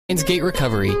Gate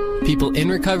Recovery. People in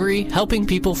recovery, helping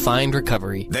people find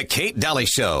recovery. The Kate Daly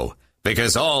Show,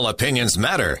 because all opinions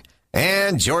matter.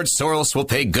 And George Soros will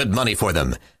pay good money for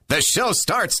them. The show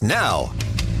starts now.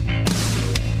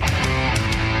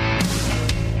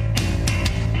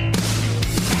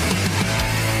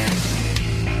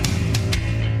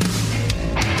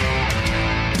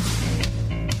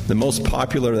 The most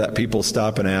popular that people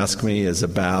stop and ask me is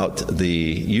about the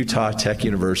Utah Tech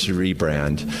University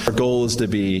rebrand. Our goal is to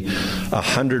be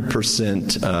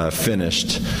 100%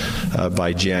 finished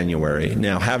by January.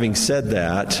 Now, having said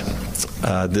that,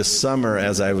 this summer,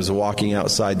 as I was walking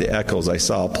outside the Echoes, I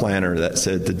saw a planner that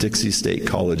said the Dixie State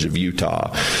College of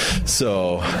Utah.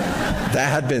 So that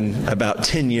had been about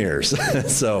 10 years.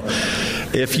 So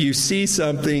if you see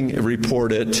something,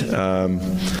 report it.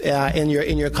 In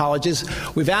your colleges,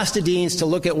 we've asked the deans to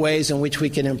look at ways in which we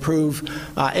can improve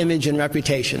image and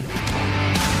reputation.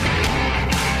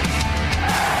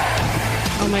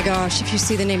 Oh my gosh, if you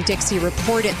see the name Dixie,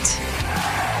 report it.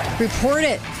 Report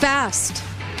it fast.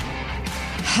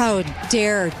 How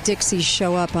dare Dixie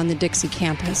show up on the Dixie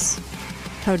campus?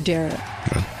 How dare it?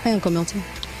 Hi, Uncle Milton.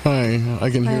 Hi,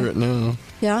 I can hear it now.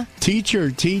 Yeah?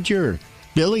 Teacher,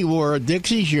 Billy wore a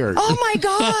Dixie shirt. Oh my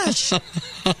gosh!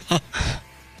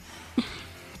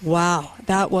 Wow,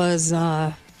 that was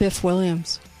Biff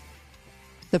Williams,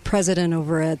 the president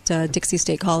over at Dixie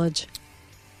State College.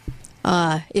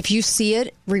 If you see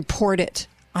it, report it.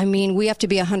 I mean, we have to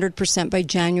be 100% by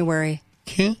January.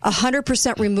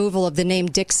 100% removal of the name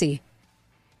Dixie.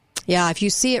 Yeah, if you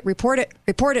see it, report it.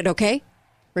 Report it, okay?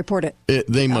 Report it.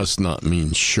 They must not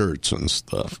mean shirts and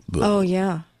stuff. Oh,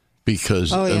 yeah.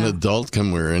 Because an adult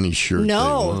can wear any shirt they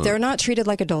want. They're not treated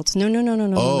like adults. No.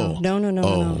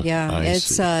 Yeah,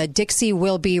 it's Dixie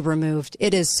will be removed.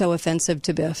 It is so offensive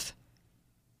to Biff.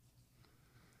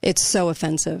 It's so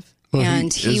offensive. Well,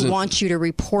 and he wants you to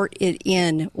report it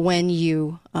in when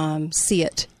you see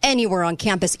it anywhere on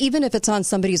campus, even if it's on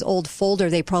somebody's old folder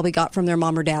they probably got from their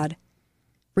mom or dad.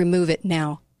 Remove it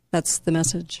now. That's the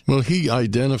message. Well, he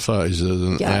identifies as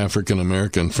an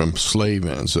African-American from slave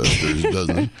ancestors,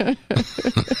 doesn't he?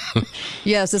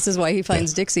 Yes, this is why he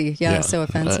finds Dixie. So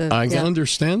offensive. I can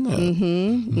understand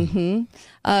that.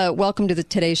 Welcome to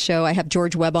today's show. I have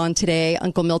George Webb on today.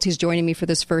 Uncle Milty's joining me for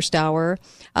this first hour.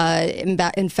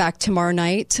 In fact, tomorrow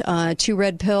night, 2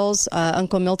 Red Pills,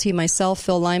 Uncle Milty, myself,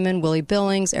 Phil Lyman, Willie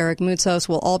Billings, Eric Moutsos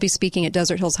will all be speaking at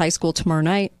Desert Hills High School tomorrow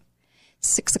night.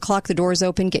 6 o'clock, the doors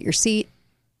open. Get your seat.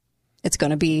 It's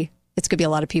going to be a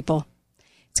lot of people.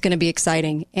 It's going to be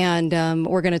exciting. And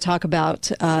we're going to talk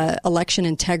about election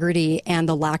integrity and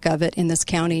the lack of it in this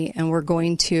county. And we're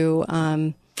going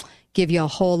to give you a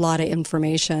whole lot of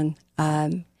information.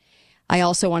 I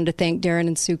also wanted to thank Darren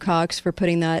and Sue Cox for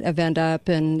putting that event up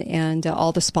and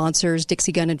all the sponsors,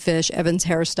 Dixie Gun and Fish, Evans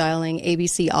Hairstyling,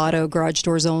 ABC Auto, Garage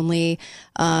Doors Only.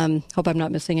 Hope I'm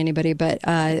not missing anybody, but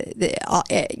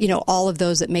all of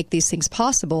those that make these things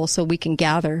possible so we can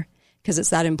gather, because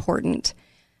it's that important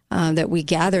that we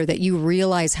gather, that you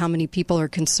realize how many people are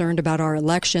concerned about our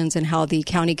elections and how the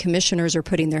county commissioners are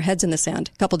putting their heads in the sand.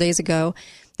 A couple days ago,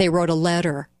 they wrote a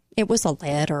letter. It was a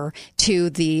letter to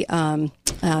the,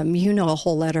 a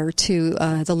whole letter to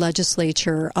the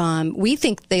legislature. We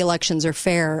think the elections are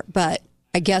fair, but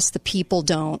I guess the people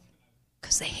don't,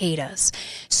 because they hate us.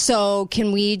 So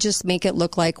can we just make it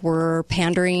look like we're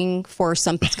pandering for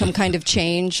some kind of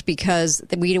change because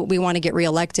we want to get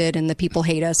reelected and the people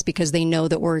hate us because they know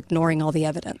that we're ignoring all the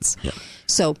evidence. Yeah.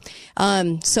 So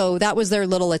that was their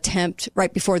little attempt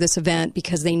right before this event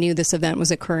because they knew this event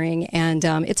was occurring, and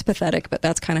it's pathetic, but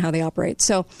that's kind of how they operate.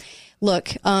 So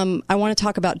look, I want to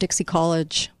talk about Dixie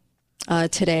College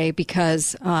today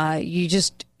because you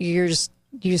just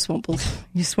won't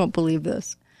believe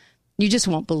this. You just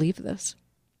won't believe this.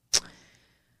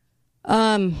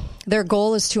 Their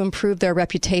goal is to improve their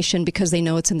reputation because they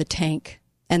know it's in the tank.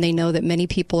 And they know that many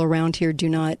people around here do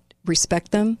not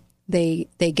respect them. They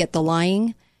get the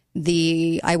lying.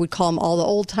 I would call them all the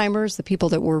old timers, the people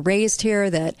that were raised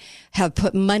here, that have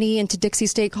put money into Dixie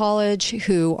State College,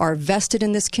 who are vested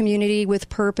in this community with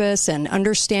purpose and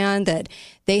understand that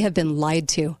they have been lied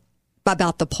to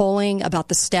about the polling, about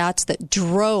the stats that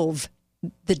drove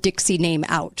the Dixie name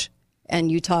out. And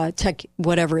Utah Tech,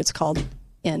 whatever it's called,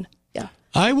 in. Yeah.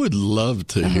 I would love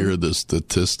to hear the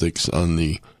statistics on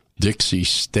the Dixie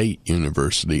State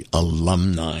University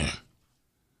alumni.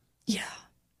 Yeah.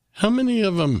 How many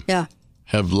of them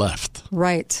have left?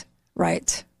 Right.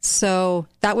 So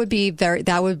that would be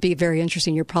very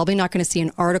interesting. You're probably not going to see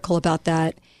an article about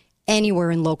that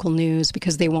anywhere in local news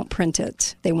because they won't print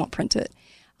it.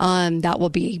 That will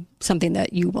be something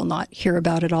that you will not hear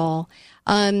about at all.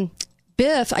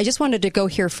 Biff, I just wanted to go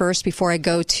here first before I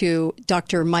go to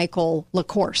Dr. Michael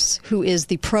LaCourse, who is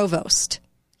the provost.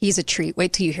 He's a treat.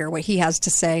 Wait till you hear what he has to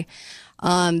say.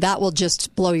 That will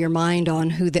just blow your mind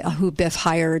on who Biff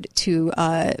hired to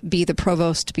be the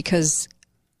provost, because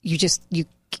I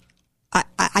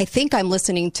think I'm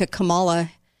listening to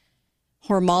Kamala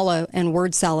Hormala and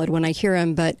word salad when I hear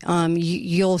him, but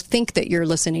you'll think that you're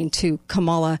listening to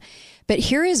Kamala. But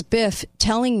here is Biff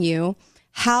telling you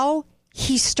how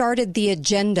he started the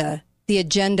agenda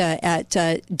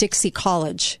at Dixie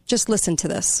College. Just listen to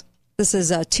this. This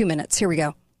is 2 minutes. Here we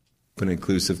go. An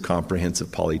inclusive,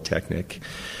 comprehensive polytechnic.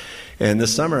 And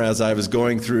this summer, as I was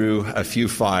going through a few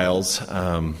files,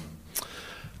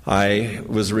 I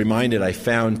was reminded I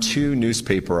found 2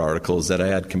 newspaper articles that I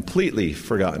had completely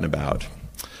forgotten about.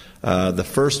 The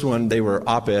first one, they were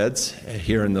op-eds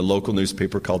here in the local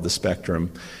newspaper called The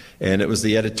Spectrum, and it was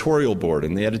the editorial board.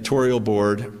 And the editorial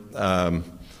board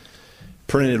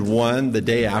printed one the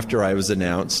day after I was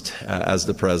announced as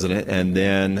the president, and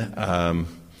then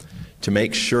to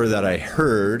make sure that I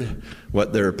heard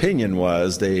what their opinion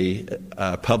was, they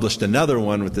published another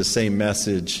one with the same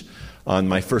message on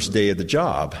my first day of the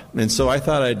job. And so I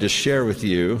thought I'd just share with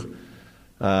you.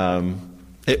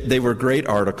 They were great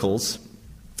articles.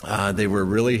 They were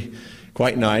really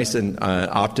quite nice and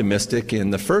optimistic.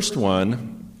 And the first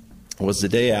one was the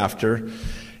day after,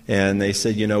 and they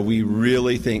said, we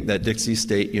really think that Dixie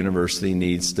State University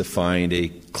needs to find a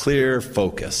clear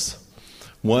focus,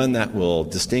 one that will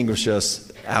distinguish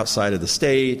us outside of the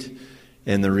state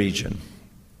and the region.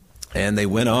 And they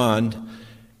went on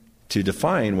to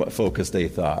define what focus they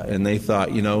thought. And they thought,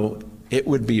 it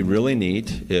would be really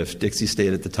neat if Dixie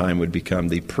State at the time would become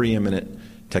the preeminent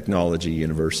technology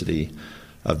university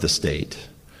of the state.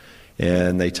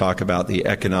 And they talk about the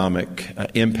economic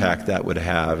impact that would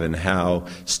have and how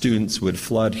students would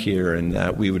flood here, and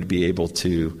that we would be able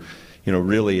to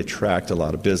really attract a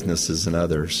lot of businesses and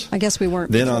others. I guess we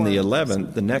weren't. Then before. on the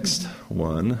 11th, the next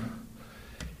one,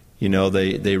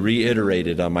 they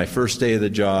reiterated on my first day of the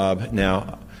job.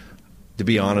 Now, to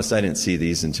be honest, I didn't see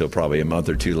these until probably a month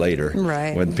or two later,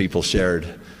 right, when people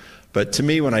shared. But to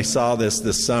me, when I saw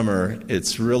this summer,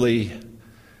 it's really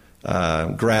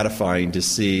gratifying to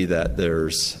see that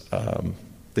there's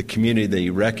the community, they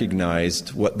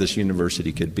recognized what this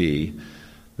university could be,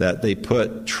 that they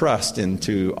put trust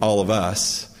into all of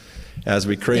us as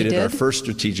we created our first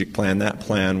strategic plan. That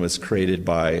plan was created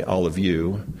by all of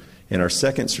you, and our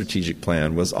second strategic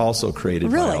plan was also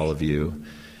created by all of you.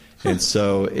 And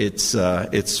so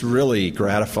it's really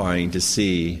gratifying to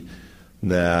see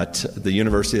that the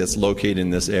university that's located in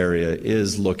this area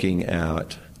is looking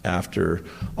after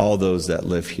all those that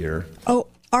live here. Oh,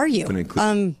 are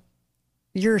you?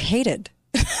 You're hated.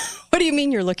 What do you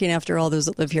mean you're looking after all those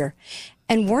that live here?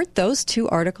 And weren't those 2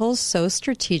 articles so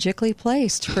strategically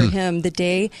placed for him the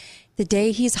day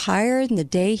he's hired and the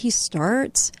day he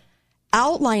starts,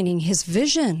 outlining his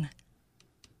vision?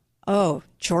 Oh,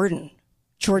 Jordan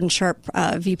Sharp,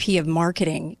 VP of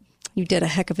Marketing, you did a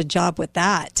heck of a job with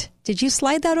that. Did you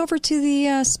slide that over to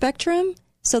the Spectrum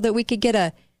so that we could get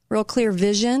a real clear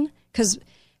vision? Because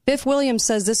Biff Williams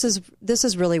says this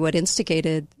is really what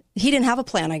instigated. He didn't have a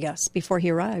plan, I guess, before he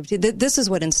arrived. This is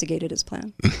what instigated his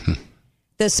plan.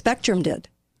 The Spectrum did.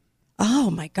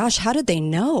 Oh my gosh, how did they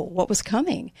know what was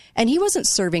coming? And he wasn't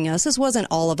serving us. This wasn't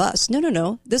all of us.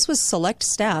 No. This was select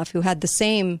staff who had the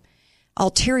same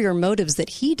ulterior motives that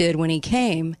he did when he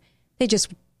came.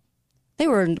 They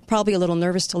were probably a little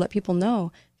nervous to let people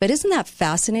know. But isn't that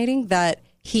fascinating that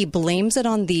he blames it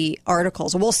on the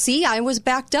articles? Well, see, I was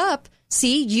backed up.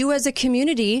 See, you as a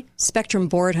community, Spectrum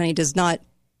Board, honey, does not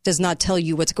tell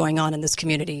you what's going on in this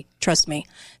community. Trust me.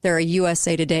 They're a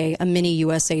USA Today, a mini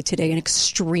USA Today, and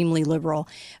extremely liberal.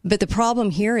 But the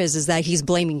problem here is that he's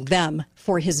blaming them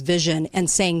for his vision and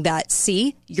saying that,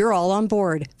 see, you're all on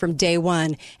board from day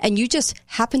one, and you just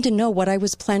happen to know what I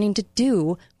was planning to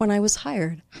do when I was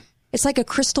hired. It's like a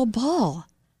crystal ball.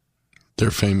 They're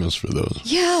famous for those.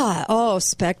 Yeah. Oh,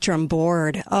 Spectrum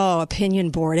Board. Oh, Opinion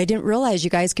Board. I didn't realize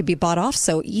you guys could be bought off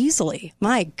so easily.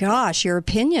 My gosh, your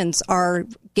opinions are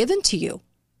given to you.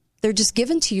 They're just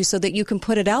given to you so that you can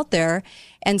put it out there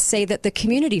and say that the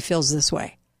community feels this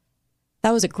way.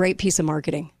 That was a great piece of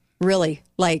marketing. Really.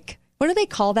 Like, what do they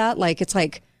call that? Like, it's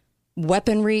like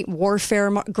weaponry, warfare,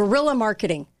 guerrilla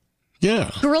marketing.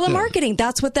 Yeah. Guerrilla marketing,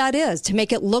 that's what that is, to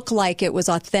make it look like it was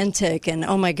authentic. And,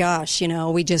 oh, my gosh,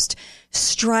 we just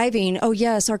striving. Oh,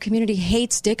 yes, our community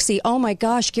hates Dixie. Oh, my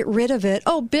gosh, get rid of it.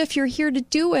 Oh, Biff, you're here to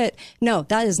do it. No,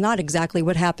 that is not exactly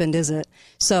what happened, is it?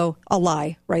 So a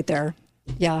lie right there.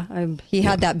 Yeah, he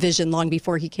had that vision long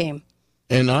before he came.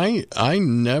 And I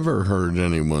never heard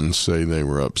anyone say they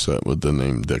were upset with the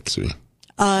name Dixie.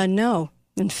 No.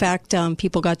 In fact,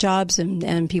 people got jobs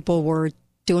and people were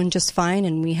doing just fine.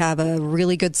 And we have a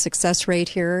really good success rate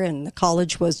here. And the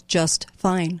college was just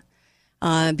fine.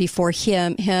 Before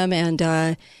him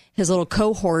and his little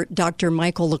cohort, Dr.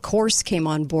 Michael LaCourse, came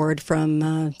on board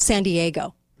from San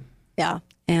Diego. Yeah.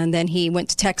 And then he went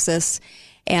to Texas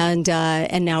and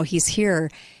now he's here.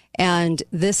 And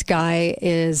this guy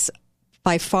is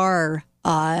by far,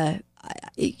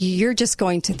 you're just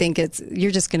going to think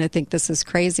this is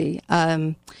crazy.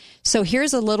 So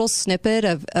here's a little snippet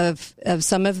of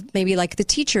some of maybe like the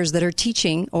teachers that are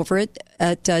teaching over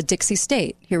at Dixie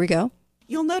State. Here we go.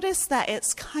 You'll notice that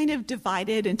it's kind of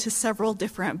divided into several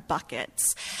different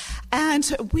buckets. And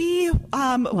we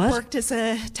worked as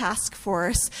a task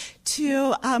force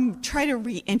to try to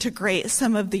reintegrate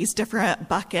some of these different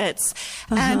buckets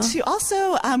and to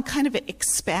also kind of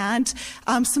expand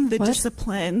some of the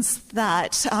disciplines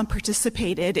that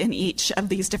participated in each of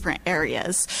these different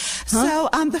areas. So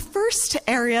the first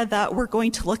area that we're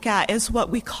going to look at is what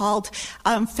we called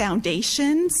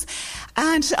foundations.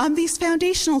 And these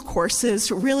foundational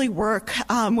courses really work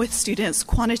with students'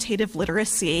 quantitative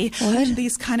literacy,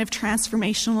 these kind of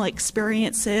transformational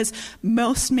experiences.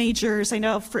 Most majors, I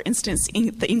know, for instance,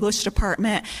 the English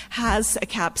department has a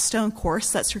capstone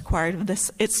course that's required of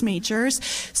its majors.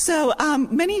 So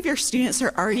many of your students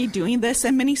are already doing this,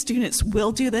 and many students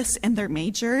will do this in their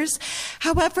majors.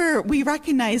 However, we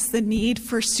recognize the need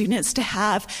for students to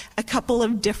have a couple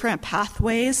of different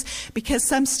pathways, because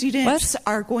some students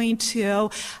are going to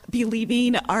be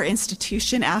leaving our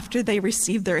institution after they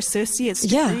receive their associate's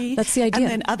degree. Yeah, that's the idea.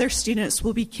 And then other students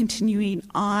will be continuing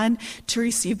on to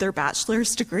receive their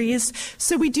bachelor's degrees.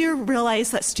 So we do realize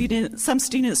that some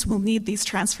students will need these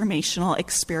transformational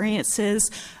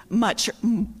experiences much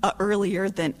earlier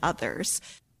than others.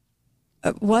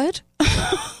 What?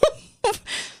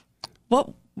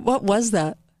 What was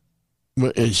that?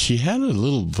 Well, she had a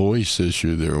little voice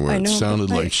issue there where it sounded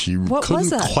like she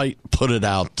couldn't quite put it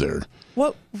out there.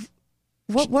 What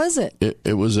was it?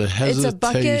 It was a hesitation. It's a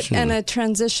bucket and a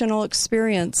transitional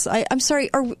experience. I'm sorry,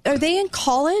 are they in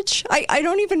college? I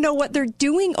don't even know what they're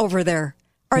doing over there.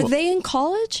 Are they in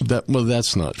college?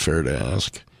 That's not fair to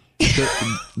ask.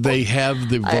 They have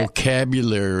the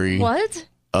vocabulary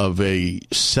of a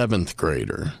 7th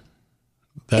grader.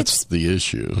 That's the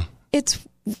issue. It's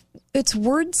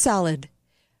word salad.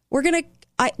 We're gonna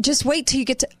just wait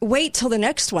till the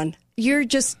next one.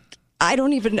 I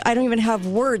don't even have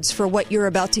words for what you're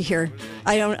about to hear.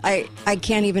 I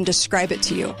can't even describe it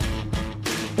to you.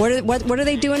 What are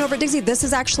they doing over at Dixie? This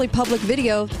is actually public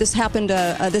video. This happened.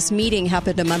 This meeting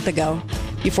happened a month ago,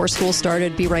 before school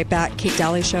started. Be right back. Kate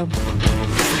Daly Show.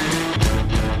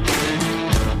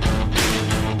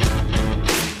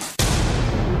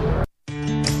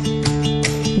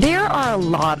 There are a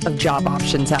lot of job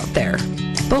options out there,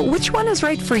 but which one is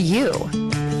right for you?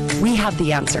 We have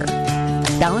the answer.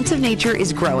 Balance of Nature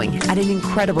is growing at an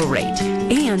incredible rate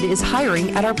and is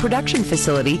hiring at our production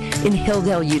facility in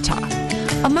Hilldale, Utah.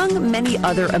 Among many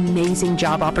other amazing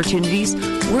job opportunities,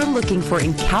 we're looking for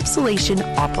encapsulation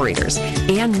operators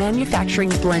and manufacturing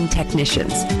blend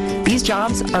technicians. These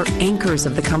jobs are anchors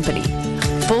of the company.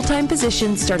 Full-time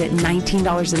positions start at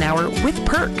 $19 an hour with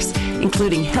perks,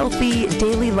 including healthy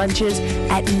daily lunches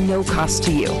at no cost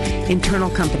to you, internal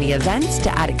company events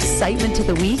to add excitement to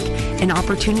the week, and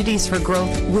opportunities for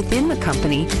growth within the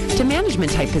company to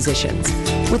management-type positions.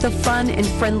 With a fun and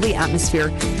friendly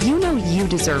atmosphere, you know you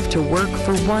deserve to work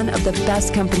for one of the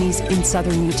best companies in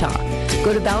Southern Utah.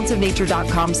 Go to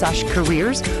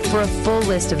balanceofnature.com/careers for a full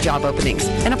list of job openings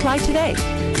and apply today.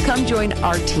 Come join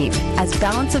our team as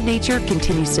Balance of Nature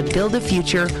continues to build a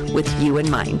future with you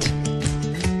in mind.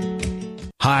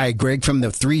 Hi, Greg from the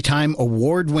 3-time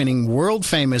award-winning,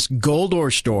 world-famous Gold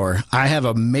Ore Store. I have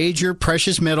a major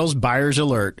precious metals buyer's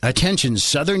alert. Attention,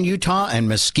 Southern Utah and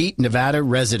Mesquite, Nevada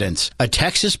residents. A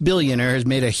Texas billionaire has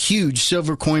made a huge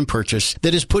silver coin purchase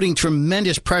that is putting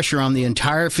tremendous pressure on the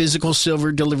entire physical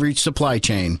silver delivery supply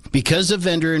chain. Because the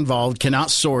vendor involved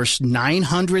cannot source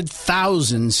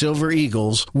 900,000 silver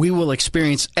eagles, we will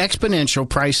experience exponential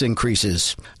price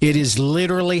increases. It is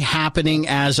literally happening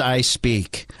as I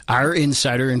speak. Our insiders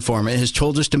insider informant has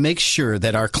told us to make sure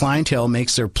that our clientele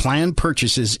makes their planned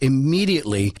purchases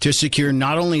immediately to secure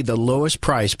not only the lowest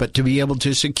price, but to be able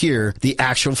to secure the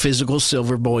actual physical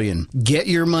silver bullion. Get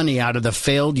your money out of the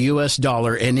failed U.S.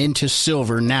 dollar and into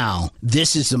silver now.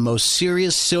 This is the most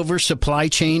serious silver supply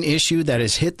chain issue that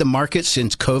has hit the market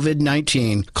since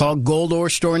COVID-19. Call Gold Ore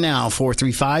Store now,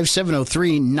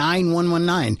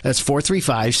 435-703-9119. That's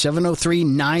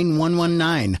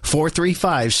 435-703-9119.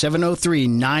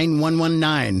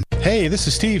 435-703-9119. Hey, this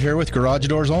is Steve here with Garage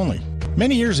Doors Only.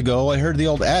 Many years ago, I heard the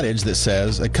old adage that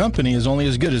says a company is only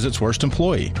as good as its worst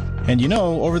employee. And you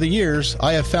know, over the years,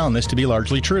 I have found this to be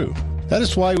largely true. That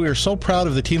is why we are so proud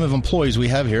of the team of employees we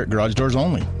have here at Garage Doors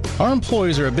Only. Our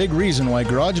employees are a big reason why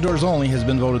Garage Doors Only has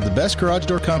been voted the best garage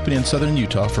door company in Southern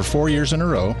Utah for 4 years in a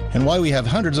row, and why we have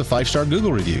hundreds of 5-star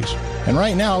Google reviews. And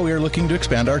right now, we are looking to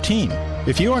expand our team.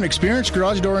 If you are an experienced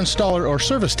garage door installer or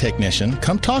service technician,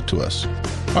 come talk to us.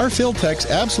 Our field techs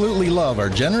absolutely love our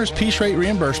generous piece rate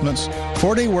reimbursements,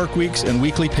 4-day work weeks, and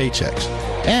weekly paychecks.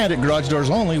 And at Garage Doors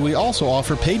Only, we also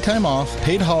offer paid time off,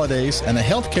 paid holidays, and a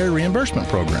health care reimbursement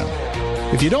program.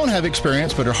 If you don't have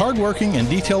experience but are hardworking and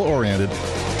detail-oriented,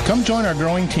 come join our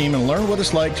growing team and learn what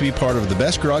it's like to be part of the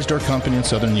best garage door company in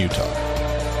Southern Utah.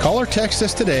 Call or text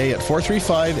us today at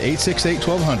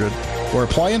 435-868-1200 or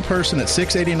apply in person at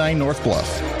 689 North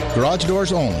Bluff. Garage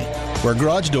Doors Only, where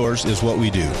garage doors is what we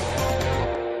do.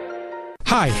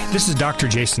 Hi, this is Dr.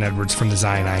 Jason Edwards from the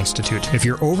Zion Eye Institute. If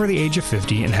you're over the age of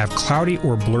 50 and have cloudy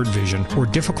or blurred vision or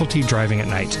difficulty driving at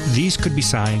night, these could be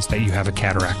signs that you have a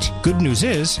cataract. Good news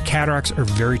is, cataracts are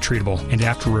very treatable, and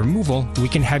after removal, we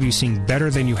can have you seeing better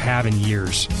than you have in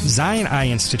years. Zion Eye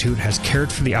Institute has cared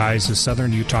for the eyes of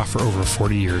Southern Utah for over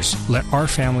 40 years. Let our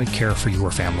family care for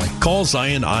your family. Call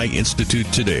Zion Eye Institute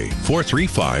today,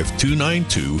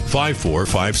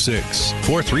 435-292-5456.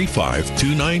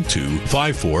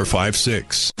 435-292-5456.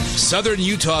 Southern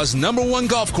Utah's #1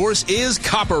 golf course is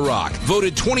Copper Rock,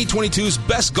 voted 2022's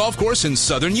best golf course in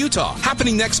Southern Utah.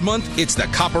 Happening next month, it's the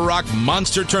Copper Rock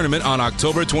Monster Tournament on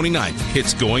October 29th.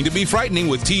 It's going to be frightening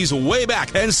with tees way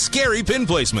back and scary pin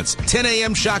placements. 10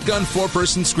 a.m. shotgun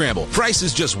 4-person scramble. Price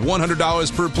is just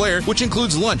 $100 per player, which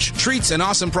includes lunch, treats, and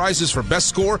awesome prizes for best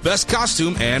score, best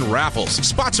costume, and raffles.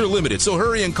 Spots are limited, so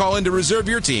hurry and call in to reserve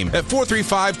your team at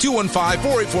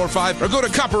 435-215-4845 or go to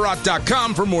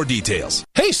copperrock.com for more details.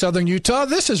 Hey, Southern Utah,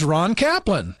 this is Ron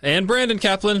Kaplan. And Brandon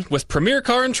Kaplan with Premier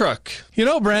Car and Truck. You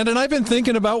know, Brandon, I've been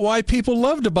thinking about why people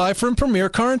love to buy from Premier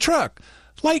Car and Truck.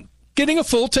 Like getting a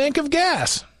full tank of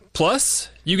gas. Plus,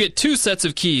 you get 2 sets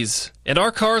of keys, and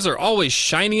our cars are always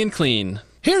shiny and clean.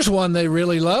 Here's one they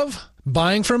really love.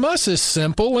 Buying from us is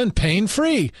simple and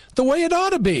pain-free, the way it ought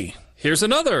to be. Here's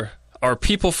another. Our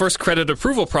People First credit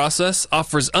approval process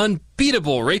offers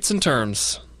unbeatable rates and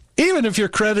terms. Even if your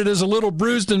credit is a little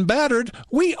bruised and battered,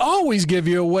 we always give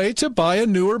you a way to buy a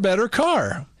newer, better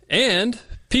car. And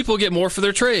people get more for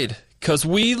their trade, because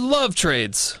we love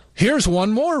trades. Here's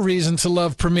one more reason to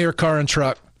love Premier Car and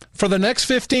Truck. For the next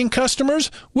 15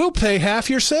 customers, we'll pay half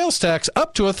your sales tax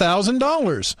up to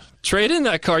 $1,000. Trade in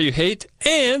that car you hate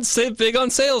and save big on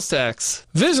sales tax.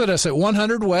 Visit us at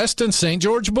 100 West and St.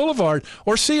 George Boulevard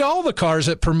or see all the cars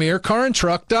at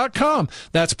PremierCarandTruck.com.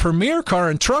 That's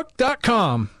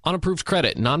PremierCarandTruck.com. On approved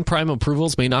credit, non-prime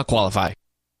approvals may not qualify.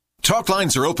 Talk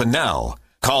lines are open now.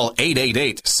 Call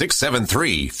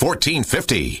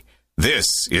 888-673-1450.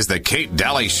 This is the Kate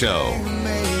Daly Show.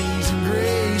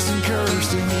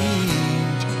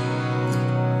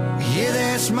 Yeah,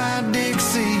 that's my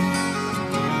Dixie.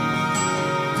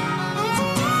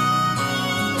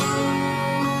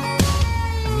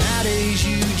 Nowadays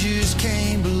you just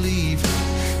can't believe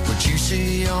what you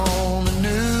see on the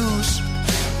news.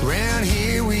 Around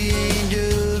here we ain't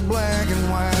just black and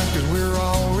white, 'cause we're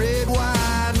all red,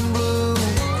 white, and blue.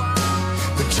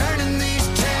 But turning these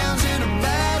towns into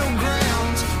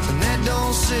battlegrounds, and that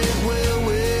don't sit well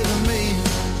with me.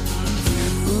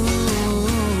 Ooh,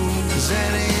 'cause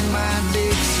that ain't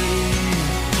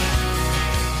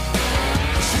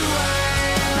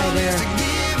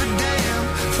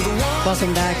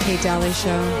Welcome back, Kate Daly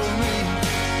Show.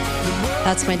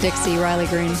 That's my Dixie, Riley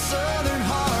Green.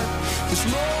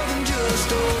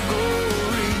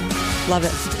 Love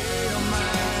it.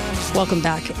 Welcome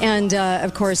back. And,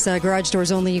 of course, Garage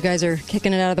Doors Only, you guys are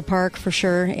kicking it out of the park for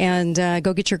sure. And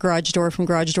go get your garage door from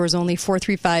Garage Doors Only,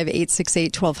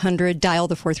 435-868-1200. Dial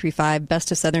the 435,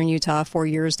 best of Southern Utah, 4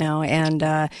 years now,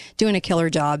 and doing a killer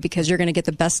job because you're going to get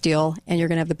the best deal and you're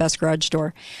going to have the best garage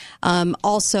door.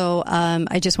 Also,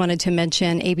 I just wanted to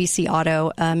mention ABC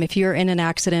Auto. If you're in an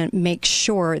accident, make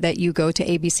sure that you go to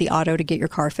ABC Auto to get your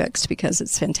car fixed because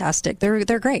it's fantastic.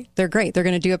 They're great. They're great. They're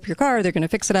going to do up your car. They're going to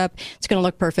fix it up. It's going to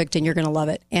look perfect and you're going to love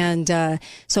it. And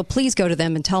so please go to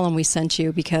them and tell them we sent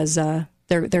you because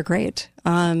they're great.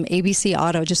 ABC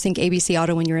Auto, just think ABC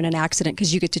Auto when you're in an accident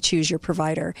because you get to choose your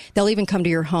provider. They'll even come to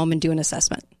your home and do an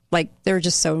assessment. Like they're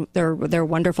just they're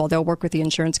wonderful. They'll work with the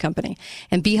insurance company.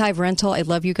 And Beehive Rental, I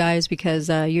love you guys because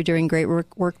you're doing great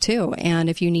work too. And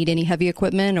if you need any heavy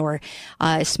equipment or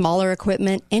smaller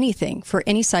equipment, anything for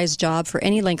any size job for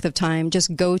any length of time,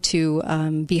 just go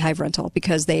to Beehive Rental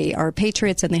because they are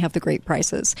patriots and they have the great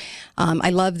prices.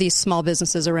 I love these small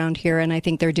businesses around here, and I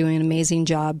think they're doing an amazing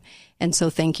job. And so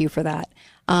thank you for that.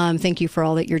 Thank you for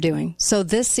all that you're doing. So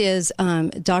this is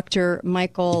Dr.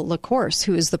 Michael LaCourse,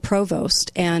 who is the provost,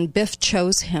 and Biff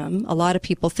chose him. A lot of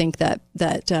people think that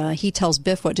he tells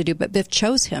Biff what to do, but Biff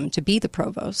chose him to be the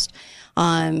provost,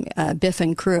 Biff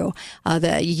and crew,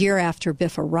 the year after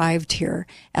Biff arrived here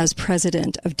as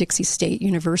president of Dixie State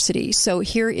University. So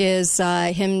here is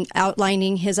him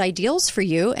outlining his ideals for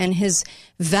you and his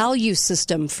value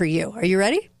system for you. Are you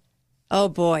ready? Oh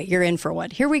boy, you're in for one.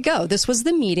 Here we go. This was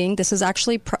the meeting. This is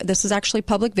actually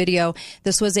public video.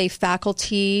 This was a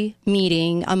faculty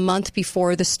meeting a month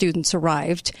before the students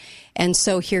arrived. And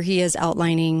so here he is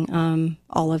outlining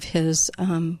all of his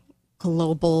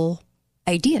global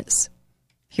ideas.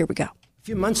 Here we go. A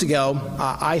few months ago,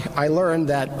 I learned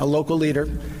that a local leader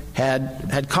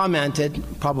had commented,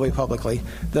 probably publicly,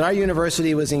 that our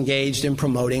university was engaged in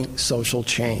promoting social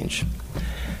change.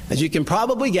 As you can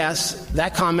probably guess,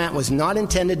 that comment was not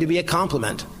intended to be a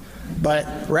compliment, but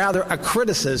rather a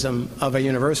criticism of a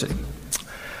university.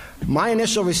 My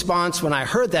initial response when I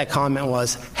heard that comment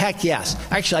was, heck yes.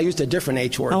 Actually, I used a different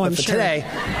H word, but for today,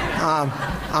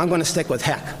 I'm going to stick with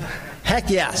heck. Heck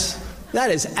yes.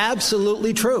 That is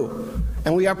absolutely true.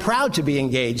 And we are proud to be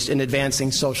engaged in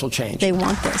advancing social change. They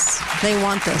want this. They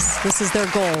want this. This is their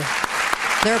goal.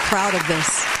 They're proud of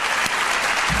this.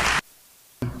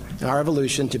 Our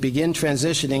evolution to begin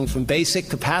transitioning from basic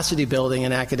capacity building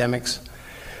in academics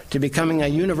to becoming a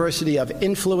university of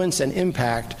influence and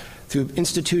impact through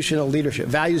institutional leadership,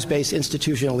 values-based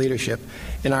institutional leadership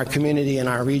in our community and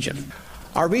our region.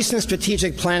 Our recent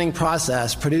strategic planning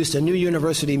process produced a new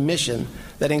university mission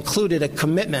that included a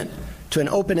commitment to an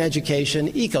open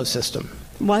education ecosystem.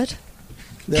 What?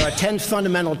 There are 10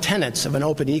 fundamental tenets of an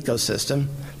open ecosystem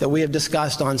that we have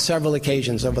discussed on several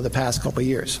occasions over the past couple of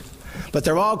years. But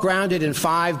they're all grounded in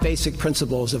 5 basic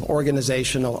principles of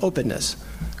organizational openness: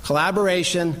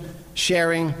 collaboration,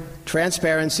 sharing,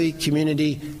 transparency,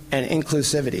 community, and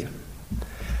inclusivity.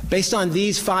 Based on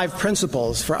these 5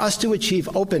 principles, for us to achieve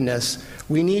openness,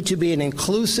 we need to be an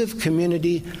inclusive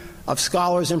community of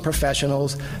scholars and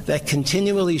professionals that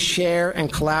continually share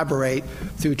and collaborate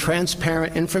through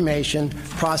transparent information,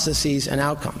 processes, and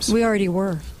outcomes. We already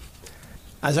were.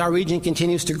 As our region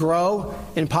continues to grow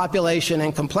in population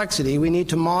and complexity, we need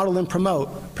to model and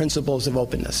promote principles of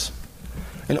openness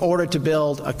in order to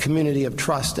build a community of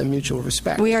trust and mutual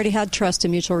respect. We already had trust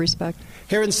and mutual respect.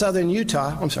 Here in southern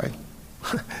Utah,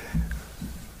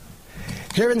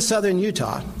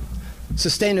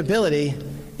 sustainability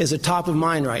is at top of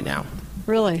mind right now.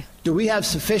 Really? Do we have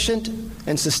sufficient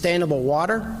and sustainable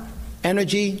water,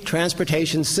 energy,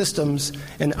 transportation systems,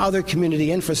 and other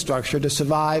community infrastructure to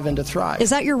survive and to thrive? Is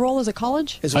that your role as a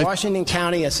college? Is Washington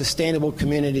County a sustainable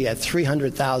community at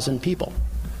 300,000 people?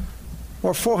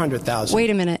 Or 400,000?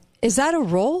 Wait a minute. Is that a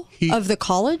role of the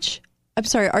college? I'm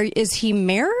sorry. Is he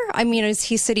mayor? I mean, is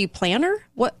he city planner?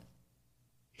 What?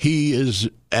 He is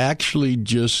actually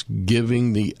just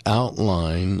giving the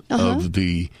outline of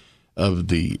the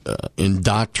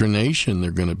indoctrination they're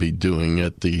going to be doing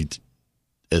at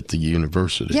the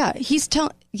university. Yeah, he's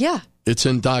telling. Yeah, it's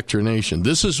indoctrination.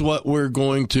 This is what we're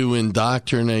going to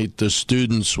indoctrinate the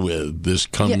students with this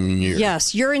coming year.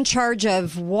 Yes, you're in charge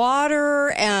of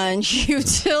water and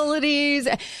utilities.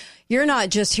 You're not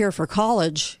just here for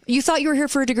college. You thought you were here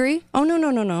for a degree? Oh,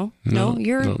 no.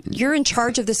 You're in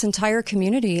charge of this entire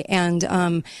community.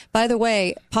 And by the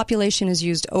way, population is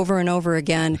used over and over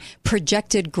again.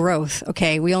 Projected growth.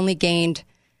 Okay, we only gained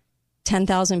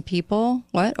 10,000 people.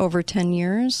 What? Over 10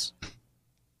 years?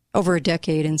 Over a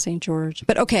decade in St. George.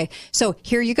 But okay, so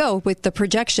here you go with the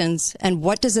projections. And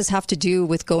what does this have to do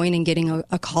with going and getting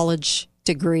a college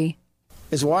degree?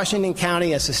 Is Washington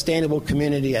County a sustainable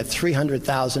community at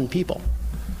 300,000 people?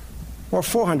 Or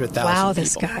 400,000 people? Wow,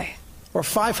 this guy. Or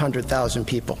 500,000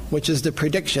 people, which is the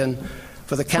prediction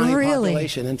for the county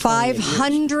population in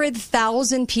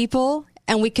 500,000 people,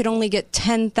 and we could only get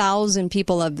 10,000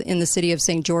 people in the city of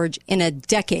St. George in a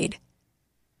decade.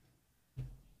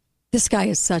 This guy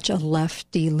is such a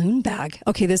lefty loon bag.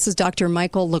 Okay, this is Dr.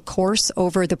 Michael LaCourse,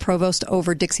 the provost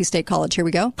over Dixie State College. Here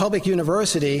we go. Public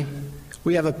university,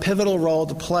 we have a pivotal role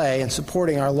to play in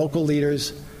supporting our local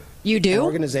leaders. You do? And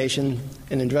organization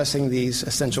in addressing these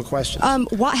essential questions.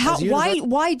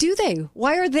 Why do they?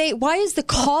 Why is the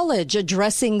college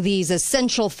addressing these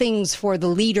essential things for the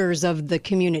leaders of the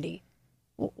community?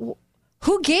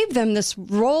 Who gave them this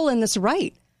role and this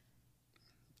right?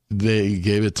 They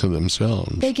gave it to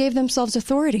themselves. They gave themselves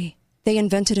authority. They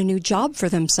invented a new job for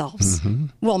themselves. Mm-hmm.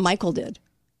 Well, Michael did.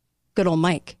 Good old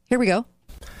Mike. Here we go.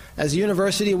 As a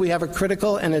university, we have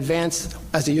critical and advanced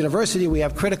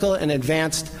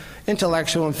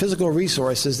intellectual and physical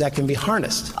resources that can be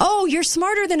harnessed. Oh, you're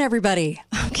smarter than everybody.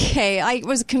 Okay, I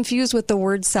was confused with the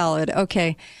word salad.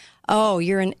 Okay. Oh,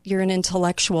 you're an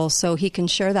intellectual, so he can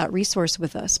share that resource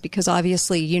with us because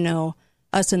obviously,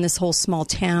 us in this whole small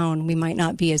town, we might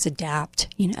not be as adept.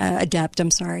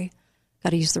 I'm sorry. Got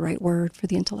to use the right word for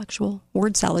the intellectual.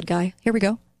 Word salad guy. Here we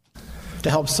go. To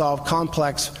help solve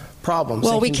complex problems.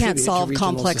 Well, we can't solve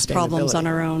complex problems on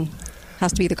our own.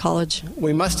 Has to be the college.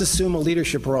 We must assume a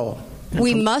leadership role.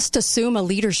 We must assume a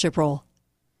leadership role.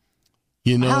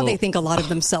 How they think a lot of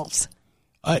themselves.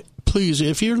 Please,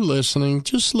 if you're listening,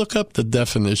 just look up the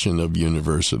definition of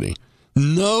university.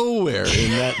 Nowhere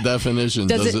in that definition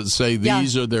does it say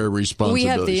these are their responsibilities. We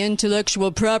have the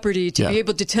intellectual property to be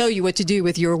able to tell you what to do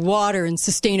with your water and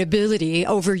sustainability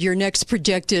over your next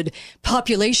projected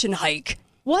population hike.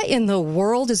 What in the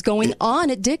world is going on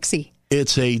at Dixie?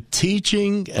 It's a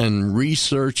teaching and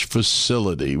research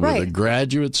facility with a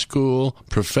graduate school,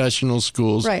 professional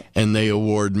schools, and they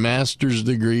award master's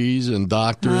degrees and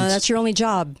doctorates. That's your only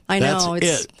job. I know.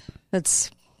 That's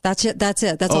it.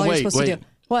 That's all you're supposed to do.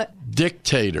 What?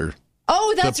 Dictator.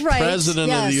 Oh, that's the right. The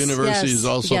president of the university is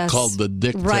also called the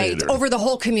dictator. Right, over the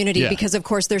whole community because, of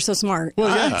course, they're so smart.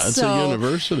 Well, it's a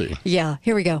university. Yeah,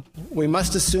 here we go. We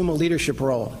must assume a leadership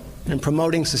role in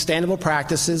promoting sustainable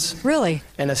practices. Really?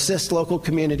 And assist local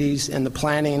communities in the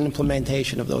planning and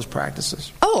implementation of those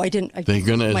practices. Oh, I didn't. They're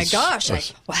gonna. My gosh! I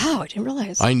didn't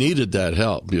realize. I needed that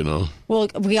help. Well,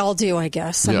 we all do, I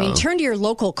guess. I mean, turn to your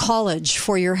local college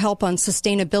for your help on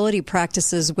sustainability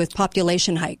practices with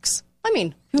population hikes. I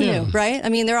mean, who knew, right? I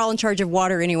mean, they're all in charge of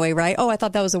water anyway, right? Oh, I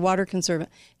thought that was a water conservant.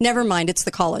 Never mind, it's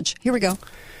the college. Here we go.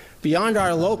 Beyond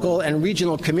our local and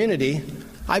regional community,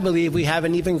 I believe we have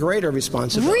an even greater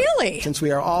responsibility. Really? Since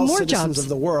we are all citizens of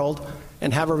the world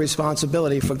and have a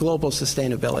responsibility for global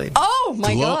sustainability. Oh,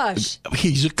 my gosh.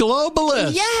 He's a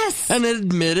globalist. Yes. An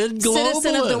admitted globalist.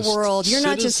 Citizen of the world. You're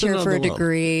not just here for a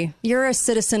degree. You're a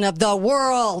citizen of the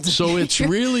world. So it's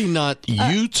really not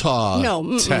Utah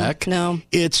tech. No.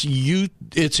 It's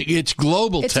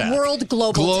global tech. It's world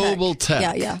global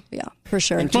tech. Yeah, for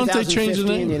sure. In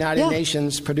 2015, the United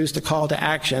Nations produced a call to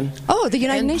action. Oh, the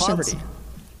United Nations. Nations. Poverty,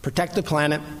 protect the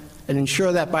planet, and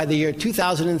ensure that by the year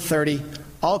 2030,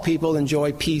 all people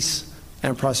enjoy peace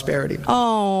and prosperity.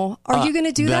 Oh, are you going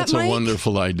to do that, Mike? That's a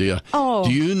wonderful idea. Oh.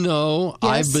 Do you know,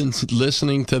 I've been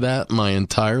listening to that my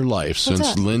entire life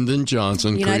since Lyndon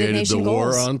Johnson created the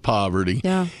War on Poverty.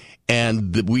 Yeah.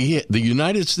 And the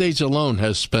United States alone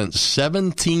has spent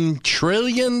 $17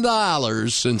 trillion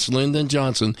since Lyndon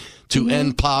Johnson to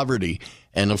end poverty.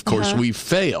 And, of course, we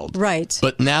failed. Right.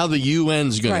 But now the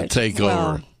UN's going to take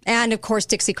over. And, of course,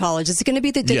 Dixie College. It's going to be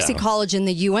the Dixie College and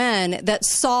the UN that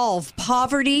solve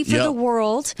poverty for the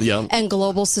world and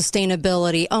global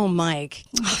sustainability. Oh, Mike.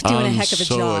 Doing a heck of a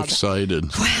job. I'm so excited.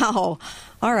 Wow.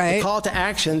 All right. The call to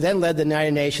action then led the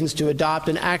United Nations to adopt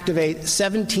and activate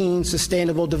 17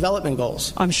 Sustainable Development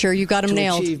Goals. I'm sure you got them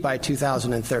nailed. To achieve by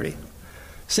 2030.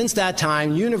 Since that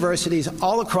time, universities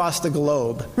all across the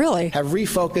globe have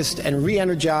refocused and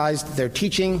re-energized their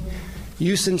teaching,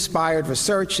 use-inspired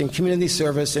research, and community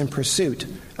service in pursuit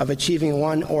of achieving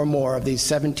one or more of these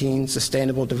 17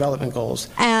 Sustainable Development Goals.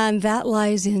 And that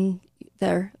lies in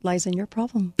your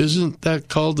problem. Isn't that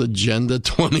called Agenda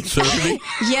 2030?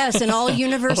 Yes, and all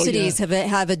universities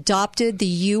have adopted the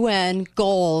UN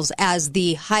goals as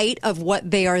the height of what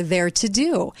they are there to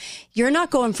do. You're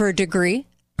not going for a degree.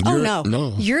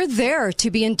 No. You're there to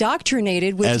be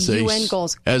indoctrinated with UN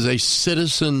goals. As a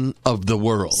citizen of the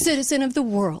world. Citizen of the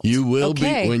world. You will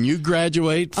be, when you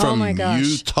graduate from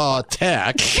Utah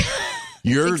Tech,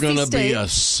 You're going to be a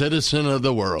citizen of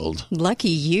the world. Lucky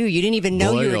you. You didn't even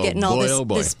know you were getting all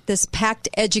this packed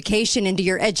education into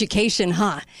your education,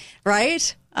 huh?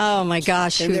 Right? Oh, my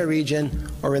gosh. In their region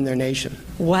or in their nation.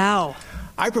 Wow.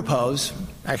 I propose,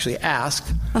 actually ask,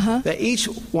 that each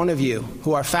one of you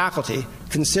who are faculty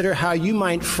consider how you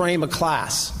might frame a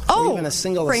class or even a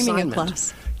single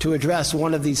assignment to address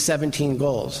one of these 17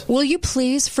 goals. Will you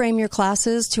please frame your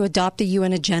classes to adopt the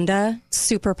UN agenda?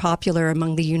 Super popular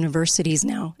among the universities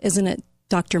now, isn't it,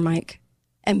 Dr. Mike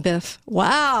and Biff?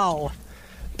 Wow.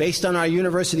 Based on our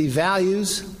university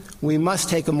values, we must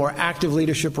take a more active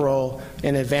leadership role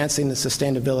in advancing the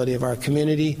sustainability of our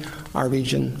community, our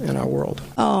region, and our world.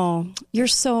 Oh, you're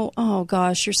so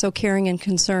caring and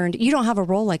concerned. You don't have a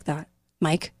role like that,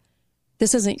 Mike.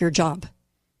 This isn't your job.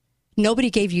 Nobody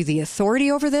gave you the authority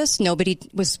over this. Nobody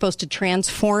was supposed to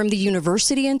transform the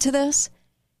university into this.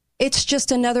 It's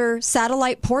just another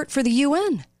satellite port for the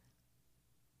UN.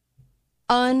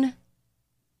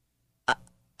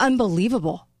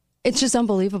 Unbelievable. It's just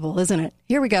unbelievable, isn't it?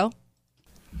 Here we go.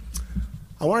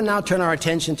 I want to now turn our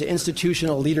attention to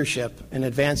institutional leadership in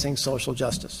advancing social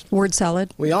justice. Word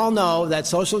salad. We all know that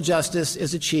social justice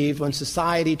is achieved when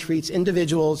society treats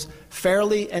individuals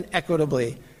fairly and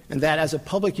equitably, and that as a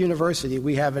public university,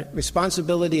 we have a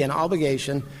responsibility and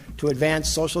obligation to advance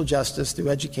social justice through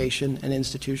education and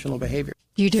institutional behavior.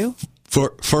 You do?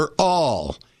 For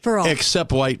all. For all.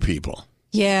 Except white people.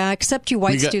 Yeah, except you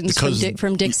white students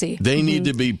from Dixie. They need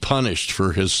to be punished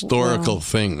for historical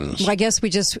things. Well, I guess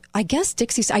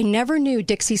Dixie, I never knew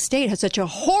Dixie State has such a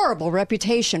horrible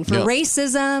reputation for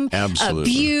racism,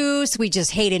 abuse. We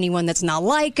just hate anyone that's not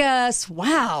like us.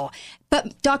 Wow.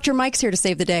 But Dr. Mike's here to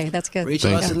save the day. That's good. For each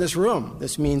of us in this room,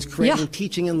 this means creating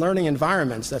teaching and learning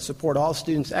environments that support all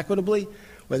students equitably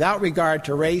without regard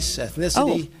to race,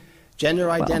 ethnicity,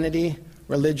 gender identity,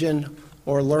 religion,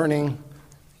 or learning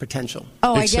potential.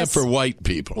 Except for white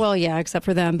people. Well, yeah, except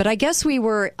for them. But I guess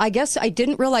I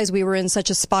didn't realize we were in such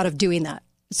a spot of doing that.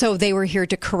 So they were here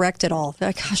to correct it all.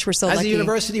 Gosh, we're so lucky. As a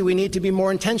university, we need to be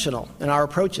more intentional in our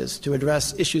approaches to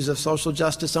address issues of social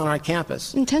justice on our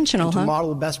campus. Intentional, and to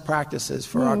model best practices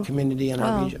for our community and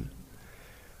our region.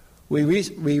 We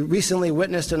recently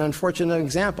witnessed an unfortunate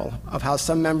example of how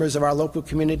some members of our local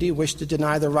community wish to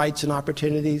deny the rights and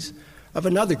opportunities of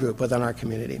another group within our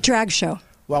community. Drag show.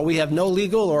 While we have no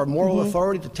legal or moral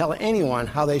authority to tell anyone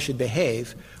how they should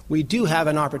behave, we do have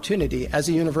an opportunity as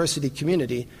a university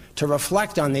community to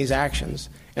reflect on these actions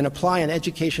and apply an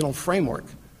educational framework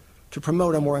to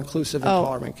promote a more inclusive and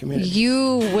tolerant community.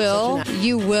 You will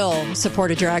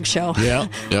support a drag show. Yeah.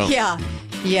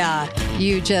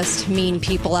 You just mean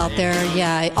people out there.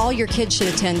 Yeah, all your kids should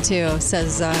attend too,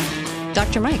 says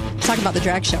Dr. Mike. Let's talk about the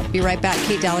drag show. Be right back.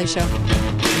 Kate Daly Show.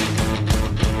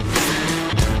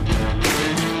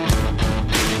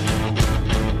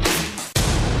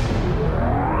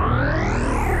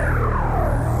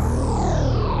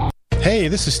 Hey,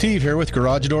 this is Steve here with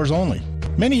Garage Doors Only.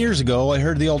 Many years ago, I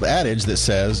heard the old adage that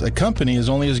says a company is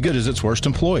only as good as its worst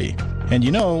employee. And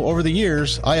over the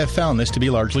years, I have found this to be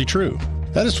largely true.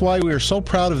 That is why we are so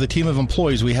proud of the team of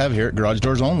employees we have here at Garage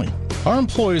Doors Only. Our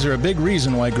employees are a big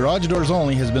reason why Garage Doors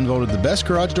Only has been voted the best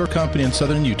garage door company in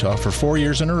southern Utah for 4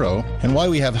 years in a row, and why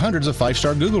we have hundreds of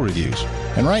 5-star Google reviews.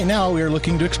 And right now, we are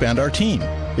looking to expand our team.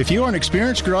 If you are an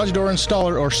experienced garage door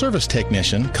installer or service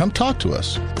technician, come talk to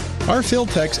us. Our field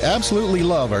techs absolutely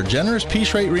love our generous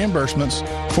piece rate reimbursements,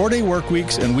 4-day work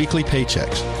weeks, and weekly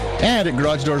paychecks. And at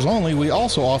Garage Doors Only, we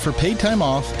also offer paid time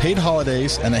off, paid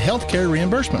holidays, and a health care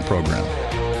reimbursement program.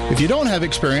 If you don't have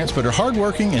experience but are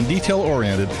hardworking and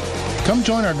detail-oriented, come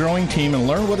join our growing team and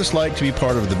learn what it's like to be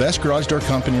part of the best garage door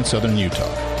company in southern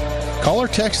Utah. Call or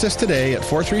text us today at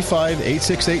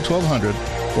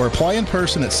 435-868-1200 or apply in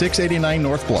person at 689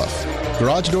 North Bluff.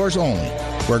 Garage Doors Only,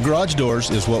 where garage doors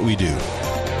is what we do.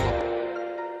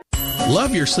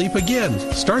 Love your sleep again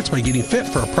starts by getting fit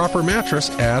for a proper mattress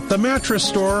at The Mattress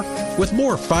Store. With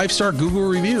more 5-star Google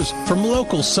reviews from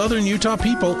local southern Utah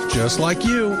people just like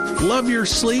you. Love your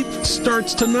sleep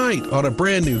starts tonight on a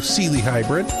brand new Sealy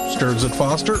Hybrid, Stearns &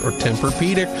 Foster, or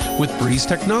Tempur-Pedic with Breeze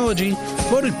technology.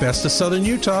 Voted best of southern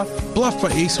Utah. Bluff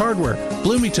by Ace Hardware,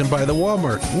 Bloomington by the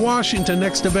Walmart, Washington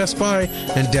next to Best Buy,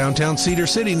 and downtown Cedar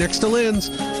City next to Lynn's.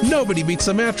 Nobody beats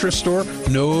The Mattress Store.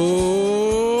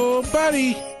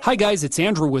 Nobody. Hi guys, it's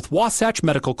Andrew with Wasatch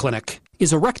Medical Clinic.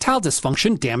 Is erectile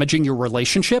dysfunction damaging your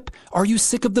relationship? Are you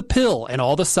sick of the pill and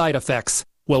all the side effects?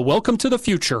 Well, welcome to the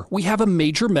future. We have a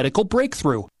major medical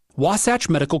breakthrough. Wasatch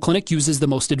Medical Clinic uses the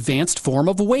most advanced form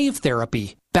of wave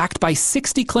therapy. Backed by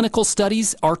 60 clinical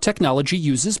studies, our technology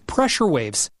uses pressure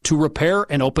waves to repair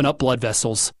and open up blood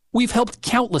vessels. We've helped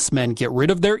countless men get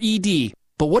rid of their ED.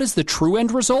 But what is the true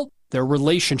end result? Their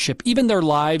relationship, even their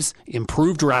lives,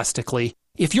 improve drastically.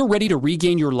 If you're ready to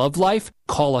regain your love life,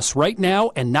 call us right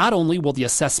now, and not only will the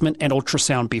assessment and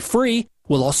ultrasound be free,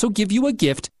 we'll also give you a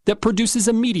gift that produces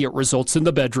immediate results in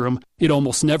the bedroom. It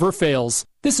almost never fails.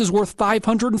 This is worth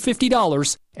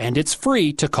 $550, and it's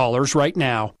free to callers right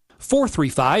now.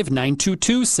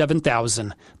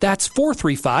 435-922-7000. That's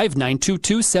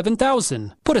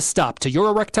 435-922-7000. Put a stop to your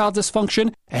erectile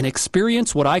dysfunction and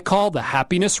experience what I call the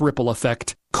happiness ripple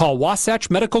effect. Call Wasatch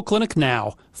Medical Clinic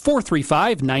now.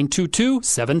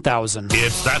 435-922-7000.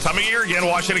 It's that time of year again,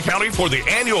 Washington County, for the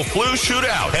annual flu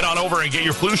shootout. Head on over and get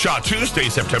your flu shot Tuesday,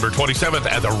 September 27th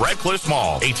at the Red Cliff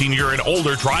Mall. 18-year and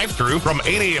older drive-through from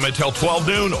 8 a.m. until 12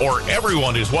 noon, or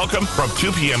everyone is welcome from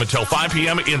 2 p.m. until 5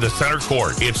 p.m. in the center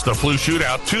court. It's the flu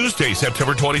shootout Tuesday,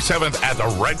 September 27th at the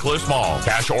Red Cliff Mall.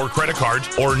 Cash or credit cards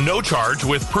or no charge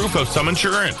with proof of some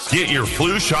insurance. Get your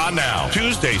flu shot now.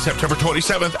 Tuesday, September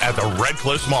 27th at the Red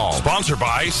Cliff Mall. Sponsored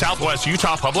by Southwest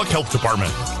Utah Public Health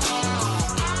Department.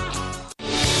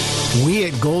 We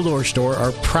at Gold Ore Store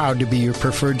are proud to be your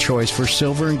preferred choice for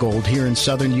silver and gold here in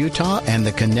southern Utah and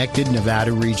the connected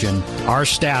Nevada region. Our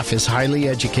staff is highly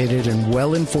educated and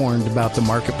well informed about the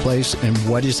marketplace and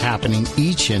what is happening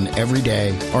each and every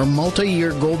day. Our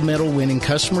multi-year gold medal winning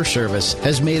customer service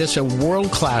has made us a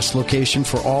world-class location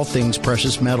for all things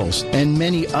precious metals and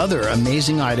many other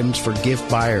amazing items for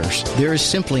gift buyers. There is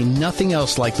simply nothing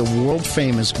else like the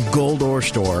world-famous Gold Ore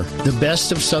Store, the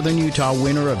best of southern Utah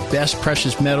winner of Best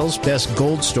Precious Metals, Best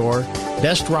Gold Store,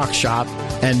 Best Rock Shop,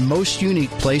 and most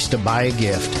unique place to buy a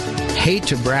gift. Hate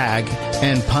to brag,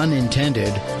 and pun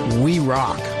intended, we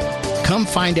rock. Come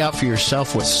find out for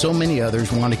yourself what so many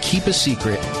others want to keep a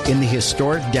secret in the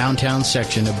historic downtown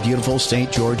section of beautiful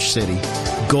St. George City.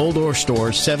 Gold Ore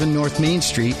Store, 7 North Main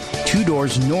Street, 2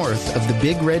 doors north of the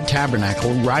Big Red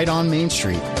Tabernacle, right on Main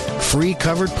Street. Free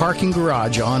covered parking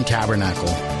garage on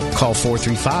Tabernacle. Call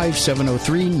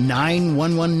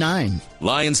 435-703-9119.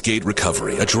 Lionsgate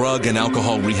Recovery, a drug and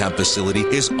alcohol rehab facility,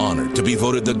 is honored to be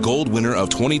voted the gold winner of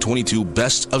 2022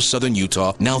 Best of Southern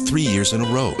Utah, now 3 years in a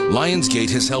row.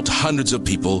 Lionsgate has helped hundreds of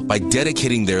people by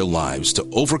dedicating their lives to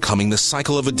overcoming the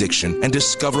cycle of addiction and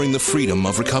discovering the freedom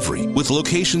of recovery. With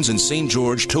locations in St.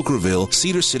 George, Toquerville,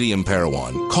 Cedar City, and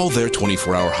Parowan, call their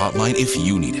 24-hour hotline if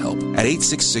you need help at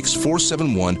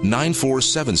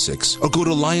 866-471-9476 or go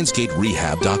to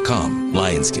lionsgaterehab.com.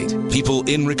 Lionsgate, people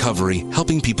in recovery,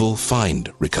 helping people find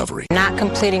recovery. Not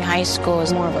completing high school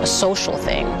is more of a social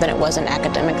thing than it was an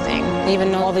academic thing.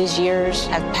 Even though all these years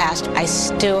have passed, I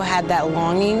still had that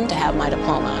longing to have my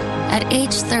diploma. At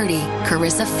age 30,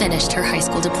 Carissa finished her high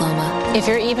school diploma. If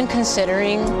you're even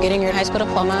considering getting your high school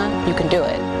diploma, you can do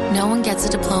it. No one gets a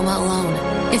diploma alone.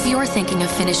 If you're thinking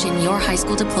of finishing your high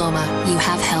school diploma, you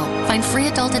have help. Find free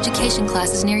adult education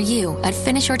classes near you at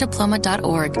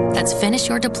finishyourdiploma.org. That's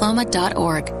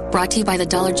finishyourdiploma.org. Brought to you by the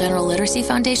Dollar General Literacy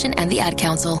Foundation and the Ad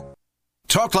Council.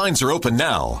 Talk lines are open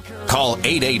now. Call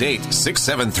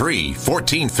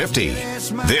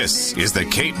 888-673-1450. This is the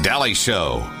Kate Daly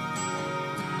Show.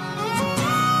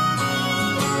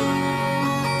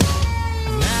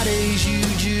 Nowadays you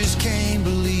just can't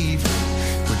believe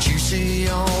what you see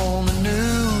on the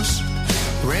news.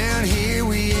 Around here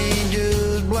we ain't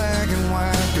just black and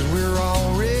white, 'cause we're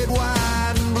all red,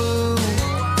 white, and blue.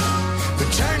 But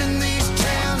turning these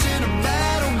towns into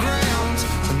battlegrounds,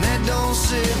 and that don't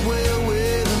sit well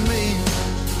with me.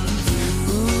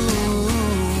 Ooh,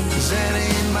 'cause that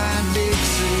ain't my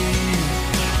Dixie.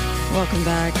 Welcome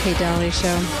back, Kate Daly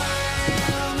Show.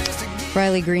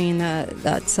 Riley Green,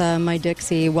 that's my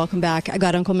Dixie. Welcome back. I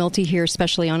got Uncle Milty here,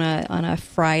 especially on a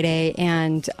Friday,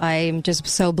 and I'm just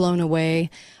so blown away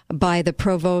by the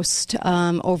provost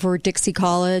over Dixie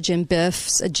College and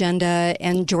Biff's agenda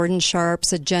and Jordan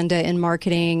Sharp's agenda in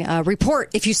marketing. Report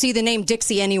if you see the name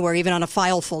Dixie anywhere, even on a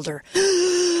file folder.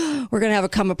 We're going to have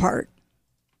it come apart.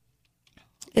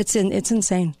 It's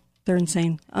insane. They're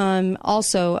insane.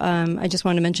 Also, I just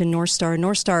wanted to mention North Star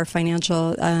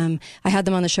Financial. I had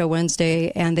them on the show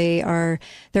Wednesday, and they're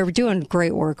doing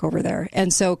great work over there.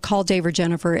 And so call Dave or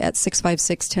Jennifer at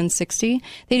 656-1060.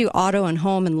 They do auto and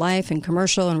home and life and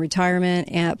commercial and retirement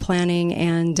and planning,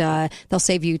 and they'll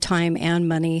save you time and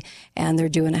money, and they're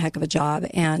doing a heck of a job,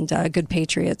 and good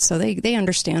patriots. So they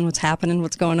understand what's happening,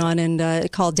 what's going on,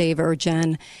 and call Dave or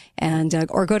Jen, and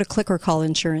or go to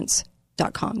clickorcallinsurance.com.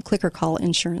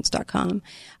 clickercallinsurance.com.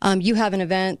 You have an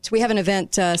event. We have an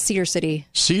event, Cedar City.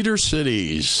 Cedar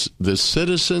City's the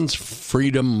Citizens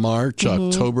Freedom March,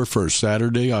 October 1st,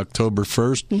 Saturday, October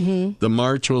 1st. The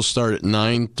march will start at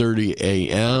 9:30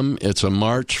 a.m. It's a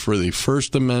march for the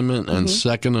First Amendment and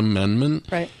Second Amendment.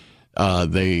 Right.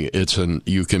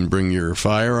 You can bring your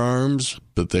firearms,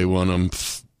 but they want them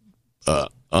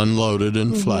unloaded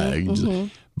and flagged.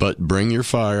 But bring your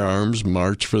firearms,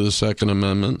 march for the Second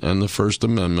Amendment and the First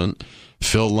Amendment.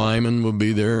 Phil Lyman will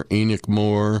be there, Enoch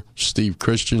Moore, Steve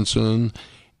Christensen,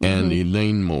 and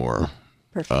Elaine Moore.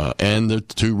 Perfect. And the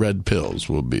 2 Red Pills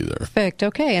will be there. Perfect.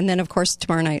 Okay. And then, of course,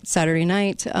 tomorrow night, Saturday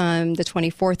night, the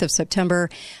 24th of September,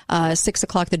 6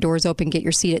 o'clock, the doors open. Get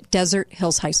your seat at Desert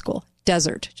Hills High School.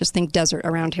 Desert. Just think desert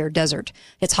around here. Desert.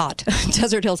 It's hot.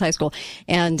 Desert Hills High School.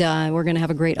 And we're going to have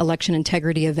a great election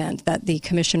integrity event that the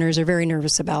commissioners are very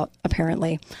nervous about,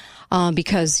 apparently,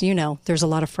 because, there's a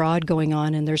lot of fraud going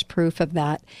on, and there's proof of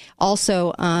that.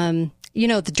 Also,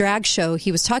 the drag show,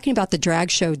 he was talking about the drag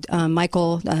show,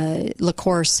 Michael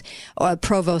LaCourse,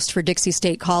 provost for Dixie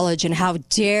State College, and how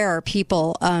dare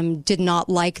people did not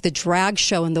like the drag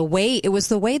show and the way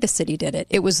the city did it.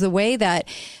 It was the way that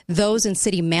those in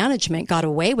city management got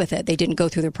away with it. They didn't go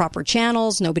through the proper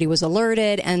channels. Nobody was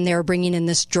alerted, and they're bringing in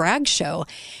this drag show.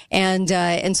 And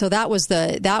so that was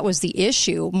the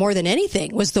issue more than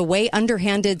anything, was the way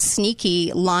underhanded,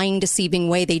 sneaky, lying, deceiving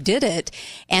way they did it.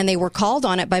 And they were called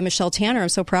on it by Michelle Tanner. I'm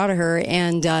so proud of her,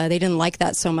 and they didn't like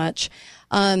that so much.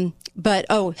 But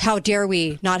how dare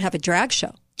we not have a drag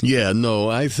show? Yeah, no,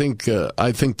 I think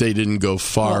they didn't go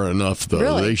far enough, though.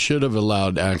 Really? They should have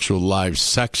allowed actual live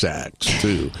sex acts,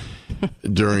 too,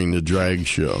 during the drag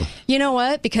show. You know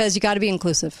what? Because you got to be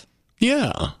inclusive.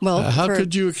 Yeah. Well, how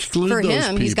could you exclude those people? For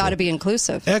him, he's got to be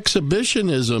inclusive.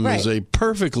 Exhibitionism is a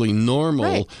perfectly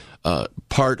normal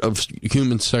part of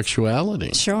human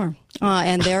sexuality. Sure.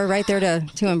 And they're right there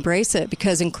to embrace it,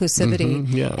 because inclusivity.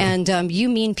 Yeah. And you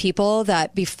mean people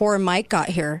that before Mike got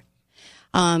here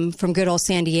from good old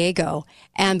San Diego,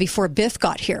 and before Biff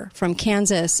got here from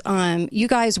Kansas, you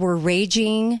guys were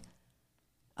raging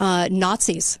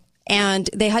Nazis, and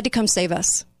they had to come save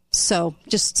us. So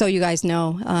just so you guys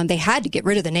know, they had to get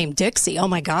rid of the name Dixie. Oh,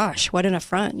 my gosh, what an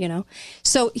affront,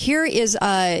 So here is,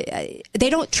 they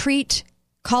don't treat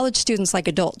college students like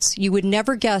adults. You would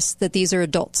never guess that these are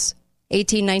adults,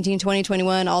 18, 19, 20,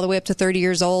 21, all the way up to 30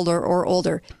 years old or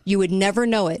older. You would never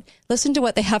know it. Listen to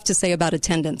what they have to say about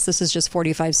attendance. This is just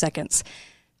 45 seconds.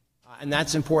 And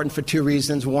that's important for 2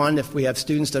 reasons. One, if we have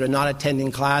students that are not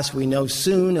attending class, we know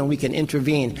soon and we can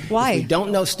intervene. Why? If we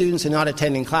don't know students are not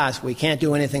attending class, we can't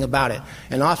do anything about it.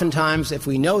 And oftentimes, if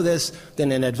we know this,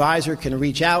 then an advisor can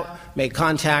reach out, make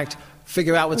contact,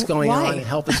 figure out what's going on, and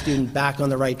help a student back on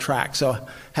the right track. So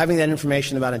having that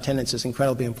information about attendance is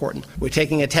incredibly important. We're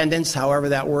taking attendance, however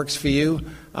that works for you,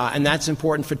 and that's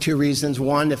important for 2 reasons.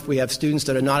 One, if we have students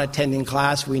that are not attending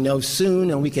class, we know soon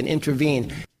and we can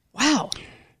intervene. Wow.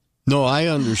 No, I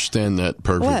understand that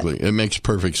perfectly. What? It makes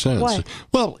perfect sense. What?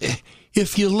 Well,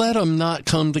 if you let them not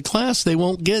come to class, they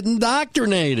won't get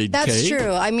indoctrinated. That's Kate.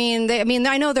 true. I mean,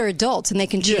 I know they're adults and they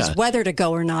can choose whether to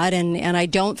go or not. And I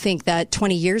don't think that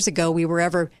 20 years ago we were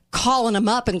ever calling them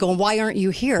up and going, "Why aren't you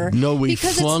here?" No, we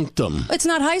because flunked them. It's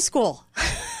not high school.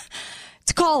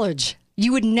 It's college.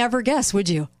 You would never guess, would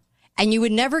you? And you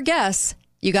would never guess.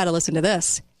 You got to listen to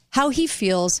this. How he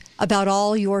feels about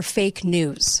all your fake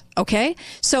news. Okay?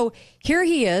 So here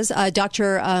he is,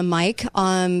 Dr. Mike,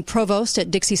 provost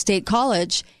at Dixie State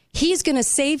College. He's going to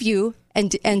save you,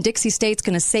 and Dixie State's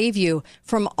going to save you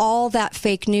from all that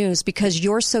fake news, because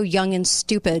you're so young and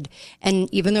stupid. And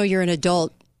even though you're an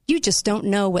adult, you just don't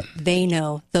know what they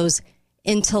know, those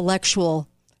intellectual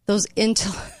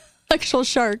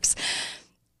sharks.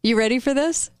 You ready for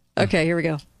this? Okay, here we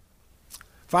go.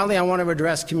 Finally, I want to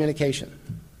address communication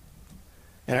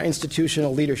and our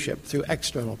institutional leadership through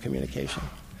external communication.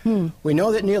 We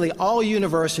know that nearly all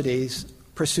universities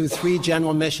pursue 3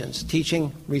 general missions: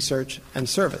 teaching, research, and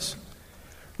service.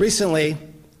 Recently,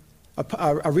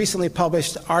 a recently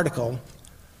published article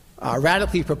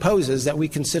radically proposes that we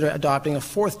consider adopting a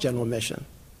 4th general mission: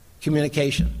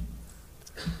 communication.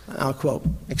 I'll quote,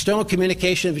 "External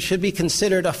communication should be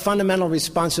considered a fundamental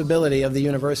responsibility of the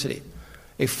university.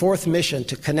 A 4th mission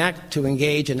to connect, to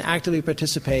engage, and actively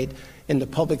participate in the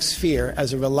public sphere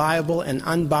as a reliable and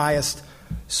unbiased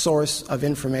source of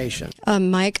information."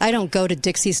 Mike, I don't go to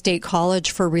Dixie State College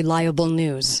for reliable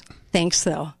news. Thanks,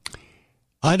 though.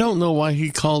 I don't know why he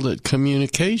called it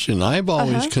communication. I've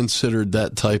always considered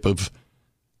that type of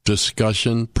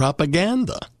discussion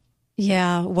propaganda.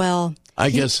 Yeah, well... I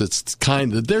guess it's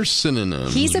kind of, they're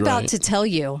synonyms. He's about to tell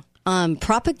you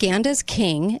Propaganda's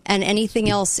king, and anything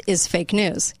else is fake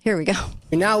news. Here we go.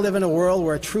 We now live in a world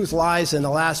where truth lies in the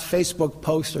last Facebook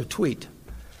post or tweet,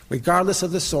 regardless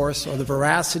of the source or the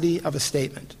veracity of a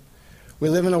statement. We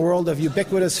live in a world of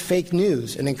ubiquitous fake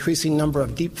news and increasing number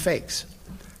of deep fakes.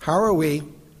 How are we,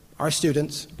 our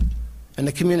students, and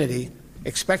the community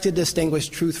expected to distinguish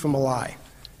truth from a lie?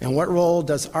 And what role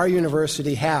does our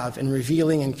university have in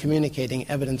revealing and communicating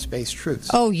evidence-based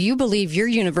truths? Oh, you believe your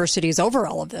university is over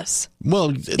all of this? Well,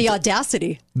 the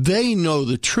audacity. They know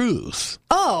the truth.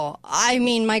 Oh, I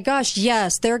mean, my gosh,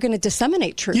 yes, they're going to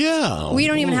disseminate truth. Yeah. We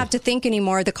don't even have to think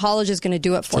anymore. The college is going to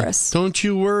do it for us. Don't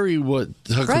you worry what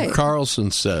Tucker Carlson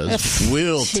says.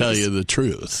 We'll tell you the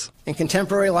truth. In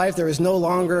contemporary life, there is no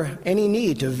longer any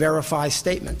need to verify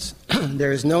statements.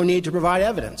 There is no need to provide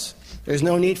evidence. There's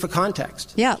no need for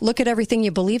context. Yeah, look at everything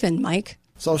you believe in, Mike.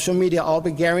 Social media all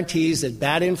but guarantees that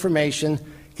bad information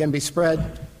can be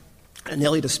spread at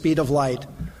nearly the speed of light,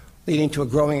 leading to a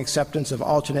growing acceptance of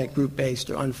alternate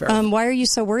group-based or unfair. Why are you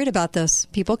so worried about this?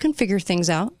 People can figure things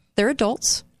out. They're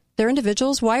adults. They're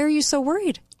individuals. Why are you so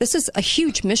worried? This is a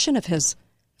huge mission of his.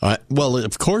 Well,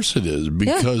 of course it is,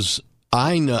 because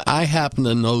I happen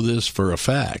to know this for a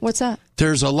fact. What's that?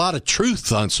 There's a lot of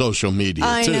truth on social media,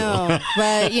 too. I know.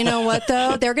 But you know what,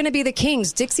 though? They're going to be the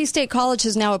kings. Dixie State College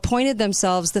has now appointed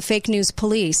themselves the fake news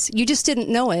police. You just didn't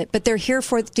know it, but they're here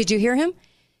for, did you hear him?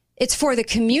 It's for the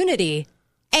community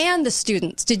and the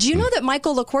students. Did you know that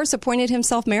Michael LaCourse appointed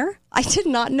himself mayor? I did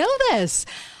not know this.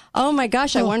 Oh, my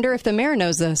gosh. I wonder if the mayor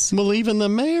knows this. Well, even the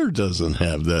mayor doesn't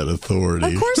have that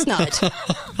authority. Of course not.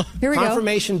 Here we go.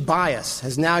 Confirmation bias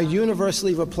has now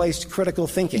universally replaced critical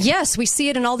thinking. Yes, we see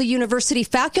it in all the university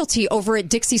faculty over at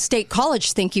Dixie State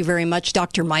College. Thank you very much,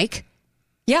 Dr. Mike.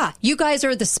 Yeah, you guys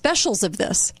are the specials of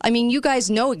this. I mean, you guys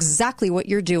know exactly what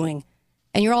you're doing,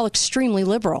 and you're all extremely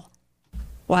liberal.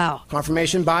 Wow.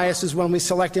 Confirmation bias is when we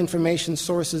select information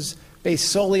sources based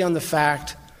solely on the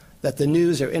fact that the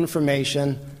news or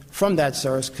information from that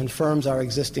source confirms our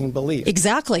existing belief.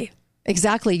 Exactly.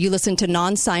 You listen to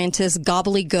non-scientists,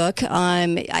 gobbledygook.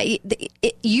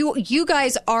 You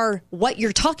guys are what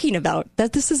you're talking about.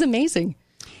 This is amazing.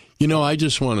 You know, I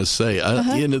just want to say,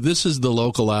 this is the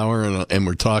local hour, and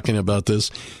we're talking about this,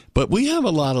 but we have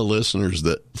a lot of listeners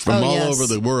that from all over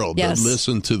the world that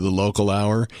listen to the local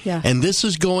hour, and this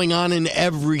is going on in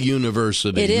every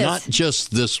university, it is. Not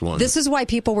just this one. This is why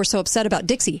people were so upset about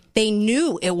Dixie. They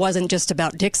knew it wasn't just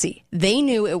about Dixie. They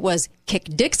knew it was kick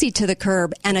Dixie to the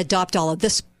curb and adopt all of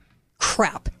this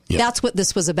crap. Yep. That's what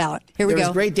this was about. Here we go.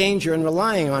 There's great danger in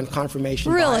relying on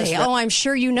confirmation bias. Really? Oh, I'm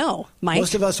sure you know, Mike.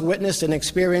 Most of us witnessed and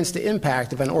experienced the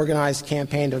impact of an organized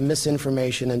campaign of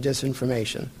misinformation and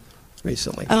disinformation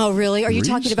recently. Oh, really? Are you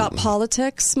talking about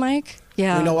politics, Mike?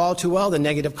 Yeah. We know all too well the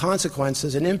negative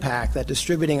consequences and impact that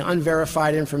distributing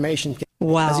unverified information can.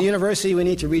 Wow. As a university, we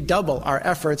need to redouble our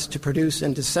efforts to produce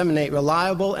and disseminate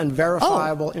reliable and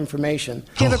verifiable information.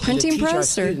 Do you have a printing to teach press? Our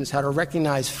students how to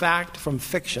recognize fact from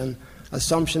fiction,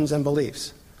 assumptions and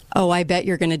beliefs. Oh, I bet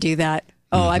you're going to do that.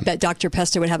 Oh, I bet Dr.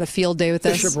 Pesta would have a field day with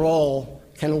this. What role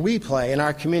can we play in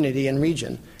our community and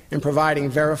region in providing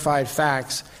verified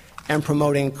facts and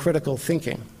promoting critical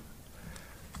thinking?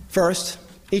 First,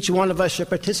 each one of us should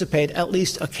participate at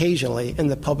least occasionally in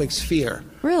the public sphere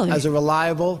as a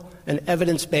reliable and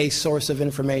evidence-based source of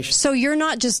information. So you're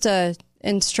not just an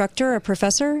instructor, a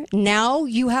professor. Now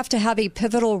you have to have a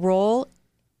pivotal role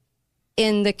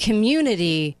in the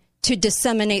community to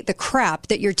disseminate the crap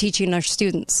that you're teaching our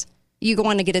students. You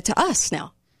want to get it to us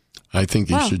now. I think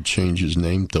he should change his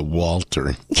name to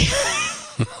Walter.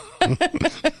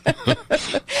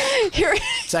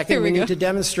 Second, we need to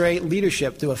demonstrate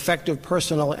leadership through effective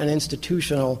personal and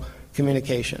institutional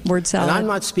communication. Word salad. And I'm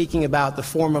not speaking about the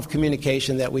form of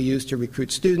communication that we use to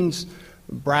recruit students,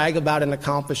 brag about an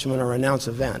accomplishment, or announce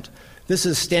an event. This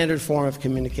is standard form of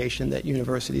communication that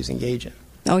universities engage in.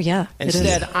 Oh, yeah.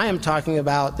 Instead, I am talking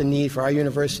about the need for our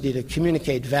university to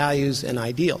communicate values and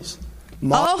ideals.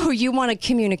 You want to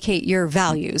communicate your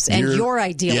values and your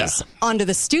ideals onto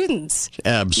the students.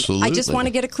 Absolutely. I just want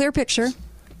to get a clear picture.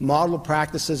 Model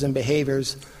practices and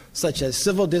behaviors such as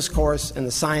civil discourse and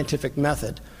the scientific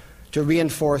method to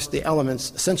reinforce the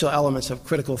essential elements of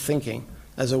critical thinking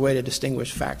as a way to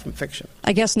distinguish fact from fiction.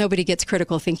 I guess nobody gets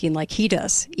critical thinking like he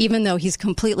does, even though he's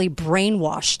completely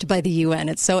brainwashed by the UN.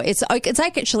 It's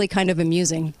actually kind of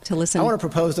amusing to listen. I want to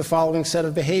propose the following set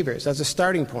of behaviors as a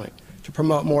starting point to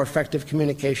promote more effective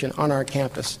communication on our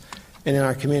campus and in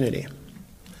our community.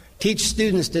 Teach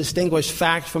students to distinguish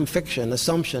fact from fiction,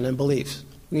 assumption, and beliefs.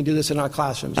 We can do this in our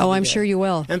classrooms. Oh, I'm sure you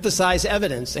will. Emphasize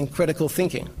evidence and critical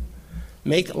thinking.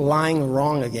 make lying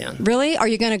wrong again. Really? Are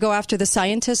you going to go after the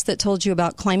scientists that told you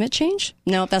about climate change?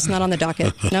 No, that's not on the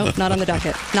docket. No, not on the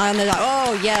docket. Not on the docket.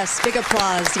 Oh, yes, big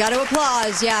applause. You got to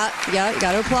applause. Yeah, you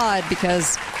got to applaud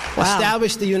because, wow.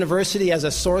 Establish the university as a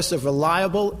source of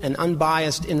reliable and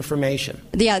unbiased information.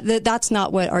 Yeah, that's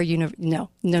not what our No.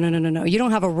 You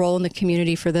don't have a role in the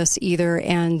community for this either.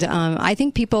 And I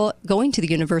think people going to the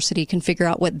university can figure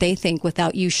out what they think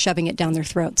without you shoving it down their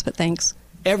throats. But thanks.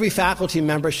 Every faculty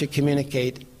member should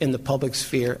communicate in the public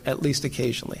sphere at least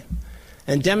occasionally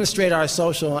and demonstrate our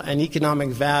social and economic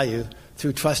value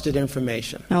through trusted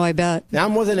information. Oh, I bet. Now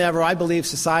more than ever, I believe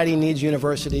society needs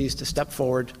universities to step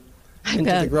forward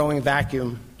into the growing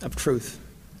vacuum of truth.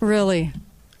 Really?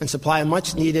 And supply a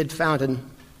much-needed fountain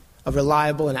of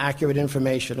reliable and accurate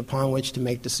information upon which to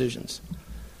make decisions.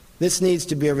 This needs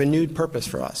to be a renewed purpose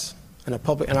for us and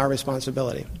our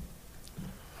responsibility.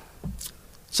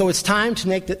 So it's time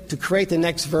to create the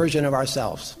next version of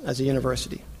ourselves as a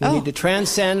university. We need to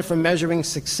transcend from measuring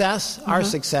success, our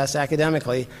success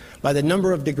academically, by the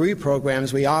number of degree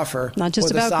programs we offer Not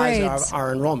just or the about size grades. of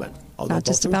our enrollment. Not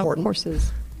just about courses.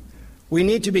 We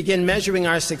need to begin measuring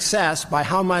our success by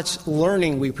how much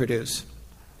learning we produce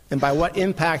and by what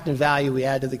impact and value we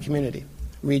add to the community,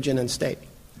 region, and state.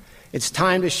 It's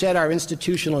time to shed our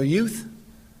institutional youth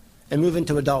and move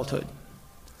into adulthood.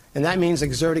 And that means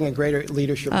exerting a greater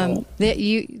leadership role.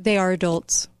 They are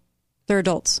adults. They're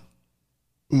adults.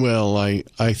 Well, I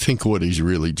think what he's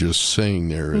really just saying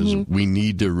there is we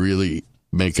need to really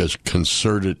make a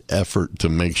concerted effort to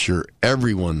make sure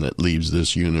everyone that leaves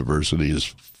this university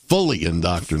is fully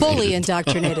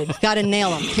indoctrinated. Got to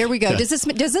nail them. Here we go. Does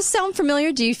this sound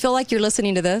familiar? Do you feel like you're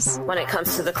listening to this? When it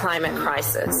comes to the climate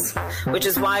crisis, which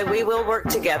is why we will work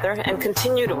together and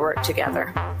continue to work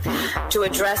together to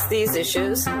address these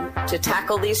issues, to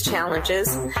tackle these challenges,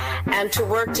 and to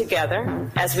work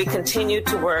together as we continue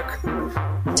to work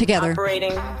together,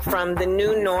 operating from the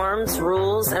new norms,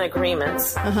 rules, and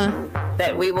agreements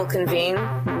that we will convene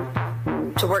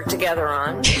to work together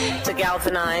on to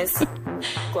galvanize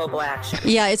global action.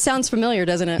 Yeah, it sounds familiar,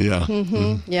 doesn't it?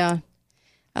 Yeah. Yeah.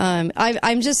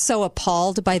 I'm just so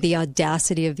appalled by the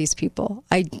audacity of these people.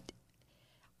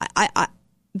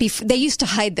 They used to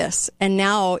hide this, and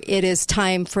now it is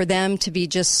time for them to be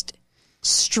just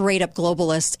straight up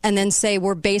globalists and then say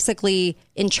we're basically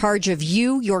in charge of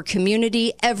you, your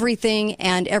community, everything,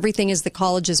 and everything is the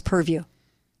college's purview.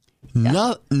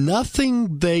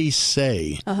 Nothing they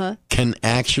say can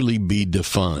actually be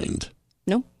defined.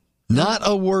 No. Not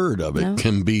a word of it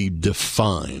can be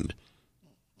defined.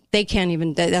 They can't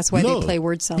even. That's why they play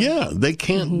word salad. Yeah, they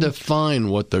can't define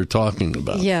what they're talking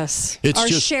about. Yes. It's our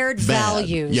just shared bad.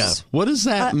 values. Yeah. What does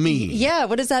that mean? Yeah,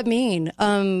 what does that mean?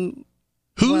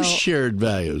 Whose shared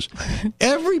values?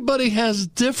 Everybody has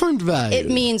different values.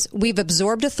 It means we've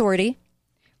absorbed authority.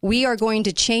 We are going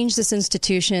to change this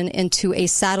institution into a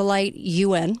satellite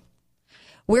UN.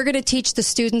 We're going to teach the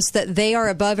students that they are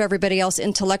above everybody else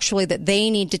intellectually, that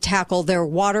they need to tackle their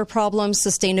water problems,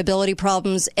 sustainability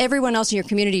problems. Everyone else in your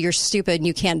community, you're stupid and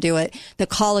you can't do it. The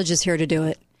college is here to do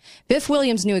it. Biff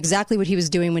Williams knew exactly what he was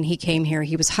doing when he came here.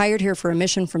 He was hired here for a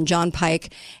mission from John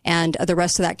Pike and the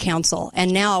rest of that council.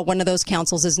 And now one of those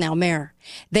councils is now mayor.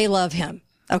 They love him.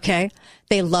 Okay?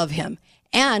 They love him.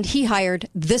 And he hired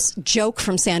this joke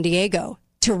from San Diego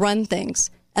to run things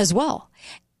as well.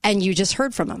 And you just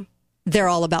heard from him. They're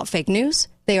all about fake news.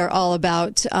 They are all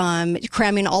about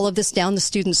cramming all of this down the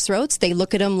students' throats. They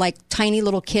look at them like tiny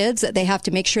little kids that they have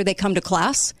to make sure they come to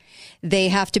class. They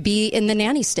have to be in the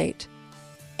nanny state.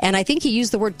 And I think he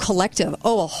used the word collective.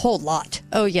 Oh, a whole lot.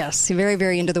 Oh, yes. Very,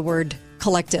 very into the word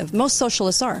collective. Most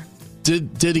socialists are.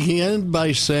 Did he end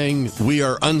by saying, we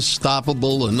are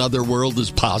unstoppable, another world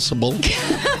is possible?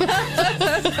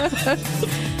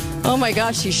 Oh, my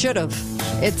gosh, he should have.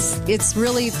 It's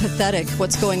really pathetic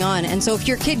what's going on. And so if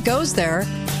your kid goes there,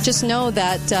 just know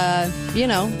that, if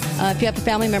you have a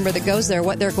family member that goes there,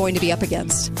 what they're going to be up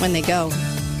against when they go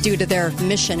due to their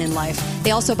mission in life. They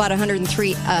also bought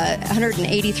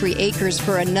 183 acres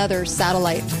for another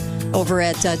satellite over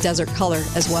at Desert Color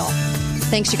as well.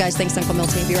 Thanks, you guys. Thanks, Uncle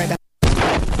Milty. Be right back.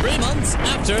 3 months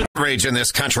after rage in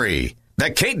this country,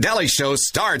 the Kate Daly Show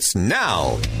starts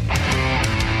now.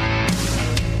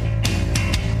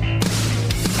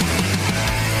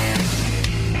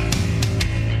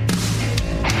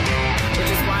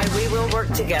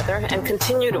 Work together and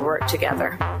continue to work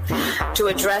together to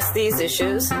address these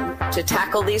issues, to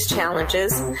tackle these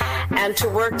challenges, and to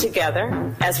work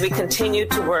together as we continue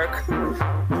to work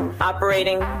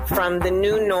operating from the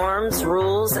new norms,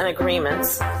 rules, and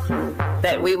agreements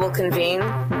that we will convene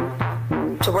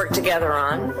to work together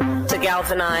on to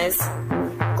galvanize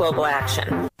global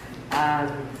action. I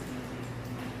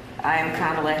am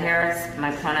Kamala Harris.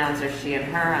 My pronouns are she and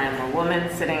her. I am a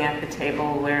woman sitting at the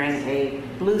table wearing a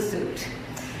blue suit.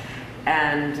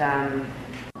 And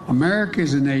America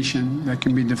is a nation that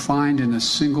can be defined in a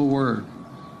single word.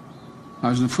 I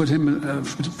was going to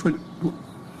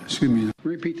excuse me.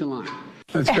 Repeat the line.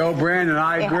 Let's go, Brandon.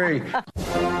 I agree.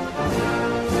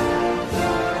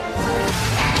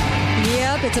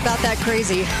 Yep, it's about that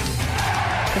crazy.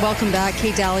 Welcome back,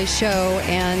 Kate Daly's show,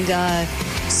 and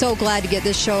so glad to get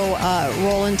this show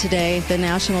rolling today, the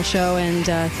national show, and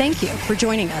thank you for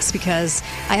joining us, because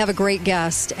I have a great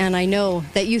guest, and I know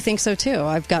that you think so too.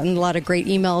 I've gotten a lot of great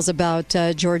emails about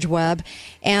George Webb,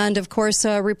 and of course,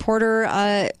 a reporter,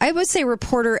 I would say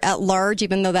reporter at large,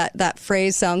 even though that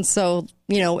phrase sounds so,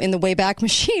 in the Wayback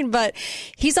Machine, but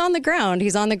he's on the ground.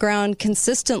 He's on the ground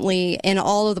consistently in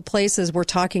all of the places we're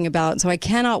talking about. So I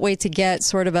cannot wait to get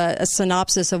sort of a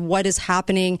synopsis of what is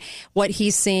happening, what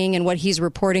he's seeing, and what he's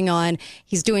reporting on.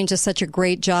 He's doing just such a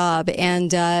great job.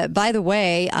 And by the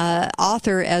way,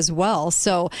 author as well.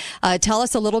 So tell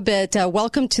us a little bit.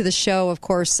 Welcome to the show, of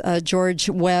course, George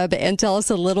Webb, and tell us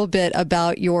a little bit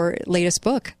about your latest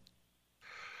book.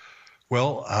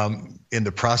 Well, in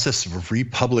the process of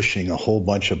republishing a whole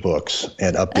bunch of books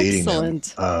and updating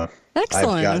them.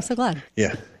 Excellent. I'm so glad.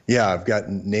 Yeah, I've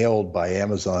gotten nailed by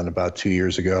Amazon about 2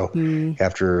 years ago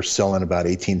after selling about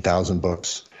 18,000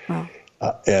 books. Wow.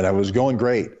 And I was going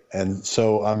great. And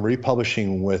so I'm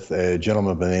republishing with a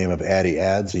gentleman by the name of Addie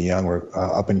Ads, a young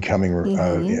up-and-coming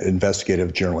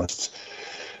investigative journalist.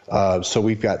 So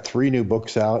we've got 3 new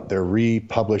books out. They're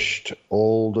republished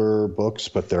older books,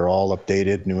 but they're all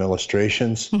updated, new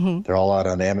illustrations. They're all out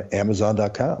on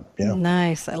Amazon.com. Yeah.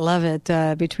 Nice. I love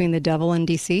it. Between the Devil and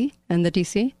DC and the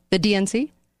DNC?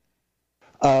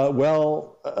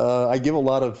 I give a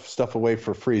lot of stuff away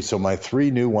for free. So my 3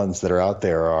 new ones that are out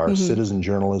there are Citizen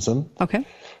Journalism. Okay.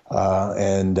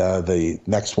 And the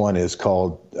next one is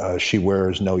called She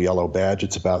Wears No Yellow Badge.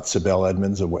 It's about Sibel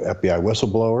Edmonds, a FBI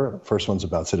whistleblower. First one's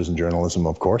about citizen journalism,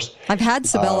 of course. I've had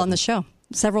Sibel on the show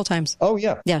several times. Oh,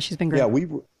 yeah. Yeah, she's been great.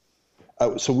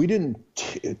 Yeah, so we didn't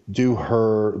do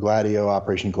her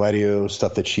Operation Gladio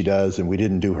stuff that she does, and we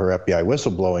didn't do her FBI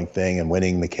whistleblowing thing and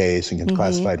winning the case and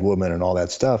classified woman and all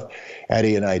that stuff.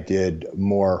 Addie and I did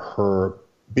more her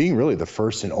being really the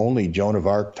first and only Joan of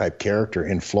Arc type character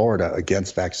in Florida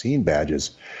against vaccine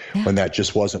badges when that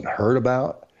just wasn't heard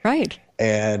about. Right.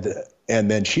 And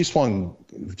then she swung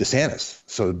DeSantis.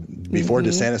 So before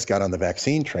DeSantis got on the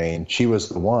vaccine train, she was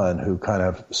the one who kind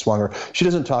of swung her. She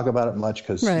doesn't talk about it much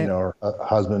because, her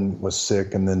husband was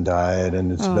sick and then died,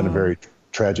 and it's been a very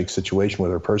tragic situation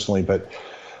with her personally. But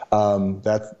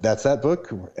that's that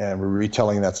book, and we're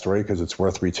retelling that story because it's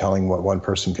worth retelling what one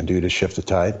person can do to shift the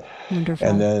tide. Wonderful.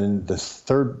 And then the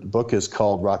third book is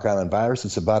called Rock Island Virus.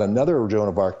 It's about another Joan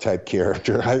of Arc type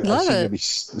character. I seem to be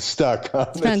stuck on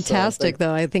It's fantastic,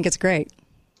 though. I think it's great.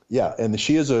 Yeah, and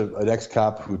she is an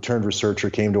ex-cop who turned researcher,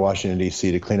 came to Washington,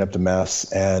 D.C. to clean up the mess,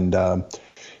 and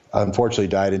unfortunately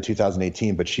died in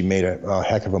 2018, but she made a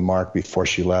heck of a mark before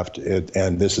she left.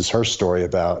 And this is her story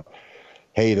about,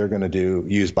 hey, they're going to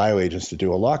use bioagents to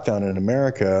do a lockdown in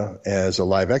America as a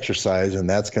live exercise, and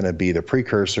that's going to be the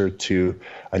precursor to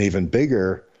an even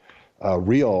bigger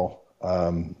real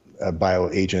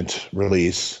bioagent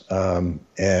release,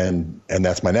 and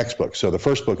that's my next book. So the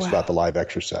first book's about the live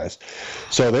exercise.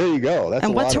 So there you go. That's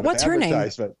and what's her name?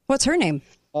 What's her name?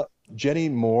 Jenny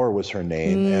Moore was her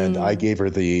name, and I gave her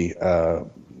the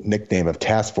nickname of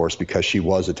Task Force because she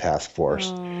was a task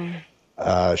force.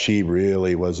 She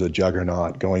really was a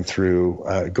juggernaut going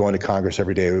to Congress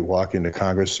every day, walking to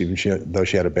Congress, even though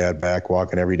she had a bad back,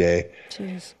 walking every day,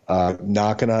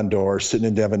 knocking on doors, sitting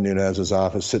in Devin Nunes's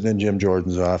office, sitting in Jim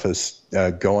Jordan's office,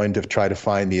 going to try to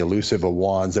find the elusive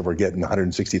Awans that were getting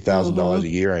 $160,000 a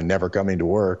year and never coming to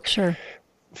work. Sure.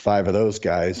 5 of those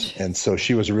guys. And so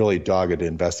she was a really dogged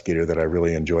investigator that I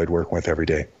really enjoyed working with every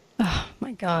day. Oh,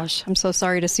 my gosh. I'm so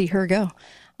sorry to see her go.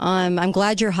 I'm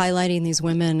glad you're highlighting these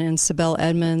women, and Sibel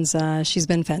Edmonds, she's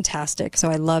been fantastic.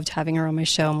 So I loved having her on my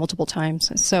show multiple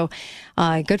times. So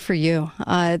good for you.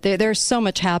 There's so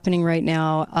much happening right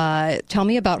now. Tell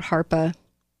me about HARPA.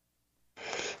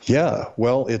 Yeah,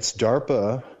 well, it's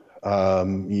DARPA,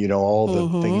 all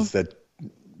the things that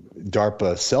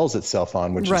DARPA sells itself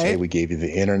on, which is, hey, we gave you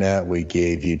the internet, we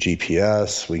gave you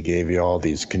GPS, we gave you all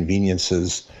these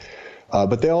conveniences.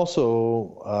 But they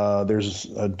also, there's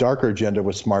a darker agenda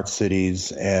with smart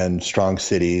cities and strong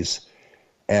cities.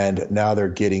 And now they're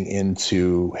getting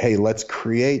into, hey,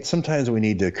 sometimes we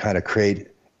need to kind of create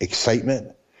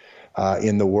excitement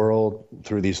in the world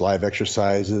through these live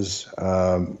exercises.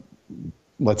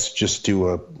 let's just do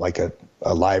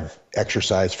a live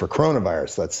exercise for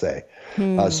coronavirus, let's say.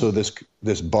 So this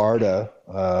BARDA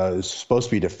is supposed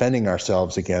to be defending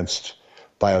ourselves against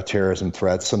bioterrorism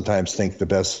threats. Sometimes they think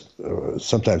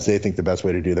the best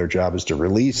way to do their job is to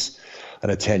release an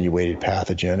attenuated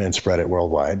pathogen and spread it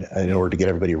worldwide in order to get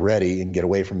everybody ready and get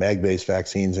away from egg-based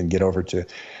vaccines and get over to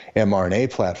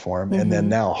mRNA platform. And then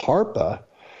now HARPA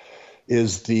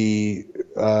is the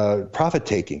profit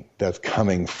taking that's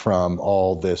coming from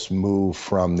all this move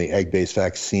from the egg-based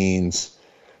vaccines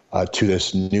to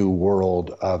this new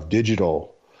world of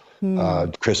digital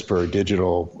CRISPR,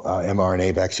 digital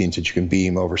mRNA vaccines that you can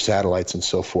beam over satellites and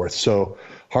so forth. So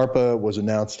HARPA was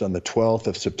announced on the 12th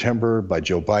of September by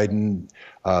Joe Biden.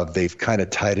 They've kind of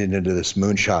tied it into this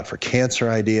moonshot for cancer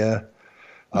idea.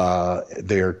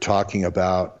 They're talking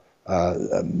about,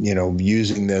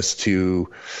 using this to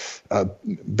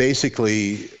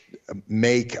basically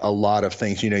make a lot of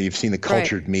things. You've seen the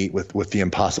cultured meat with the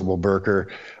Impossible Burger,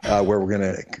 where we're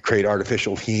going to create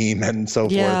artificial heme and so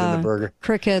forth in the burger.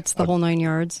 Crickets, the whole 9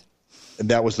 yards.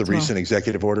 That was the recent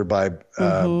executive order by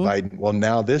Biden. Well,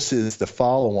 now this is the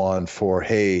follow-on for,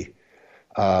 hey,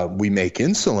 we make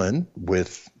insulin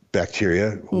with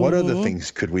bacteria. What other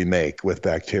things could we make with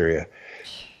bacteria?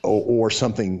 Or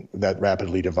something that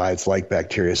rapidly divides like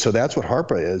bacteria. So that's what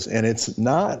HARPA is. And it's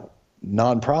not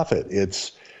nonprofit.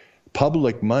 It's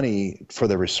public money for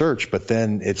the research, but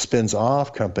then it spins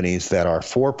off companies that are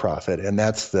for profit. And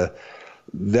that's the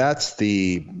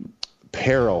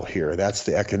peril here. That's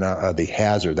the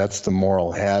hazard. That's the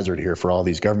moral hazard here for all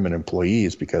these government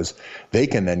employees, because they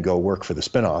can then go work for the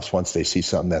spinoffs once they see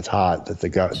something that's hot that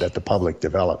the public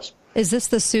develops. Is this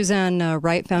the Suzanne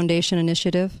Wright Foundation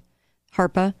initiative,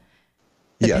 HARPA?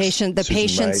 Yes, the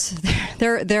patients,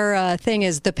 their thing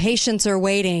is the patients are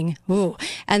waiting. Ooh.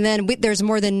 And then there's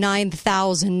more than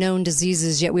 9,000 known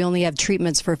diseases, yet we only have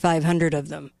treatments for 500 of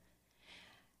them.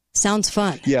 Sounds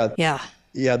fun. Yeah. Wow.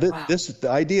 The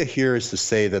idea here is to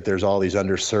say that there's all these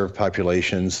underserved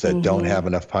populations that don't have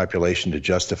enough population to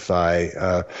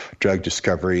justify drug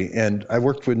discovery. And I've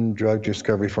worked with drug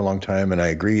discovery for a long time, and I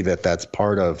agree that that's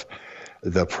part of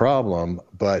the problem.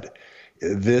 But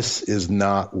this is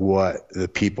not what the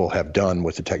people have done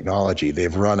with the technology.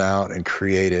 They've run out and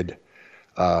created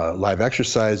live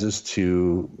exercises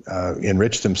to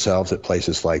enrich themselves at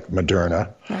places like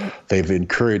Moderna. Right. They've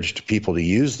encouraged people to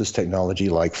use this technology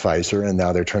like Pfizer, and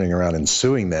now they're turning around and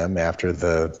suing them after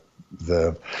the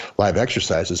live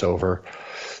exercise is over.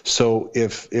 So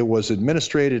if it was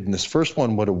administrated and this first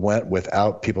one would have went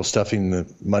without people stuffing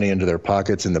the money into their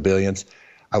pockets in the billions,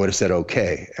 I would have said,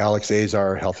 okay. Alex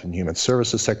Azar, Health and Human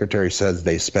Services Secretary, says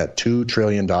they spent $2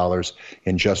 trillion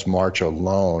in just March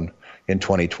alone in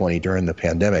 2020 during the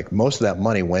pandemic. Most of that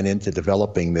money went into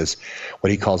developing this,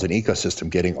 what he calls an ecosystem,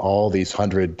 getting all these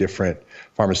 100 different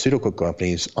pharmaceutical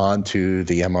companies onto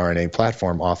the mRNA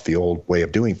platform off the old way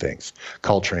of doing things,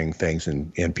 culturing things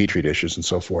in Petri dishes and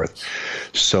so forth.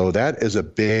 So that is a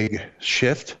big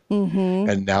shift,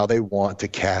 and now they want to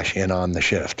cash in on the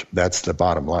shift. That's the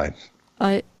bottom line.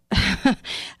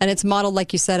 And it's modeled,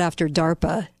 like you said, after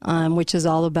DARPA, which is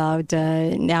all about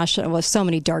national. Well, so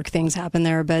many dark things happen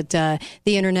there, but the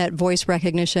internet, voice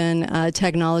recognition,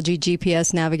 technology,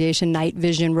 GPS navigation, night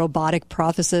vision, robotic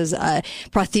prosthesis,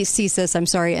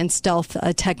 and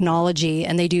stealth technology,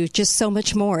 and they do just so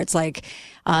much more. It's like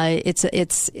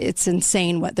it's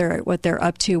insane what they're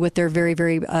up to with their very,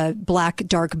 very black,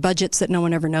 dark budgets that no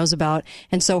one ever knows about.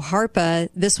 And so HARPA,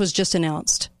 this was just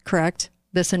announced, correct?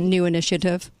 This a new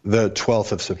initiative? The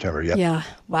 12th of September, yeah. Yeah,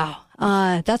 wow.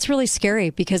 That's really scary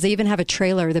because they even have a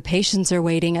trailer. The patients are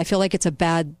waiting. I feel like it's a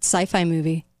bad sci-fi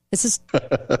movie. This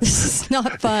is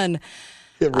not fun.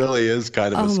 It really is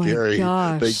kind of scary.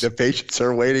 The patients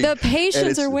are waiting. The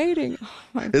patients are waiting.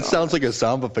 Oh it sounds like a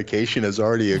zombification has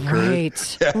already occurred.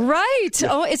 Right. Right.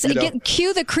 Oh,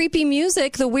 cue the creepy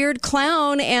music, the weird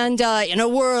clown, and in a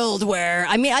world where,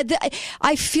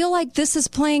 I feel like this is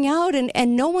playing out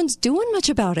and no one's doing much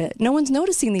about it. No one's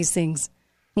noticing these things.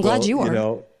 I'm glad you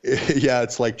are. Yeah,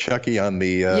 it's like Chucky on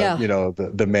the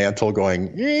the mantle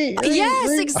going.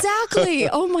 Yes, exactly.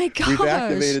 Oh my gosh. We've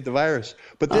activated the virus.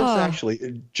 But this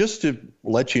actually, just to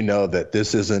let you know that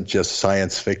this isn't just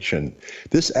science fiction.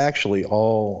 This actually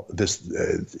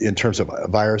in terms of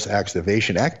virus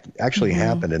activation, actually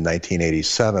happened in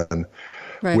 1987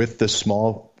 with the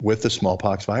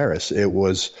smallpox virus. It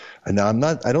was, now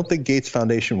I don't think Gates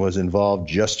Foundation was involved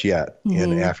just yet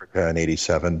in Africa in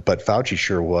 87, but Fauci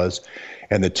sure was.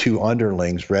 And the two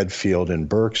underlings, Redfield and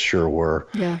Birx, sure were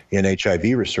in HIV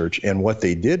research. And what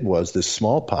they did was this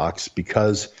smallpox,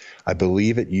 because I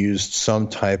believe it used some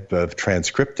type of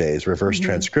transcriptase, reverse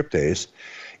transcriptase,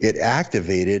 it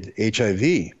activated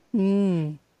HIV.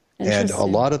 And a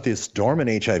lot of this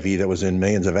dormant HIV that was in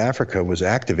millions of Africa was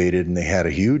activated, and they had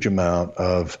a huge amount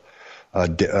of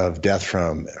death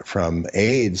from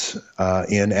AIDS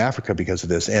in Africa because of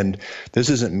this. And this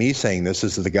isn't me saying this.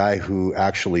 This is the guy who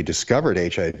actually discovered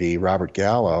HIV, Robert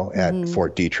Gallo, at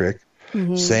Fort Detrick,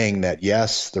 saying that,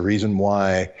 yes, the reason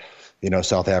why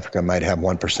South Africa might have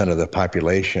 1% of the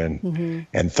population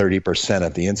and 30%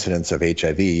 of the incidence of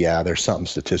HIV. Yeah, there's something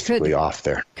statistically off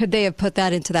there. Could they have put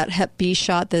that into that Hep B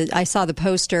shot? I saw the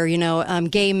poster,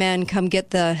 gay men come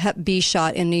get the Hep B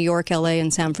shot in New York, LA,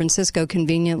 and San Francisco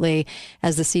conveniently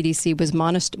as the CDC was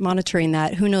monitoring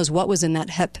that. Who knows what was in that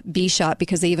Hep B shot,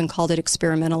 because they even called it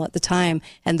experimental at the time.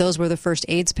 And those were the first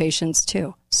AIDS patients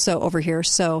too. So over here.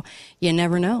 So you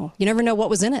never know. You never know what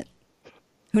was in it.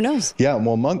 Who knows? Yeah,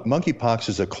 well, monkeypox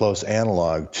is a close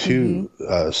analog to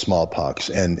smallpox.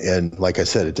 And like I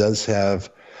said, it does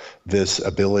have this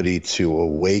ability to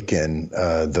awaken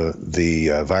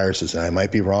the viruses. And I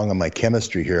might be wrong on my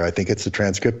chemistry here. I think it's the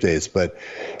transcriptase. But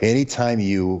anytime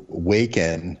you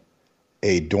awaken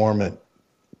a dormant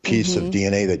piece of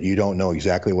DNA that you don't know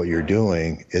exactly what you're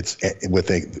doing, it's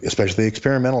especially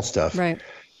experimental stuff,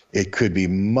 it could be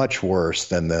much worse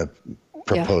than the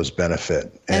proposed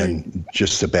benefit, and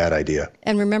just a bad idea.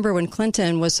 And remember when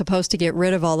Clinton was supposed to get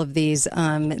rid of all of these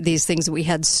things that we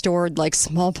had stored, like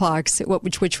smallpox,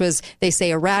 which was, they say,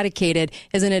 eradicated.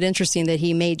 Isn't it interesting that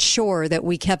he made sure that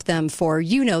we kept them for,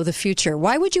 the future?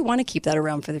 Why would you want to keep that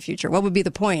around for the future? What would be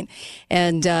the point?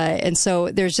 And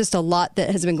so there's just a lot that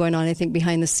has been going on, I think,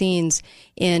 behind the scenes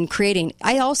in creating.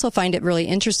 I also find it really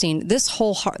interesting. This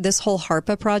whole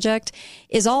HARPA project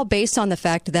is all based on the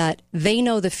fact that they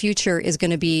know the future is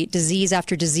going to be disease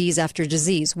after disease after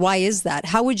disease. Why is that?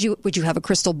 How would you have a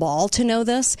crystal ball to know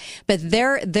this? But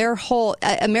their whole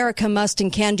America must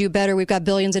and can do better. We've got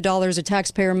billions of dollars of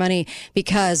taxpayer money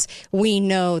because we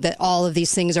know that all of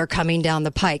these things are coming down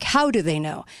the pike. How do they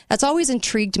know? That's always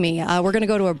intrigued me. We're going to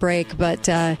go to a break, but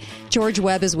George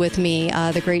Webb is with me,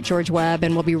 the great George Webb,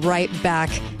 and we'll be right back.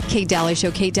 Kate Daly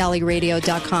Show,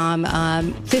 KateDalyRadio.com.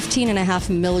 15.5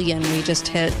 million we just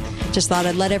hit. Just thought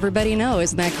I'd let everybody know.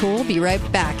 Isn't that cool? Be right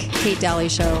back. Kate Daly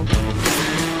Show.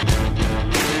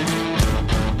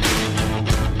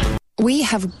 We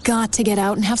have got to get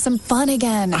out and have some fun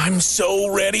again. I'm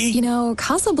so ready.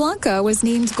 Casablanca was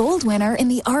named gold winner in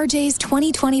the RJ's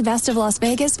 2020 Best of Las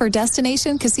Vegas for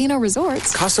Destination Casino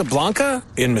Resorts. Casablanca?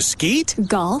 In Mesquite?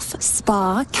 Golf,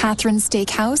 spa, Catherine's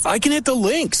Steakhouse. I can hit the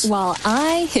links. While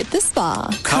I hit the spa.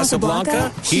 Casablanca,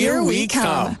 here we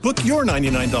come. Book your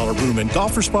 $99 room and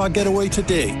golf or spa getaway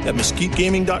today at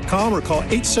mesquitegaming.com or call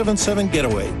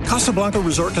 877-GETAWAY. Casablanca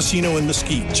Resort Casino in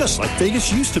Mesquite, just like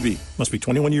Vegas used to be. Must be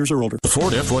 21 years or older. The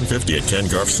Ford F-150 at Ken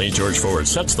Garff St. George Ford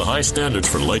sets the high standards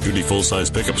for light-duty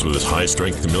full-size pickups with its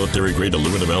high-strength military-grade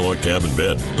aluminum alloy cab and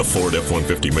bed. The Ford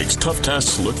F-150 makes tough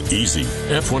tasks look easy.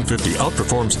 F-150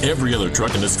 outperforms every other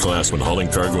truck in its class when hauling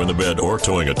cargo in the bed or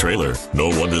towing a trailer. No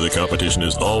wonder the competition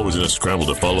is always in a scramble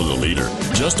to follow the leader.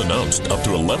 Just announced up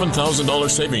to $11,000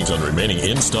 savings on remaining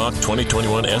in-stock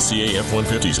 2021 SCA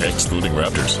F-150s excluding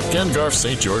Raptors. Ken Garff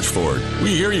St. George Ford. We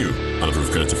hear you.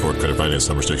 Unapproved credit to Ford Credit Finance.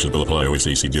 Some restrictions will apply. Always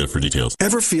see dealer for details.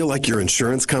 Ever feel like your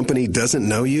insurance company doesn't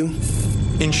know you?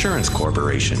 Insurance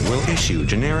Corporation will issue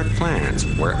generic plans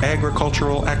where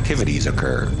agricultural activities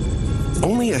occur.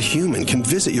 Only a human can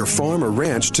visit your farm or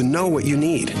ranch to know what you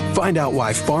need. Find out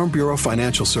why Farm Bureau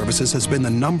Financial Services has been the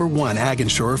 #1 ag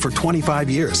insurer for 25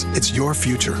 years. It's your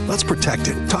future. Let's protect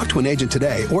it. Talk to an agent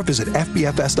today or visit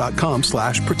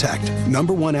fbfs.com/protect.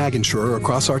 #1 ag insurer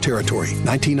across our territory.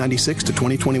 1996 to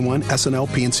 2021 SNL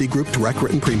P&C Group Direct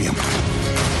Written Premium.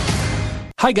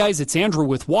 Hi guys, it's Andrew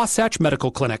with Wasatch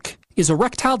Medical Clinic. Is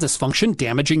erectile dysfunction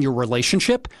damaging your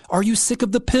relationship? Are you sick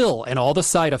of the pill and all the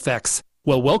side effects?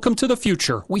 Well, welcome to the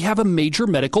future. We have a major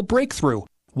medical breakthrough.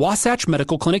 Wasatch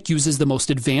Medical Clinic uses the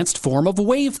most advanced form of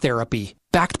wave therapy.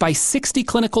 Backed by 60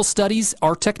 clinical studies,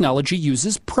 our technology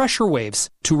uses pressure waves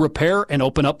to repair and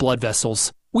open up blood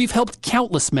vessels. We've helped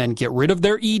countless men get rid of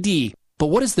their ED. But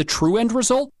what is the true end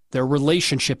result? Their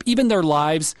relationship, even their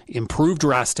lives, improve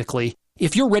drastically.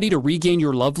 If you're ready to regain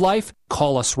your love life,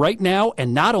 call us right now,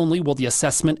 and not only will the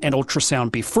assessment and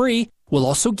ultrasound be free, We'll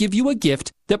also give you a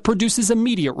gift that produces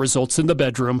immediate results in the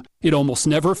bedroom. It almost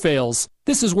never fails.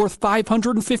 This is worth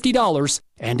 $550,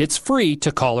 and it's free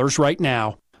to callers right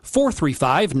now.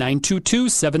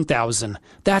 435-922-7000.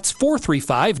 That's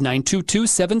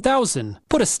 435-922-7000.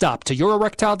 Put a stop to your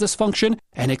erectile dysfunction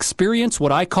and experience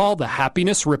what I call the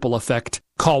happiness ripple effect.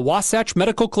 Call Wasatch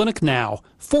Medical Clinic now.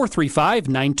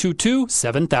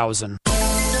 435-922-7000.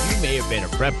 You may have been a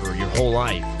prepper your whole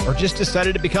life, or just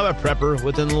decided to become a prepper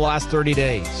within the last 30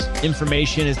 days.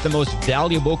 Information is the most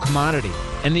valuable commodity,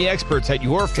 and the experts at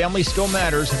Your Family Still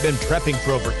Matters have been prepping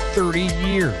for over 30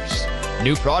 years.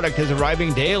 New product is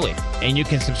arriving daily, and you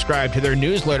can subscribe to their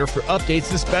newsletter for updates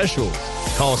and specials.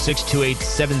 Call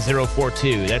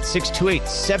 628-7042. That's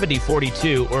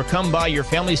 628-7042, or come by Your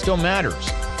Family Still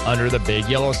Matters under the big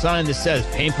yellow sign that says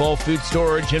paintball, food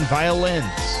storage, and violins.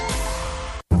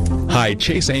 Hi,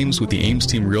 Chase Ames with the Ames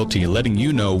Team Realty, letting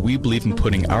you know we believe in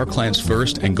putting our clients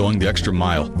first and going the extra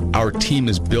mile. Our team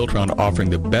is built around offering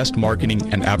the best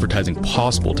marketing and advertising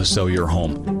possible to sell your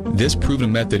home. This proven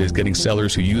method is getting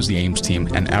sellers who use the Ames Team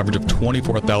an average of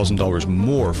 $24,000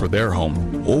 more for their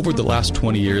home. Over the last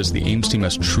 20 years, the Ames Team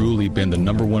has truly been the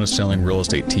 #1 selling real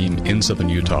estate team in Southern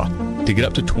Utah. To get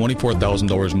up to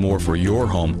 $24,000 more for your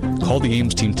home, call the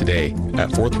Ames Team today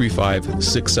at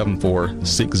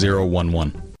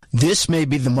 435-674-6011. This may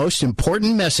be the most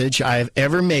important message I have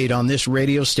ever made on this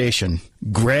radio station.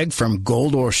 Greg from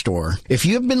Gold Ore Store. If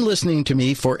you have been listening to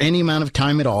me for any amount of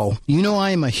time at all, you know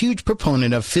I am a huge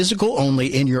proponent of physical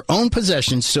only in your own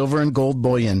possession silver and gold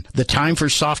bullion. The time for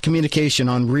soft communication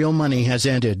on real money has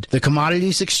ended. The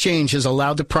commodities exchange has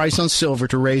allowed the price on silver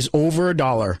to raise over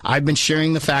 $1. I've been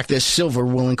sharing the fact that silver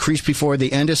will increase before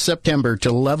the end of September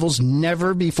to levels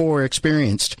never before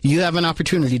experienced. You have an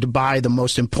opportunity to buy the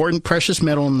most important precious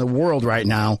metal in the world right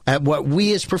now at what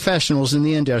we as professionals in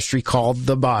the industry call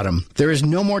the bottom. There is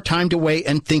no more time to wait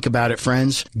and think about it,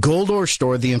 friends. Gold Ore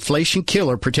Store, the inflation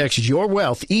killer, protects your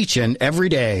wealth each and every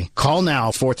day. Call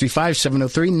now,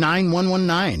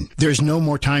 435-703-9119. There's no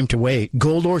more time to wait.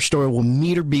 Gold Ore Store will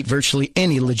meet or beat virtually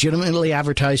any legitimately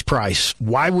advertised price.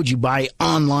 Why would you buy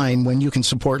online when you can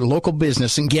support local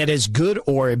business and get as good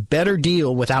or a better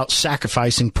deal without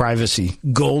sacrificing privacy?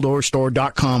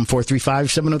 GoldOreStore.com,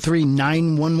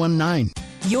 435-703-9119.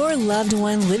 Your loved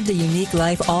one lived a unique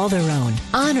life all their own.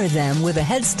 Honor them with a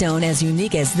headstone as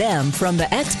unique as them from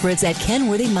the experts at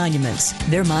Kenworthy Monuments.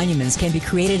 Their monuments can be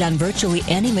created on virtually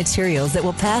any materials that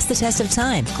will pass the test of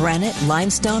time. Granite,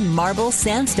 limestone, marble,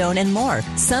 sandstone, and more.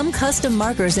 Some custom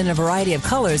markers in a variety of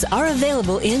colors are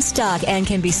available in stock and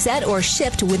can be set or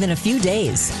shipped within a few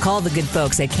days. Call the good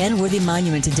folks at Kenworthy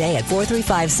Monument today at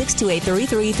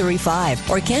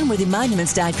 435-628-3335 or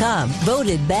kenworthymonuments.com.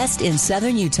 Voted best in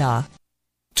Southern Utah.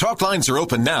 Talk lines are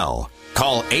open now.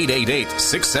 Call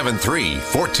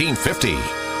 888-673-1450.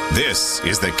 This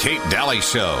is the Kate Daly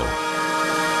Show.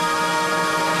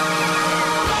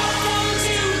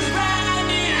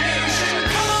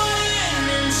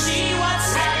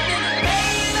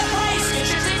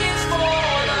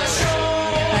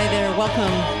 Hi there.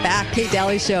 Welcome back. Kate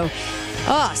Daly Show.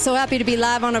 Oh, so happy to be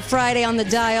live on a Friday on the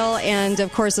dial. And,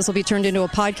 of course, this will be turned into a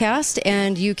podcast.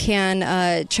 And you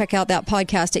can check out that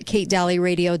podcast at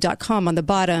katedalyradio.com on the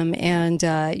bottom. And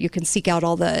you can seek out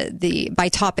all the by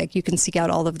topic, you can seek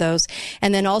out all of those.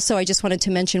 And then also, I just wanted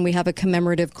to mention we have a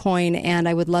commemorative coin. And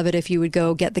I would love it if you would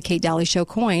go get the Kate Daly Show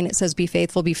coin. It says, "Be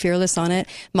faithful, be fearless" on it.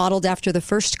 Modeled after the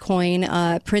first coin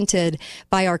printed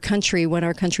by our country when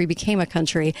our country became a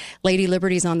country. Lady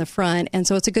Liberty's on the front. And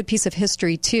so it's a good piece of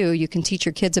history, too. You can teach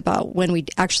your kids about when we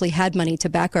actually had money to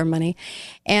back our money.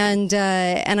 And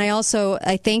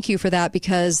I thank you for that,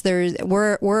 because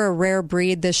we're a rare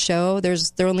breed, this show. There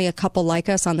are only a couple like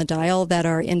us on the dial that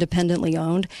are independently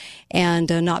owned and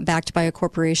not backed by a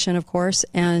corporation, of course.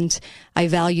 And I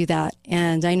value that.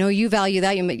 And I know you value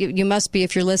that. You must be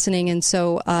if you're listening. And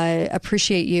so I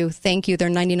appreciate you. Thank you. They're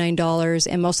 $99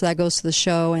 and most of that goes to the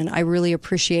show. And I really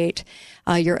appreciate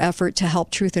your effort to help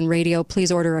Truth in Radio.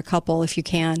 Please order a couple if you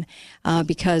can,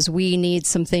 because we need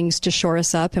some things to shore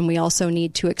us up, and we also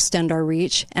need to extend our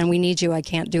reach, and we need you. I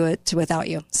can't do it without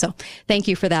you. So thank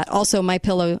you for that. Also,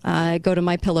 MyPillow, go to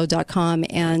mypillow.com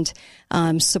and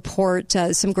support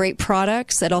some great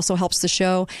products. That also helps the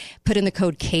show. Put in the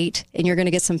code KATE, and you're going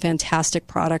to get some fantastic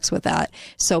products with that.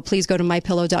 So please go to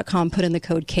mypillow.com, put in the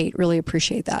code KATE. Really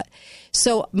appreciate that.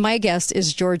 So my guest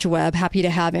is George Webb. Happy to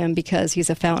have him because he's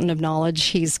a fountain of knowledge.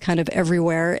 He's kind of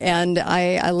everywhere, and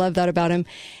I love that about him.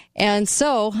 And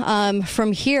so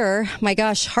from here, my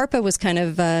gosh, Harpa was kind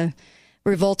of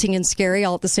revolting and scary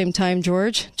all at the same time,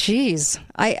 George. Jeez,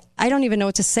 I don't even know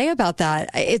what to say about that.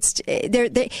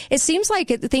 It seems like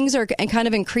things are kind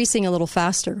of increasing a little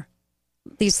faster.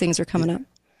 These things are coming up.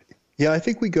 Yeah, I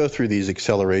think we go through these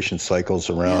acceleration cycles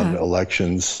around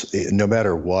elections, no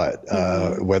matter what,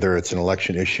 whether it's an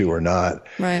election issue or not.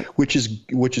 Right. Which is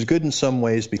good in some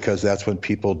ways because that's when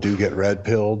people do get red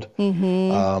pilled.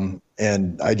 Mm-hmm.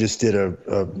 And I just did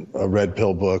a red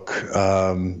pill book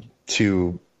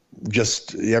to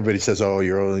just everybody says, oh,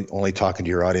 you're only talking to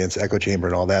your audience, echo chamber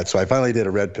and all that. So I finally did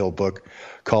a red pill book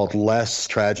called Less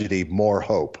Tragedy, More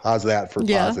Hope. How's that for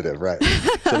positive, right?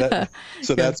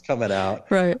 So that's coming out.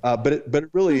 Right. But it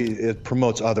really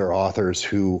promotes other authors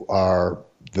who are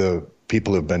the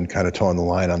people who've been kind of towing the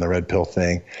line on the red pill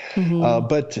thing. Mm-hmm.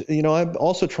 But, I'm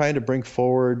also trying to bring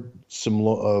forward some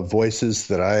voices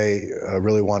that I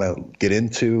really want to get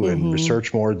into and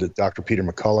research more. Dr. Peter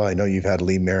McCullough, I know you've had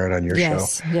Lee Merritt on your show.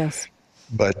 Yes.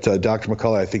 But Dr.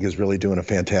 McCullough, I think, is really doing a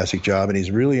fantastic job. And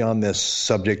he's really on this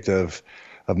subject of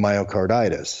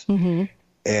myocarditis. Mm-hmm.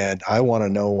 And I want to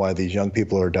know why these young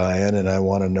people are dying, and I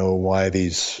want to know why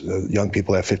these young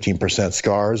people have 15%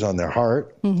 scars on their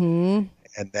heart. Mm-hmm.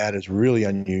 And that is really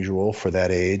unusual for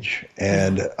that age.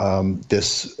 And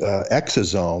these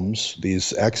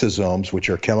exosomes, which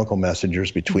are chemical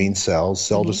messengers between cells,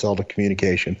 cell-to-cell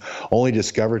communication, only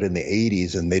discovered in the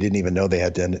 80s, and they didn't even know they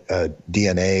had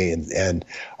DNA and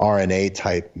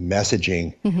RNA-type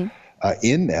messaging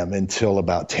in them until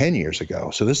about 10 years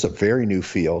ago. So this is a very new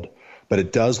field, but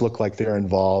it does look like they're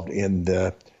involved in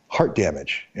the heart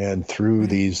damage. And through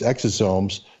these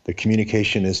exosomes, the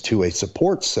communication is to a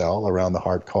support cell around the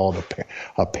heart called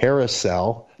a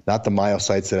paracell, not the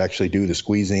myocytes that actually do the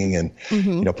squeezing and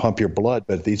pump your blood,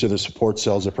 but these are the support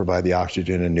cells that provide the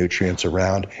oxygen and nutrients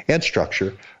around and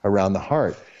structure around the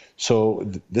heart.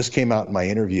 So this came out in my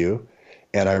interview,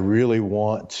 and I really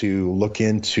want to look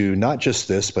into not just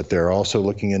this, but they're also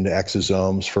looking into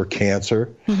exosomes for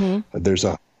cancer. There's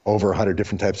over 100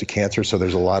 different types of cancer, so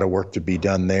there's a lot of work to be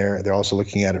done there. They're also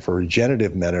looking at it for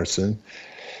regenerative medicine.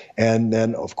 And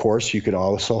then, of course, you could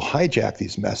also hijack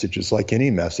these messages, like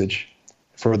any message,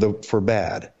 for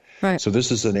bad. Right. So this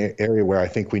is an area where I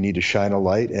think we need to shine a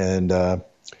light, and so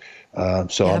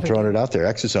I'm throwing it out there.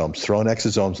 Exosomes, throwing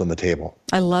exosomes on the table.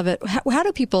 I love it. How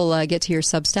do people get to your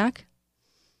Substack?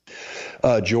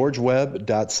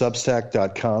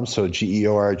 GeorgeWebb.substack.com, so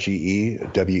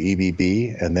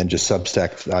GeorgeWebb, and then just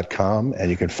Substack.com,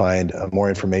 and you can find more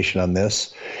information on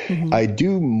this. I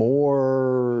do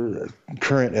more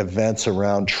current events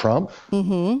around Trump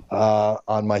on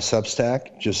my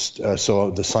Substack, just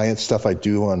so the science stuff I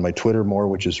do on my Twitter more,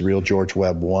 which is Real George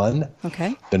Webb 1,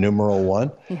 the numeral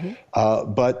 1.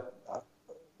 But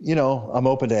I'm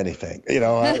open to anything.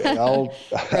 I'm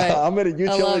a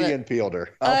utility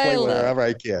fielder. I'll play wherever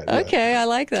I can. Okay, I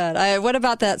like that. What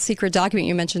about that secret document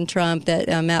you mentioned, Trump, that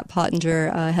Matt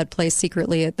Pottinger had placed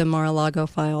secretly at the Mar-a-Lago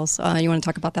files? You want to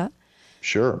talk about that?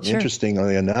 Sure.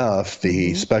 Interestingly enough,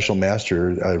 the special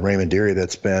master, Raymond Dearie,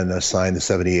 that's been assigned the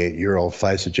 78-year-old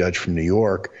FISA judge from New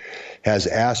York, has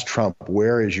asked Trump,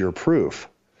 where is your proof?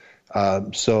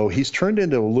 So he's turned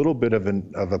into a little bit of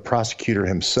a prosecutor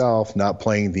himself, not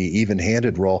playing the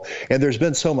even-handed role. And there's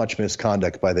been so much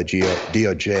misconduct by the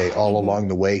DOJ all along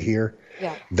the way here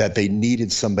that they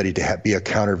needed somebody to be a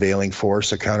countervailing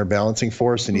force, a counterbalancing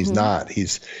force, and he's not.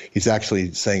 He's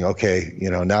actually saying, okay,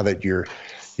 now that you're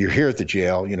here at the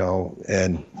jail,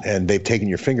 and they've taken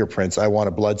your fingerprints, I want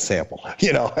a blood sample.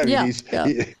 He's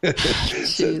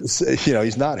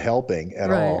not helping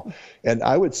at all. And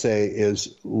I would say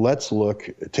is let's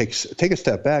take a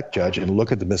step back, Judge, and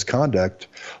look at the misconduct,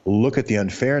 look at the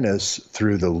unfairness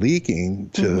through the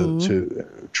leaking to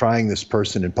trying this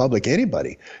person in public.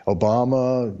 Anybody,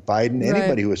 Obama, Biden,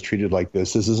 anybody who was treated like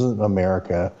this. This isn't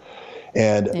America.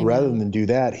 And rather than do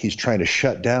that, he's trying to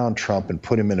shut down Trump and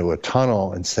put him into a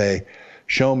tunnel and say,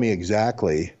 show me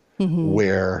exactly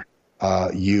where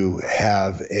you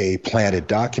have a planted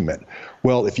document.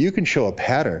 Well, if you can show a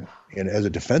pattern, and as a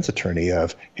defense attorney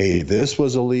of, hey, this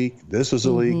was a leak, this was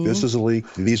a leak, this is a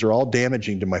leak, these are all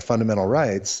damaging to my fundamental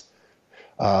rights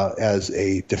as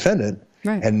a defendant,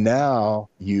 and now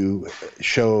you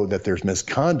show that there's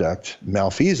misconduct,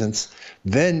 malfeasance,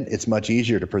 then it's much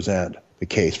easier to present the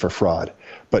case for fraud.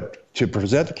 But to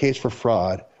present the case for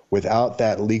fraud without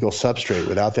that legal substrate,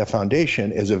 without that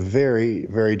foundation, is a very,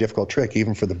 very difficult trick,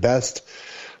 even for the best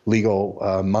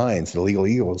legal minds, the legal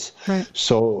eagles.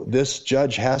 So this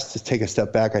judge has to take a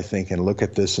step back, I think, and look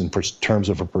at this in terms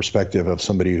of a perspective of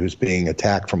somebody who's being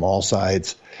attacked from all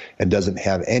sides and doesn't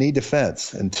have any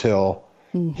defense until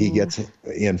he gets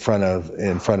in front of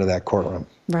that courtroom.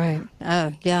 Right.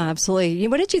 Yeah, absolutely.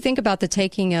 What did you think about the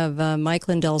taking of Mike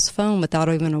Lindell's phone without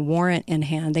even a warrant in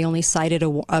hand? They only cited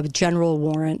a general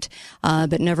warrant,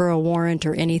 but never a warrant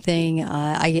or anything.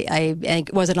 I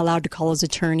wasn't allowed to call his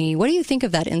attorney. What do you think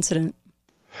of that incident?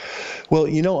 Well,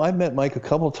 I've met Mike a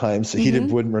couple of times. He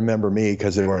wouldn't remember me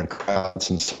because they were in crowds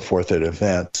and so forth at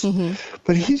events.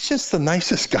 But he's just the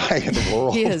nicest guy in the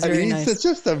world. He is very nice. He's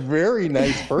just a very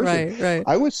nice person. Right.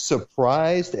 I was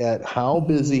surprised at how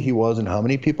busy he was and how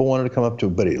many people wanted to come up to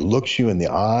him. But he looks you in the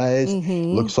eyes.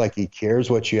 Looks like he cares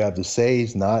what you have to say.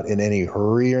 He's not in any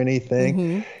hurry or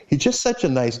anything. He's just such a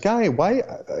nice guy.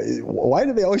 Why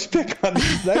do they always pick on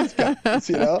these nice guys,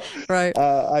 Right.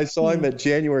 I saw him at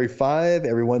January 5.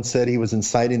 Everyone said he was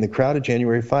inciting the crowd at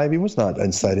January 5. He was not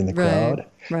inciting the crowd.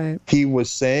 Right. He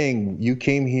was saying, you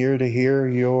came here to hear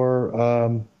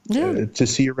your to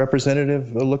see your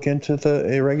representative look into the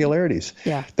irregularities.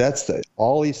 Yeah. That's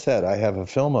all he said. I have a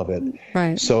film of it.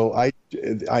 Right. So I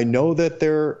know that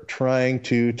they're trying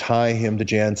to tie him to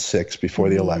Jan 6 before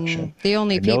the election. The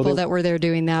only people that were there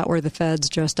doing that were the feds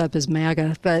dressed up as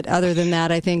MAGA. But other than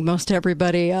that, I think most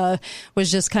everybody was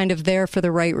just kind of there for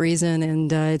the right reason,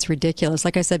 and it's ridiculous.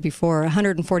 Like I said before,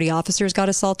 140 officers got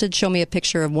assaulted. Show me a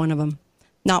picture of one of them.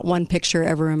 Not one picture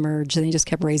ever emerged, and they just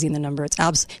kept raising the number.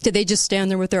 Did they just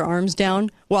stand there with their arms down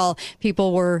while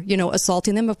people were,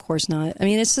 assaulting them? Of course not. I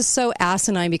mean, it's just so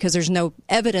asinine because there's no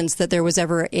evidence that there was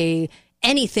ever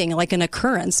anything like an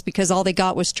occurrence, because all they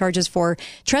got was charges for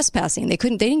trespassing. They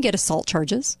didn't get assault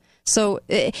charges. So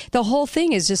the whole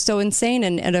thing is just so insane.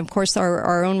 And of course,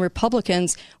 our own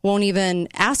Republicans won't even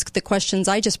ask the questions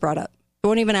I just brought up. They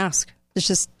won't even ask. They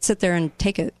just sit there and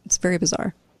take it. It's very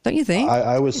bizarre. Don't you think?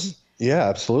 Yeah,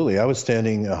 absolutely. I was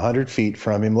standing 100 feet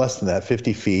from him, less than that,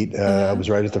 50 feet. I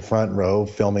was right at the front row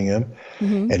filming him.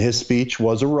 And his speech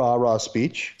was a rah-rah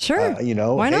speech. Sure.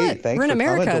 Why not? Thanks We're in for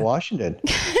America. Coming to Washington.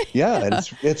 Yeah, and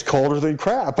it's colder than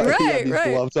crap. He had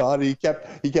these gloves on. He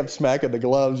kept smacking the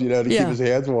gloves, to keep his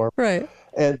hands warm. Right.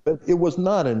 But it was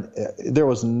not there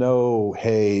was no,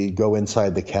 hey, go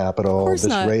inside the Capitol. Of course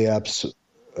not. Ray Epps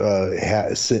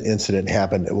incident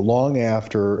happened long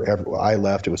after I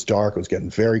left. It was dark. It was getting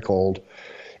very cold.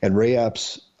 And Ray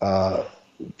Epps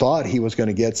thought he was going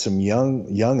to get some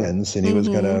youngins and he was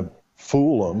going to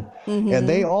fool them. And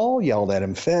they all yelled at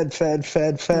him, Fed.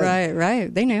 Right.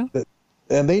 They knew.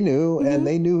 And they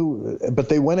knew, but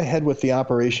they went ahead with the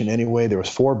operation anyway. There was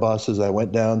 4 buses. I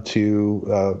went down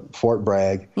to Fort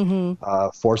Bragg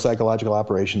for psychological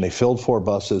operation. They filled 4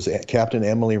 buses. Captain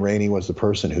Emily Rainey was the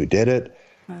person who did it.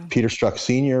 Wow. Peter Strzok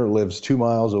Sr. lives 2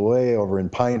 miles away over in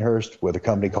Pinehurst with a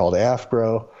company called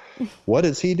AFGROW. What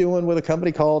is he doing with a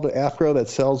company called AFGROW that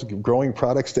sells growing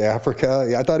products to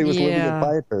Africa? I thought he was living in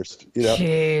Pinehurst.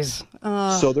 Jeez.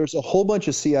 So there's a whole bunch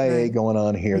of CIA going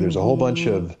on here. There's a whole bunch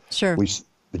of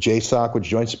the JSOC, which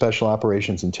Joint Special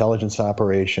Operations, Intelligence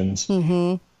Operations,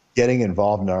 getting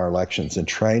involved in our elections and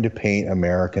trying to paint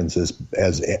Americans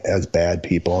as bad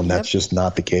people, and that's just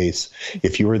not the case.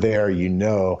 If you were there, you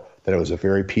know that it was a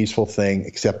very peaceful thing,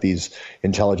 except these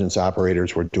intelligence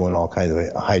operators were doing all kinds of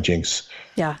hijinks.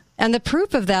 Yeah. And the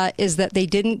proof of that is that they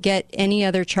didn't get any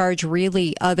other charge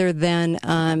really other than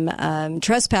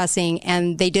trespassing,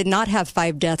 and they did not have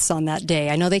 5 deaths on that day.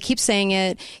 I know they keep saying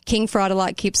it. King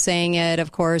Fraudalot keeps saying it,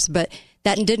 of course, but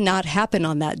that did not happen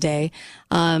on that day.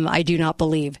 I do not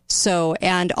believe. So,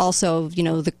 and also,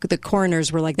 the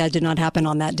coroners were like, that did not happen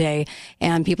on that day.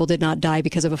 And people did not die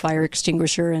because of a fire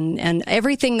extinguisher. And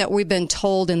everything that we've been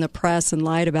told in the press and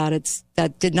lied about,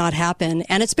 that did not happen.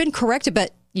 And it's been corrected,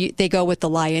 but they go with the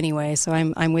lie anyway. So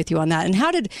I'm with you on that.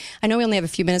 And I know we only have a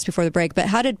few minutes before the break, but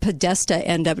how did Podesta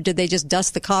end up? Did they just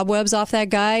dust the cobwebs off that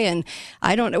guy? And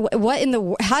I don't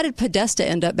know how did Podesta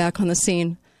end up back on the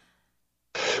scene?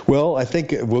 Well, I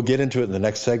think we'll get into it in the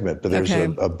next segment, but there's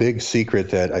a big secret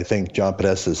that I think John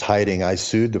Podesta is hiding. I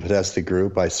sued the Podesta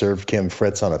Group. I served Kim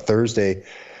Fritz on a Thursday.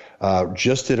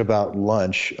 Just at about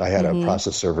lunch, I had a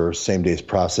process server, same day's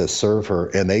process, serve her,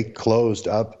 and they closed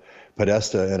up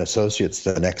Podesta and Associates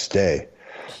the next day.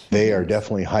 They are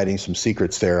definitely hiding some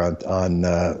secrets there on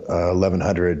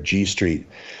 1100 G Street.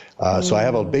 So I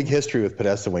have a big history with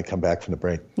Podesta when we come back from the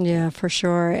break. Yeah, for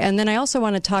sure. And then I also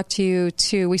want to talk to you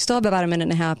too. We still have about a minute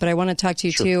and a half, but I want to talk to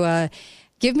you too.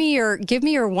 Give me your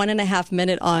 1.5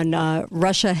 minute on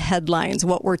Russia headlines,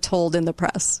 what we're told in the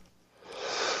press.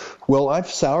 Well,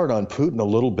 I've soured on Putin a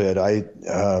little bit. I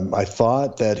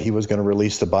thought that he was going to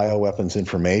release the bioweapons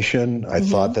information. I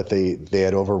thought that they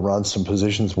had overrun some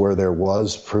positions where there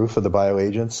was proof of the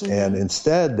bioagents, and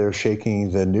instead they're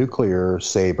shaking the nuclear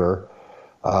saber.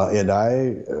 And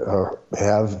I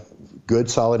have good,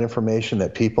 solid information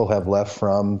that people have left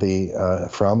from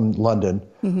London,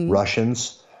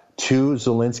 Russians, to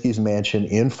Zelensky's mansion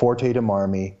in Forte de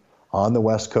Marmi on the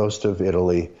west coast of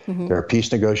Italy. There are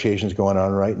peace negotiations going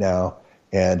on right now,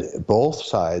 and both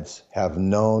sides have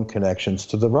known connections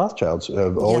to the Rothschilds.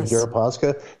 Oleg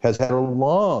Deripaska has had a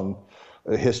long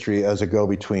history as a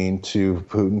go-between to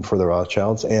Putin for the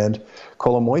Rothschilds, and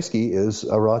Kolomoisky is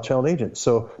a Rothschild agent.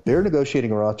 So they're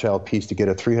negotiating a Rothschild peace to get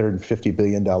a $350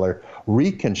 billion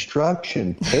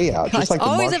reconstruction payout. Just like the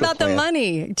always Marshall about Plan. The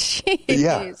money. Jeez.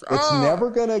 Yeah, it's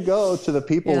never going to go to the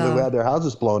people who had their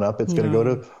houses blown up. It's going to go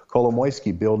to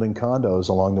Kolomoisky building condos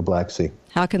along the Black Sea.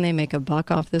 How can they make a buck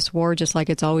off this war just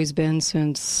like it's always been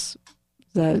since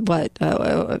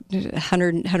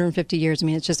 150 years? I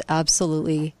mean, it's just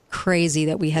absolutely crazy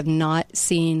that we have not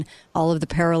seen all of the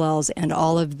parallels and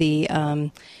all of the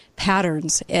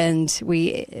patterns, and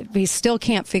we still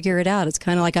can't figure it out. It's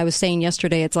kind of like I was saying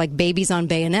yesterday, it's like babies on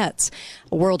bayonets.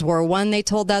 World War I, they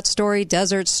told that story.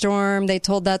 Desert Storm, they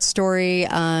told that story.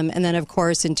 And then, of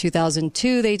course, in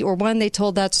 2002, they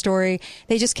told that story.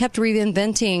 They just kept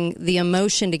reinventing the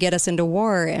emotion to get us into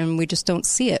war, and we just don't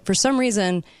see it. For some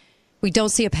reason, we don't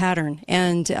see a pattern,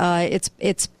 and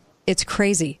it's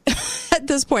crazy at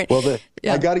this point. Well,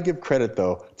 I got to give credit,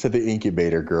 though, to the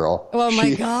incubator girl. Oh,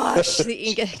 my gosh.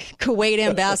 The Kuwait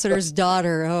ambassador's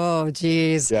daughter. Oh,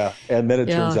 geez. Yeah. And then it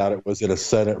turns out it was in a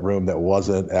Senate room that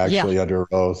wasn't actually under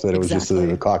oath, that it was just in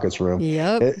the caucus room.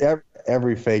 Yep.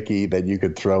 Every fakie that you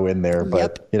could throw in there.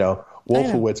 But,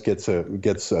 Wolfowitz gets a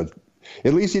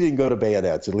at least he didn't go to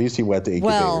bayonets. At least he went to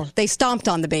incubators. Well, they stomped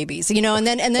on the babies, and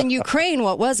then Ukraine,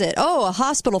 what was it? Oh, a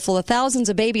hospital full of thousands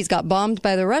of babies got bombed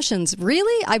by the Russians.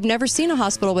 Really? I've never seen a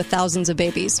hospital with thousands of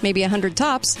babies. Maybe 100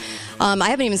 tops. I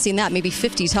haven't even seen that. Maybe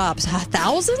 50 tops.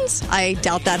 Thousands? I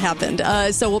doubt that happened.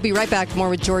 So we'll be right back. More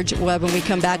with George Webb when we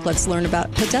come back. Let's learn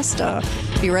about Podesta.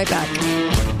 Be right back.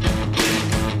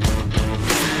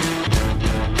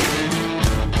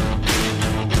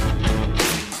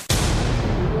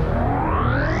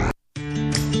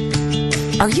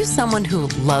 Are you someone who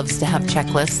loves to have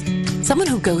checklists? Someone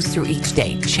who goes through each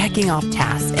day, checking off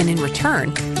tasks, and in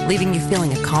return, leaving you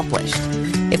feeling accomplished?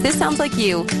 If this sounds like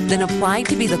you, then apply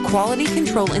to be the Quality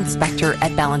Control Inspector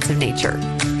at Balance of Nature.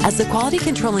 As the Quality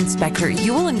Control Inspector,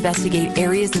 you will investigate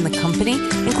areas in the company,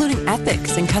 including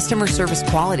ethics and customer service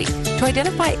quality, to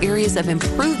identify areas of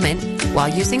improvement while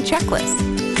using checklists.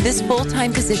 This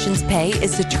full-time position's pay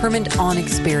is determined on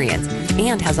experience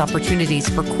and has opportunities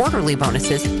for quarterly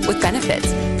bonuses with benefits,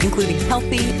 including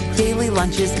healthy, daily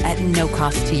lunches at no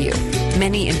cost to you,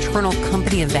 many internal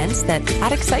company events that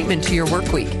add excitement to your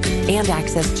work week, and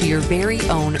access to your very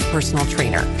own personal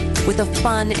trainer. With a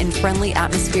fun and friendly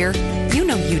atmosphere, you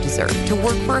know you deserve to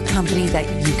work for a company that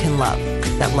you can love,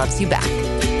 that loves you back.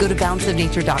 Go to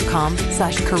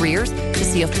balanceofnature.com/careers to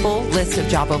see a full list of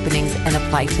job openings and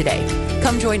apply today.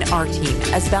 Come join our team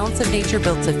as Balance of Nature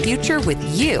builds a future with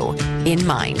you in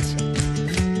mind.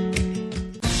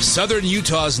 Southern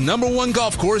Utah's #1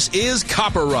 golf course is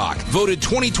Copper Rock, voted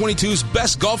 2022's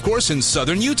best golf course in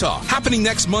Southern Utah. Happening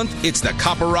next month, it's the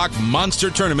Copper Rock Monster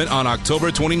Tournament on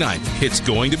October 29th. It's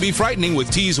going to be frightening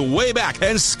with tees way back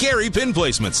and scary pin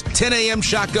placements. 10 a.m.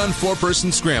 shotgun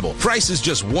 4-person scramble. Price is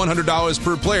just $100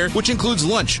 per player, which includes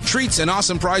lunch, treats, and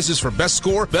awesome prizes for best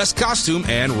score, best costume,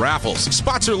 and raffles.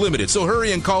 Spots are limited, so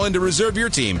hurry and call in to reserve your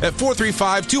team at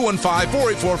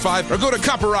 435-215-4845 or go to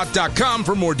copperrock.com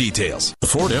for more details. The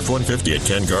Ford F-150 at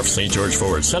Ken Garff St. George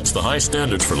Ford sets the high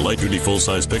standards for light-duty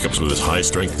full-size pickups with its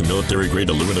high-strength military-grade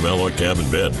aluminum alloy cab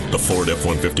and bed. The Ford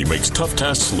F-150 makes tough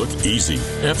tasks look easy.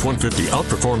 F-150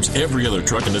 outperforms every other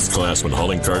truck in its class when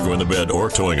hauling cargo in the bed or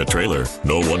towing a trailer.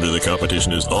 No wonder the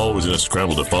competition is always in a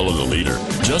scramble to follow the leader.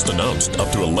 Just announced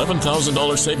up to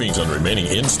 $11,000 savings on remaining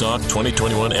in-stock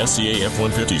 2021 SCA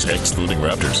F-150s, excluding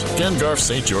Raptors. Ken Garff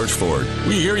St. George Ford.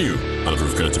 We hear you.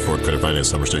 Unapproved credit to Ford Credit Finance.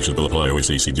 Some restrictions will apply. Always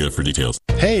see dealer for details.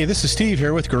 Hey, this is Steve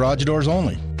here with Garage Doors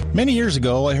Only. Many years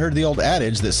ago, I heard the old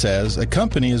adage that says a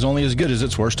company is only as good as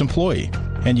its worst employee.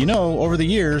 And over the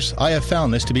years, I have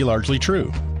found this to be largely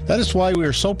true. That is why we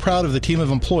are so proud of the team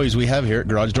of employees we have here at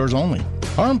Garage Doors Only.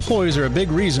 Our employees are a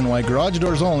big reason why Garage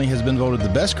Doors Only has been voted the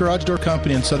best garage door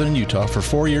company in Southern Utah for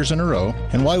 4 years in a row,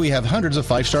 and why we have hundreds of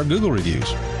 5-star Google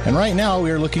reviews. And right now,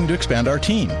 we are looking to expand our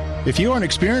team. If you are an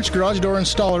experienced garage door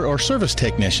installer or service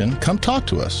technician, come talk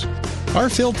to us. Our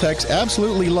field techs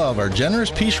absolutely love our generous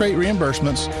piece rate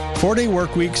reimbursements, 4-day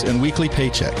work weeks, and weekly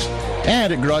paychecks.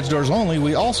 And at Garage Doors Only,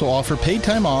 we also offer paid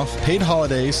time off, paid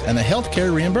holidays, and a health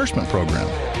care reimbursement program.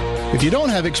 If you don't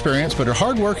have experience but are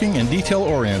hardworking and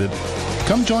detail-oriented,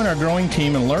 come join our growing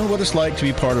team and learn what it's like to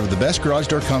be part of the best garage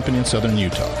door company in Southern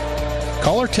Utah.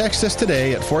 Call or text us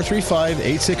today at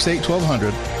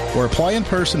 435-868-1200 or apply in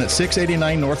person at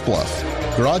 689 North Bluff.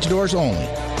 Garage doors only,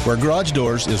 where garage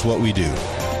doors is what we do.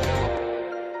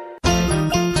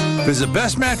 Visit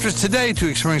Best Mattress today to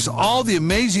experience all the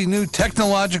amazing new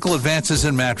technological advances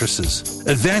in mattresses.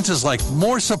 Advances like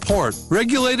more support,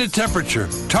 regulated temperature,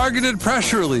 targeted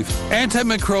pressure relief,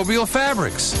 antimicrobial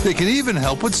fabrics. They can even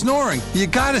help with snoring. You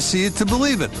gotta see it to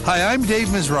believe it. Hi, I'm Dave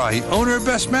Mizrahi, owner of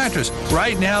Best Mattress.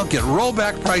 Right now, get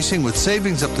rollback pricing with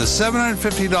savings up to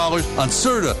 $750 on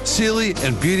Serta, Sealy,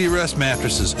 and Beauty Rest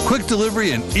mattresses. Quick delivery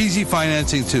and easy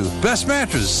financing too. Best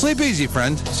Mattress. Sleep easy,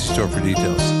 friend. See store for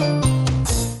details.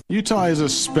 Utah is a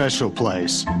special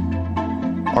place.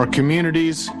 Our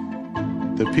communities,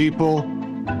 the people,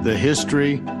 the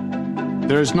history.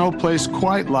 There's no place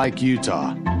quite like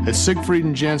Utah. At Siegfried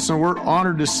and Jensen, we're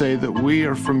honored to say that we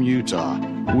are from Utah.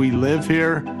 We live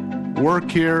here,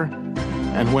 work here,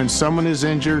 and when someone is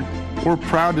injured, we're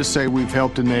proud to say we've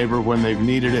helped a neighbor when they've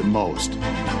needed it most.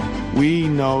 We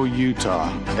know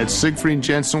Utah. At Siegfried and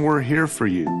Jensen, we're here for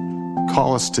you.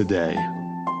 Call us today.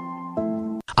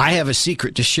 I have a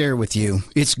secret to share with you.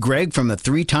 It's Greg from the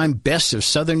 3-time Best of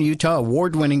Southern Utah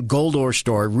award-winning Gold Ore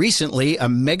Store. Recently, a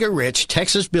mega-rich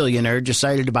Texas billionaire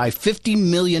decided to buy $50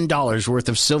 million worth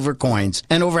of silver coins,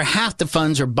 and over half the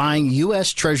funds are buying U.S.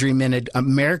 Treasury-minted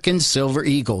American Silver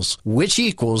Eagles, which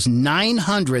equals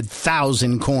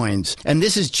 900,000 coins. And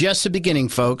this is just the beginning,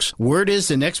 folks. Word is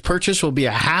the next purchase will be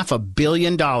 $500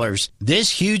 million.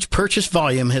 This huge purchase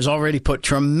volume has already put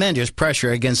tremendous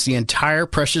pressure against the entire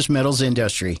precious metals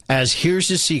industry. As here's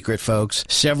the secret, folks.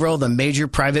 Several of the major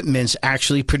private mints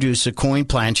actually produce the coin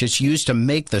planchets used to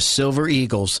make the Silver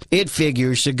Eagles. It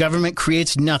figures the government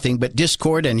creates nothing but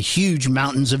discord and huge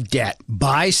mountains of debt.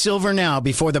 Buy silver now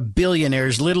before the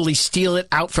billionaires literally steal it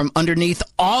out from underneath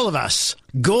all of us.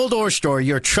 Gold Ore Store,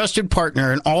 your trusted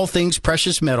partner in all things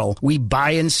precious metal. We buy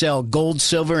and sell gold,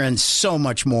 silver, and so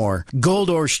much more. Gold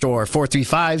Ore Store,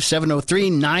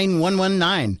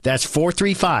 435-703-9119. That's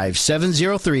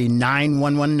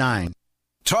 435-703-9119.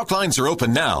 Talk lines are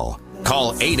open now.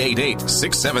 Call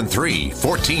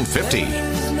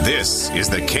 888-673-1450. This is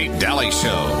the Kate Daly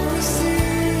Show.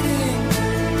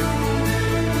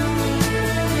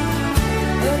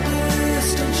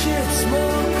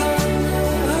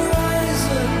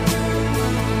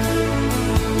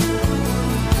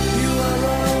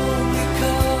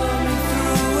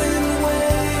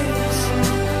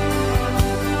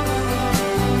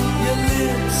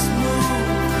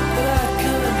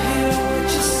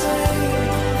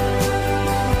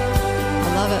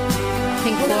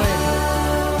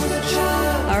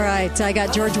 I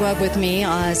got George Webb with me,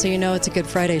 so you know it's a Good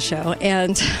Friday show.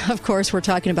 And, of course, we're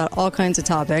talking about all kinds of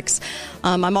topics.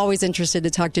 I'm always interested to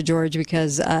talk to George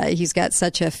because he's got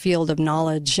such a field of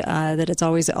knowledge that it's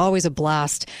always a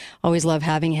blast. Always love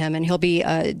having him. And he'll be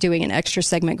doing an extra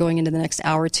segment going into the next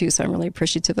hour, too, so I'm really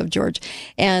appreciative of George.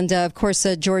 And, of course,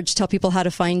 George, tell people how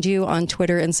to find you on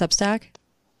Twitter and Substack.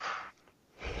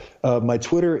 My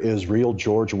Twitter is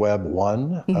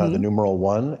RealGeorgeWebb1, the numeral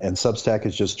 1, and Substack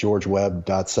is just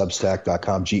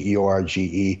georgewebb.substack.com,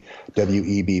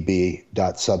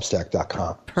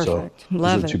 GeorgeWebb.substack.com. Perfect. So Love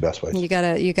those are the two best ways. You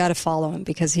gotta follow him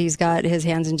because he's got his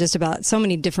hands in just about so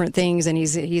many different things, and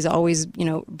he's always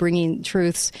bringing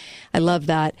truths. I love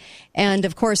that. And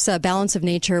of course, Balance of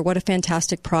Nature. What a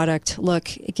fantastic product!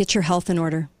 Look, get your health in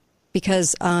order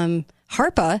because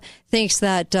HARPA thinks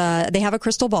that they have a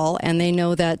crystal ball and they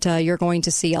know that you're going to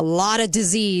see a lot of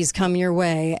disease come your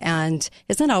way. And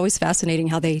isn't it always fascinating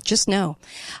how they just know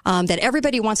that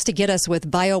everybody wants to get us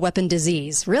with bioweapon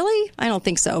disease? Really? I don't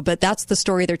think so. But that's the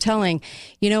story they're telling.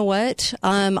 You know what?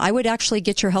 I would actually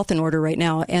get your health in order right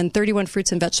now. And 31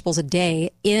 fruits and vegetables a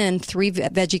day in 3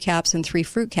 veggie caps and 3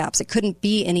 fruit caps. It couldn't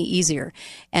be any easier.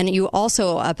 And you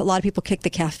also, a lot of people kick the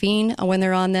caffeine when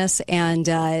they're on this, and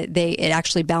it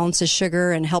actually balances sugar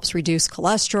and helps reduce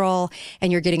cholesterol,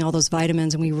 and you're getting all those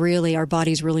vitamins, and our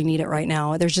bodies really need it right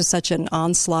now. There's just such an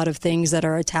onslaught of things that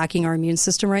are attacking our immune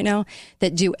system right now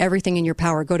that do everything in your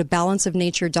power. Go to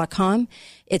balanceofnature.com.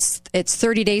 It's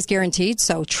 30 days guaranteed,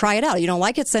 so try it out. You don't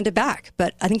like it, send it back,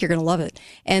 but I think you're going to love it.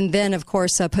 And then, of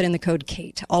course, put in the code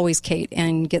KATE, always KATE,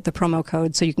 and get the promo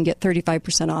code so you can get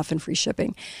 35% off and free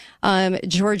shipping.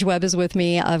 George Webb is with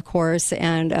me, of course,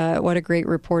 and what a great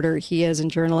reporter he is, and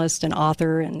journalist and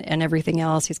author and everything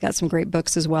else. He's got some great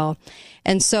books as well.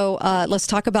 And so let's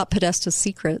talk about Podesta's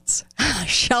secrets,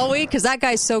 shall we? Because that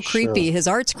guy's so creepy. Sure. His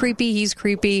art's creepy, he's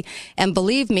creepy, and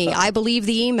believe me, I believe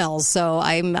the emails, so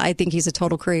I think he's a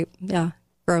total creep. Yeah,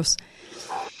 gross.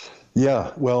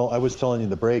 Yeah, well, I was telling you in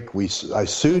the break, I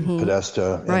sued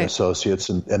Podesta and Associates,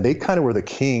 and they kind of were the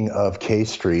king of K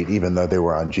Street, even though they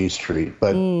were on G Street.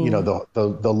 But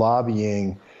the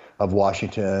lobbying of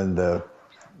Washington,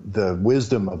 the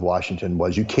wisdom of Washington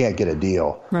was you can't get a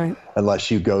deal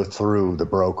unless you go through the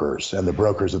brokers, and the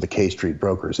brokers are the K Street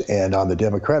brokers. And on the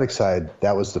Democratic side,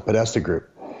 that was the Podesta Group.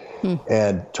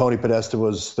 And Tony Podesta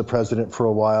was the president for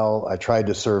a while. I tried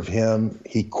to serve him.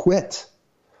 He quit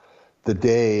the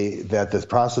day that the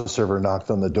process server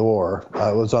knocked on the door.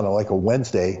 It was on a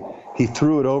Wednesday. He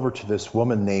threw it over to this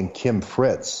woman named Kim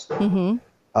Fritz.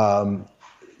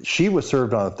 She was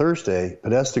served on a Thursday.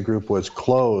 Podesta Group was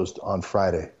closed on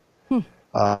Friday.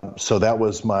 So that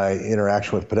was my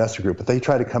interaction with Podesta Group. But they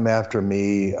tried to come after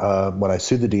me when I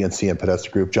sued the DNC and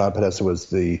Podesta Group. John Podesta was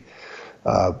the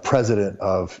president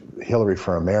of Hillary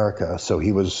for America, so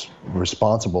he was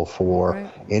responsible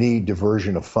for any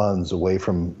diversion of funds away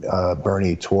from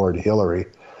Bernie toward Hillary.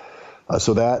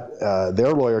 So that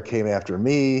their lawyer came after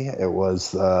me. It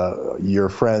was your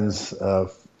friends,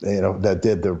 that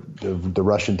did the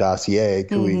Russian dossier,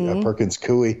 Perkins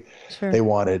Coie. Sure. They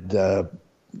wanted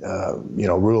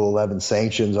Rule 11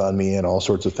 sanctions on me and all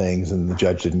sorts of things, and the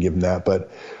judge didn't give them that. But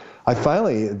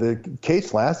the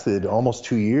case lasted almost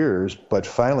 2 years, but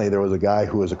finally there was a guy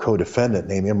who was a co-defendant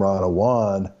named Imran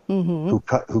Awan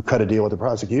who cut a deal with the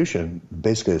prosecution,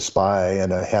 basically a spy,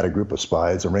 and had a group of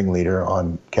spies, a ringleader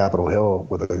on Capitol Hill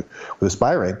with a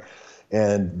spy ring,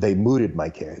 and they mooted my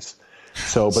case.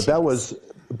 So,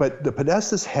 but the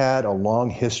Podestas had a long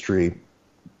history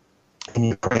in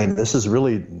Ukraine. This is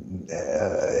really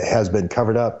has been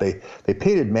covered up. They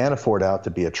painted Manafort out to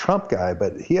be a Trump guy,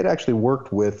 but he had actually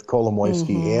worked with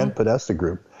Kolomoisky and Podesta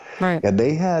Group, and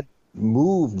they had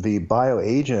moved the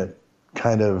bioagent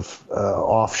kind of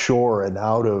offshore and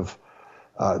out of.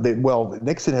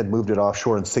 Nixon had moved it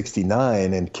offshore in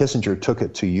 '69, and Kissinger took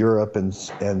it to Europe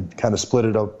and kind of split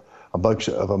it up a bunch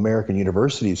of American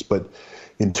universities. But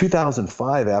in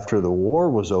 2005, after the war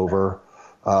was over,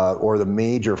 or the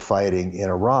major fighting in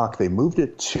Iraq, they moved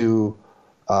it to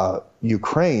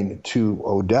Ukraine, to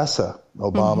Odessa.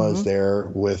 Obama is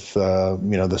there with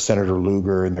the Senator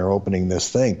Lugar, and they're opening this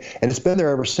thing, and it's been there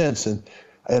ever since.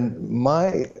 And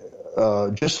my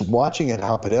just watching it,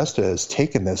 how Podesta has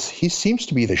taken this, he seems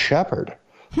to be the shepherd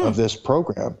of this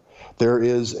program. There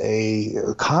is a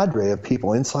cadre of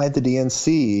people inside the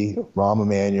DNC, Rahm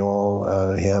Emanuel,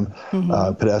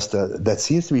 Podesta, that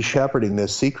seems to be shepherding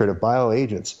this secret of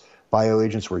bioagents.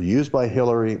 Bioagents were used by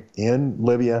Hillary in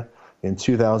Libya in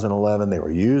 2011. They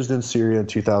were used in Syria in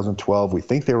 2012. We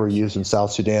think they were used in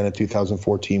South Sudan in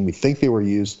 2014. We think they were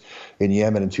used in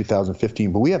Yemen in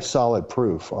 2015. But we have solid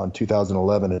proof on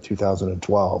 2011 and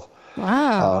 2012.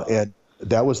 Wow. And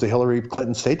that was the Hillary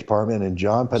Clinton State Department, and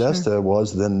John Podesta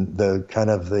was then the kind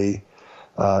of the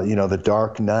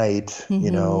dark knight,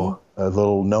 a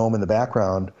little gnome in the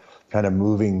background, kind of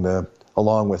moving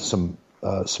along with some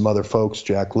other folks,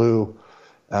 Jack Lew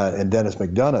and Dennis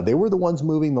McDonough. They were the ones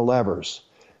moving the levers,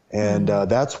 and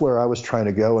that's where I was trying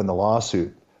to go in the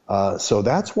lawsuit. So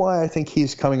that's why I think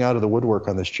he's coming out of the woodwork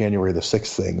on this January the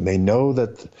 6th thing. They know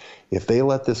that if they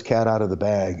let this cat out of the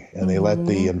bag and they let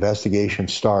the investigation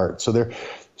start, so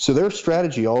their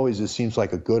strategy always seems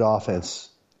like a good offense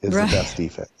is the best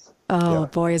defense. Oh,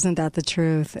 boy, isn't that the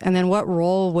truth? And then what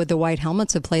role would the White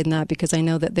Helmets have played in that? Because I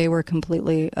know that they were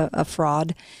completely a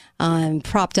fraud,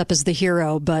 propped up as the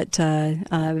hero, but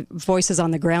voices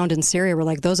on the ground in Syria were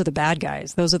like, those are the bad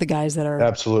guys. Those are the guys that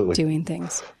are doing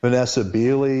things. Vanessa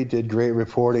Beeley did great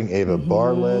reporting, Ava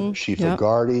Bartlett, Shifa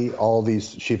Gardi, all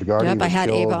these. Shifa Gardi was I had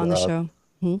killed, Ava on the show.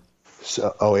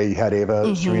 You had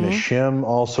Ava. Serena Shim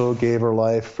also gave her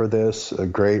life for this. A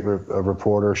great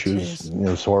reporter. She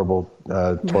was horrible,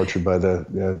 tortured by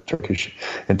the Turkish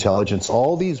intelligence.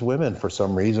 All these women, for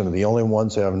some reason, are the only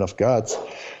ones who have enough guts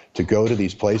to go to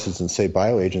these places and say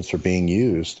bioagents are being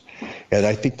used. And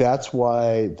I think that's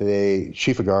why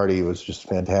Shifa Gardi was just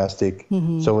fantastic.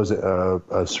 So was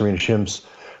Serena Shim's.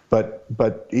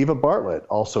 But Eva Bartlett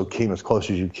also came as close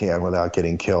as you can without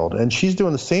getting killed. And she's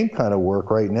doing the same kind of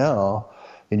work right now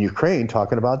in Ukraine,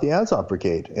 talking about the Azov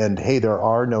Brigade. And, hey, there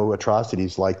are no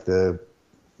atrocities like these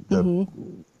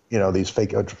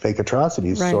fake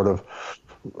atrocities, sort of.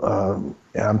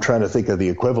 I'm trying to think of the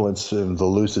equivalents of the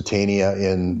Lusitania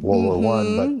in World War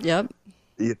I. But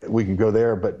we can go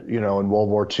there. But, in World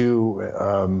War II,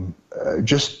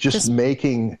 just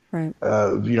making,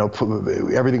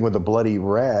 everything with a bloody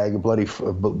rag, blood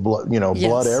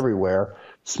everywhere,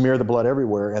 smear the blood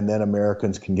everywhere, and then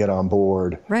Americans can get on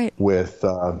board with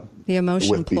the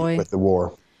emotion ploy. With the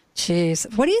war.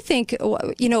 Jeez. What do you think,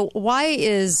 why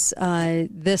is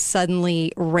this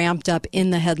suddenly ramped up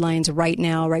in the headlines right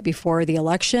now, right before the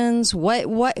elections? What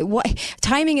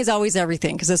timing is always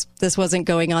everything, because this wasn't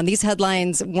going on. These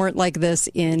headlines weren't like this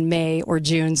in May or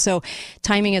June. So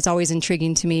timing is always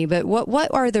intriguing to me. But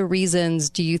what are the reasons,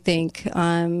 do you think,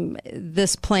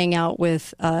 this playing out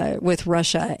with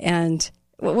Russia? And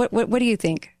what do you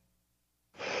think?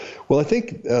 Well, I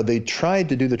think they tried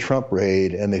to do the Trump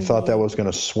raid, and they thought that was going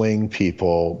to swing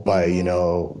people by,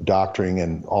 doctoring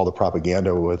and all the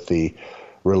propaganda with the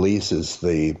releases,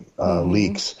 the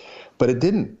leaks. But it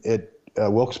didn't.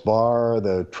 Wilkes-Barre,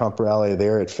 the Trump rally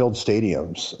there, it filled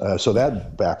stadiums. So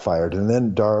that backfired. And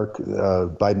then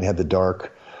Biden had the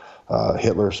dark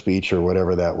Hitler speech or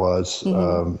whatever that was,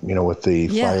 with the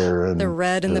fire and the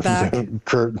red in the back,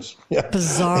 curtains. Yeah.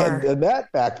 Bizarre. And that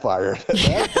backfired.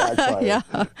 Yeah.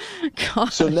 God.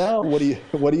 So now what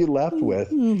are you left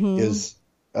with is,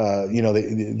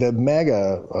 the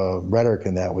MAGA rhetoric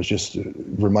in that was just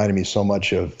reminding me so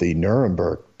much of the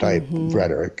Nuremberg type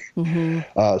rhetoric.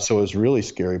 So it was really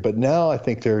scary. But now I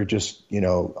think they're just,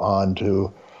 on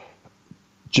to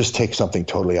just take something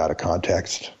totally out of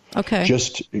context. Okay.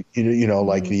 Just,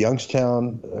 like the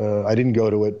Youngstown, I didn't go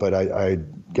to it, but I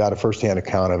got a firsthand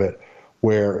account of it,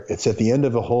 where it's at the end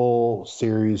of a whole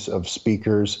series of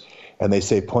speakers, and they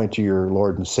say, point to your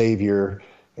Lord and Savior,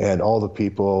 and all the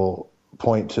people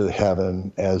point to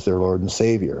heaven as their Lord and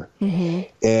Savior.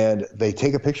 And they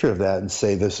take a picture of that and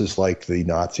say, this is like the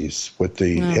Nazis with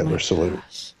the Hitler salute.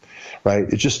 Right?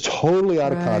 It's just totally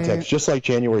out of context, just like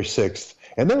January 6th.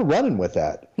 And they're running with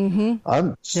that. CNN,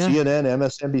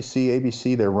 MSNBC,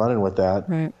 ABC, they're running with that.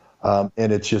 Right.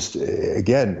 And it's just,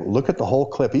 again, look at the whole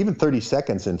clip, even 30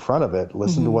 seconds in front of it.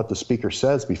 Listen to what the speaker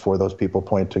says before those people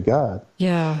point to God.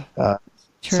 Yeah.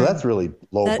 So that's really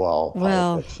lowball.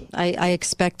 Well, I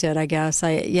expect it, I guess.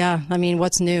 I mean,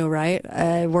 what's new, right?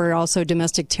 We're also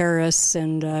domestic terrorists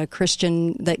and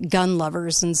Christian gun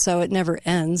lovers, and so it never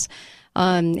ends.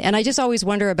 And I just always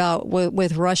wonder about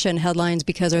with Russian headlines,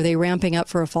 because are they ramping up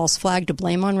for a false flag to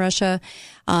blame on Russia?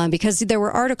 Because there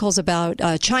were articles about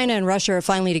China and Russia are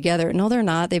finally together. No, they're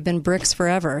not. They've been BRICS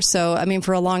forever. So, I mean,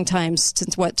 for a long time,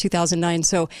 since 2009.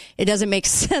 So it doesn't make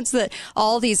sense that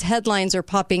all these headlines are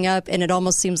popping up, and it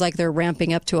almost seems like they're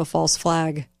ramping up to a false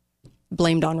flag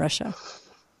blamed on Russia.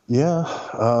 Yeah.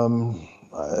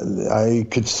 I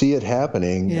could see it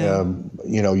happening. Yeah.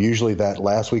 Usually that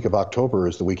last week of October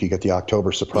is the week you get the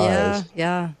October surprise.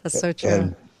 Yeah, that's so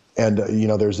true. And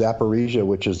there's Zaporizhia,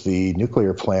 which is the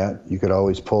nuclear plant. You could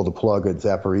always pull the plug at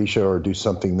Zaporizhia or do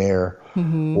something there,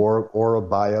 or a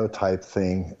bio type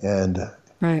thing. And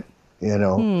right. We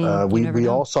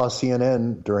all saw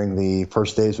CNN during the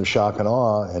first days of shock and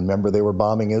awe, and remember they were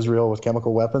bombing Israel with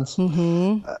chemical weapons?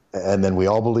 And then we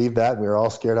all believed that. We were all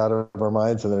scared out of our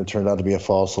minds, and then it turned out to be a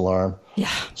false alarm.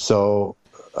 Yeah. So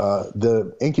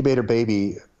the incubator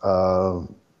baby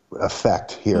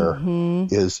effect here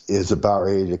is about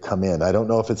ready to come in. I don't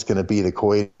know if it's going to be the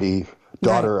Kuwaiti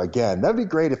daughter again. That'd be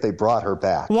great if they brought her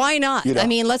back. Why not? I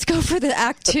mean, let's go for the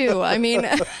Act 2. I mean,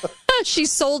 she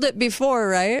sold it before,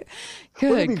 right?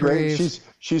 Good grief. Great.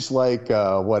 She's like,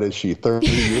 what is she, 30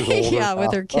 years old? Yeah,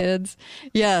 with her kids.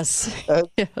 Yes.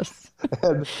 Yes.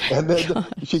 And then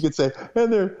she could say,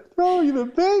 and they're throwing the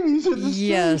babies in the street.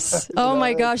 Yes. Oh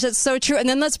my gosh, that's so true. And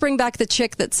then let's bring back the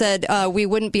chick that said we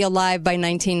wouldn't be alive by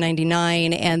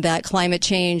 1999, and that climate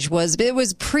change was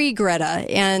pre-Greta,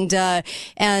 and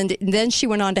then she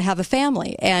went on to have a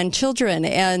family and children,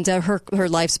 and her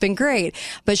life's been great.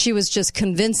 But she was just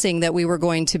convincing that we were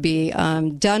going to be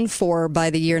done for by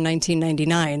the year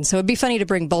 1999. So it'd be funny to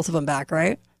bring both of them back,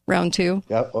 right? Round 2?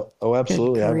 Yeah. Oh,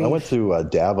 absolutely. I went to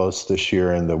Davos this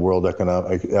year in the World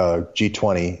Economic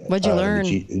G20. What'd you learn?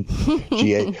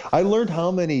 G8. I learned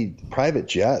how many private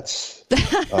jets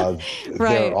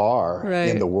there are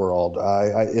in the world.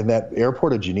 In that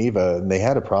airport of Geneva, they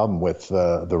had a problem with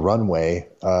the runway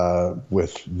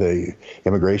with the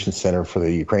immigration center for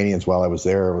the Ukrainians while I was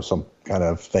there. It was some kind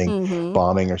of thing,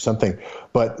 bombing or something.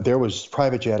 But there was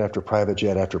private jet after private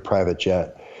jet after private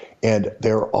jet. And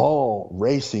they're all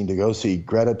racing to go see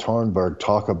Greta Thunberg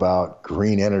talk about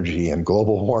green energy and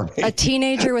global warming. A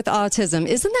teenager with autism.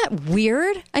 Isn't that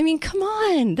weird? I mean, come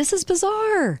on. This is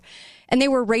bizarre. And they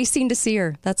were racing to see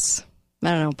her. That's,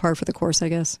 I don't know, par for the course, I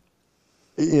guess.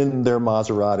 In their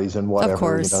Maseratis and whatever, of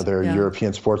course, their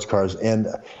European sports cars. And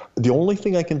the only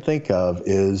thing I can think of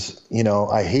is,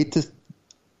 I hate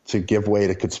to give way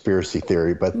to conspiracy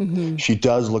theory, but she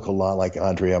does look a lot like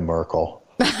Andrea Merkel.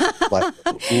 like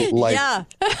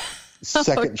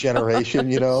second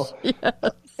generation, Yes.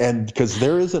 and because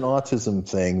there is an autism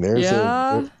thing, there's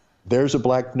there's a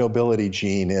black nobility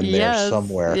gene in there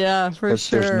somewhere. Yeah, for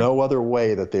sure. There's no other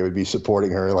way that they would be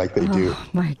supporting her like they do. Oh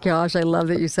my gosh, I love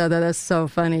that you said that. That's so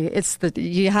funny.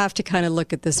 You have to kind of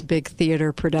look at this big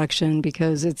theater production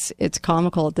because it's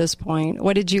comical at this point.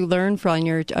 What did you learn on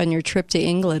your trip to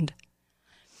England?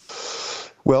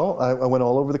 Well, I went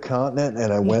all over the continent,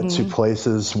 and I went to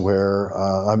places where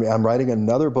I'm writing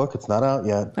another book. It's not out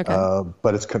yet,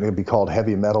 but it's going to be called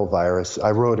Heavy Metal Virus.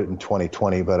 I wrote it in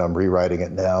 2020, but I'm rewriting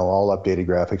it now, all updated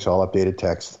graphics, all updated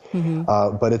text.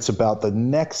 But it's about the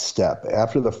next step.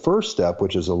 After the first step,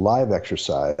 which is a live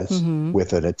exercise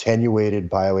with an attenuated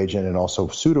bioagent and also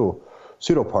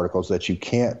pseudoparticles that you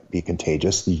can't be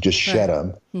contagious. You just shed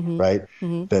them, right?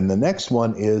 Then the next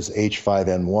one is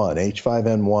H5N1.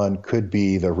 H5N1 could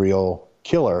be the real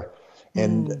killer.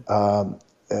 And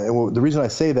the reason I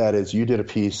say that is you did a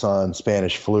piece on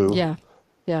Spanish flu. Yeah.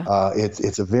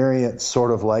 It's a variant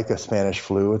sort of like a Spanish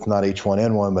flu. It's not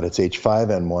H1N1, but it's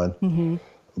H5N1.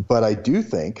 But I do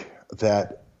think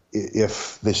that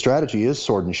if the strategy is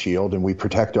sword and shield and we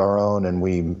protect our own and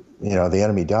the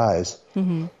enemy dies,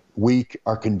 we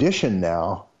are conditioned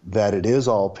now that it is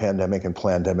all pandemic and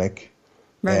plandemic,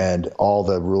 and all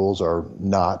the rules are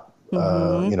not,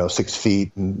 6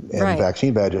 feet and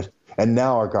vaccine badges. And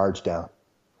now our guard's down.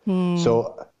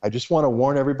 So I just want to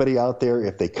warn everybody out there,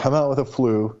 if they come out with a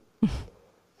flu,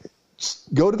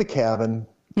 go to the cabin,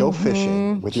 go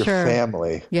fishing with your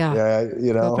family.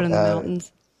 Go put in the mountains.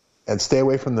 And stay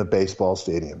away from the baseball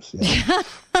stadiums.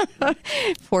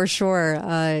 For sure.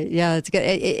 It's good.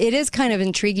 It is kind of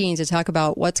intriguing to talk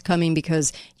about what's coming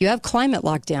because you have climate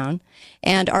lockdown.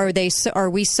 And are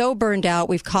we so burned out?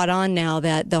 We've caught on now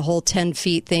that the whole 10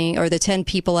 feet thing or the 10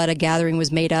 people at a gathering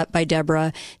was made up by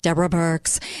Deborah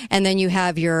Birx. And then you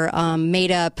have your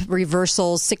made up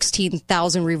reversals,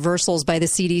 16,000 reversals by the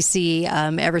CDC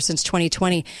ever since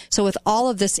 2020. So with all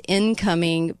of this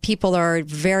incoming, people are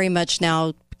very much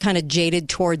now kind of jaded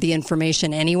toward the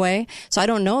information anyway. So I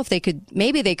don't know if they could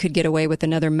get away with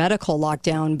another medical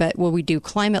lockdown, but will we do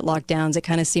climate lockdowns? It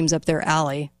kind of seems up their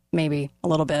alley, maybe a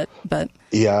little bit, but.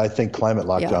 Yeah, I think climate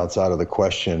lockdown's out of the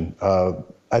question.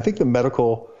 I think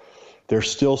there's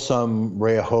still some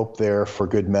ray of hope there for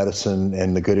good medicine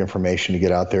and the good information to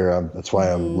get out there. That's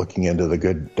why I'm looking into the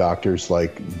good doctors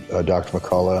like Dr.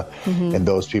 McCullough and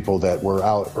those people that were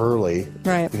out early,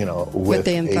 with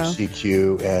the info.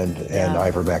 HCQ and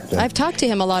ivermectin. I've talked to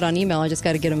him a lot on email. I just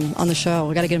got to get him on the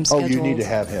show. I got to get him scheduled. Oh, you need to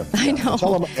have him. I know.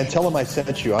 Tell him I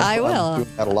sent you. I will. I'm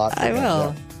doing that a lot. I will.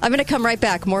 Yeah. I'm going to come right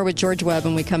back, more with George Webb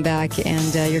when we come back,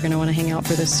 and you're going to want to hang out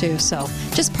for this too. So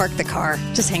just park the car,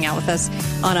 just hang out with us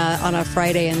on a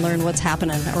Friday and learn what's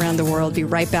happening around the world. Be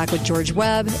right back with George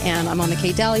Webb, and I'm on the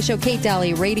Kate Daly Show,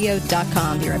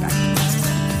 KateDalyRadio.com. Be right back.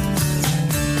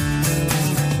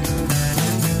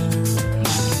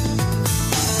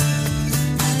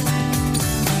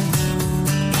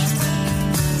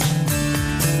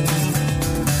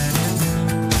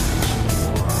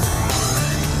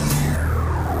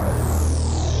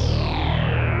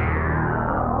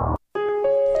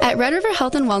 At Red River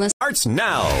Health and Wellness starts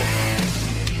now.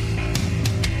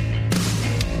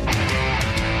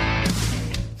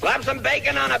 Slap some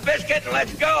bacon on a biscuit and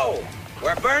let's go.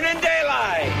 We're burning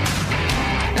daylight.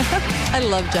 I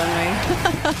love John Wayne.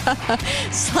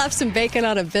 Slap some bacon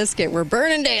on a biscuit. We're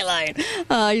burning daylight.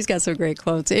 He's got some great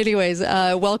quotes. Anyways,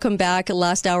 welcome back.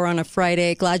 Last hour on a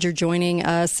Friday. Glad you're joining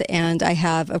us. And I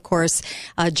have, of course,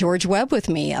 George Webb with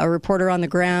me, a reporter on the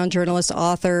ground, journalist,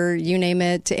 author, you name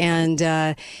it. And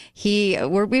we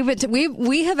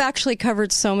have actually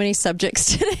covered so many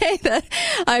subjects today that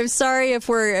I'm sorry if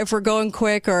we're going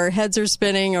quick or heads are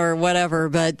spinning or whatever.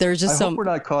 But there's just I hope we're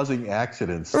not causing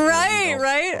accidents.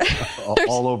 Right.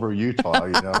 All over Utah, I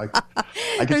can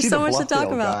there's see so the much to talk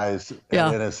about. Guys at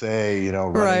NSA,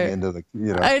 running into the,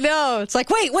 I know. It's like,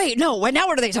 wait, no. Now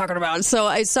what are they talking about?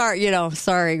 So sorry.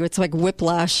 It's like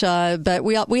whiplash. But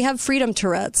we have freedom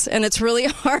Tourette's, and it's really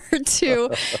hard to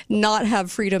not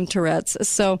have freedom Tourette's.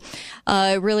 So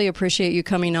I really appreciate you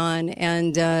coming on,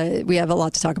 and we have a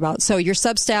lot to talk about. So your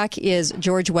Substack is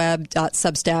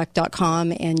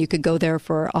georgewebb.substack.com, and you could go there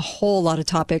for a whole lot of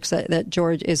topics that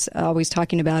George is always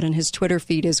talking about, and his Twitter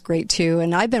feed is great too.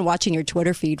 And I've been watching your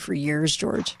Twitter feed for years,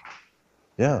 George.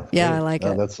 Yeah, I like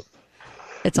it. It's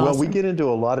awesome. Well, we get into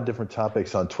a lot of different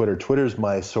topics on Twitter. Twitter's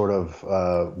my sort of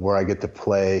where I get to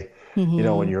play.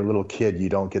 When you're a little kid, you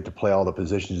don't get to play all the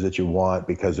positions that you want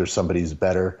because there's somebody's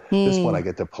better. This one, I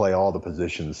get to play all the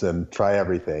positions and try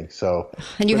everything.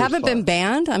 And you haven't been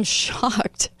banned? I'm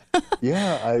shocked.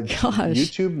 Yeah,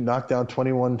 YouTube knocked down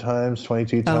 21 times,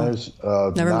 22 times.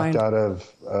 Knocked out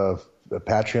of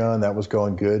Patreon. That was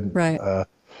going good. Right.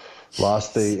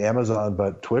 lost the Amazon,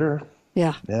 but Twitter.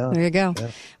 Yeah. There you go.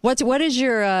 Yeah. What is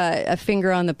your a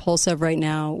finger on the pulse of right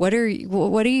now? What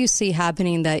do you see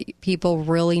happening that people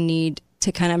really need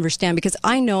to kind of understand? Because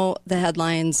I know the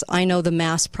headlines, I know the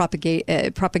mass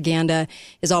propaganda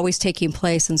is always taking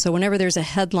place, and so whenever there's a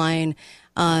headline,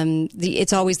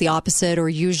 it's always the opposite, or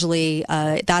usually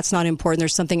that's not important.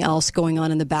 There's something else going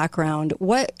on in the background.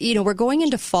 We're going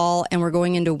into fall and we're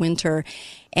going into winter,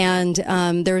 and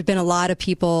there have been a lot of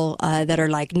people that are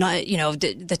like,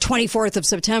 the 24th of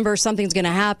September something's going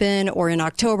to happen, or in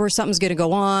October something's going to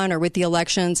go on, or with the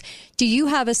elections. Do you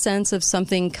have a sense of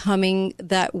something coming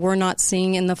that we're not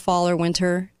seeing in the fall or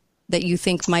winter that you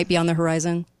think might be on the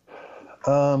horizon?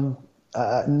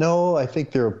 No, I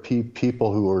think there are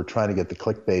people who are trying to get the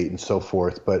clickbait and so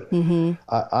forth, but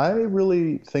I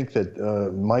really think that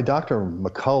my Dr.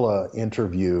 McCullough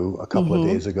interview a couple of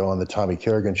days ago on the Tommy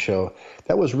Kerrigan show,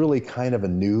 that was really kind of a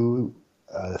new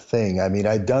thing. I mean,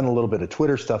 I'd done a little bit of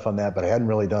Twitter stuff on that, but I hadn't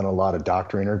really done a lot of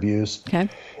doctor interviews. Okay.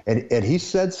 And he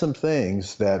said some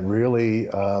things that really,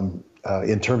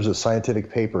 in terms of scientific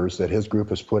papers that his group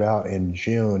has put out in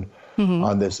June,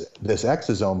 on this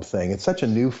exosome thing. It's such a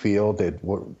new field that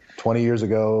 20 years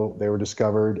ago they were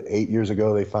discovered. 8 years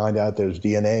ago they find out there's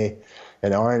DNA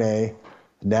and RNA.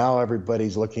 Now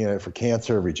everybody's looking at it for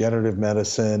cancer, regenerative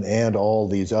medicine, and all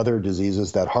these other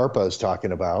diseases that HARPA is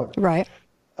talking about. Right.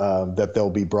 That they'll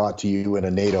be brought to you in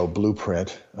a NATO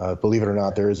blueprint. Believe it or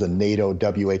not, there is a NATO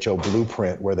WHO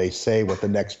blueprint where they say what the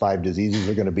next 5 diseases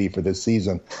are going to be for this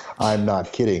season. I'm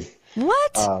not kidding.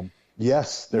 What?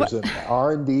 Yes, there's an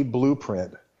R&D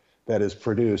blueprint that is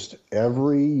produced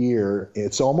every year.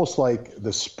 It's almost like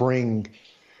the spring.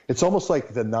 It's almost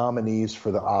like the nominees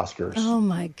for the Oscars. Oh,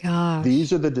 my gosh.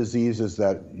 These are the diseases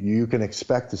that you can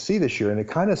expect to see this year, and it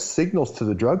kind of signals to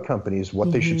the drug companies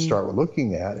what they should start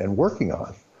looking at and working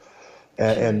on.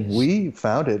 And we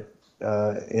found it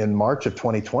in March of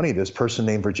 2020, this person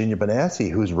named Virginia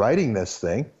Benassi, who's writing this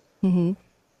thing.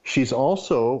 She's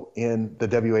also in the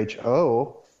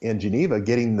WHO in Geneva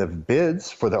getting the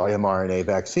bids for the mRNA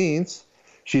vaccines.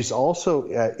 She's also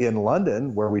in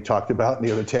London, where we talked about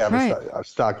near the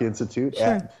Tavistock Institute,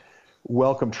 at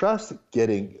Wellcome Trust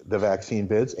getting the vaccine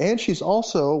bids. And she's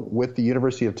also with the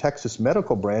University of Texas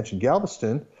Medical Branch in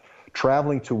Galveston,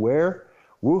 traveling to where?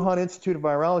 Wuhan Institute of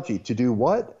Virology. To do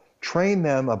what? Train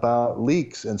them about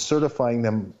leaks and certifying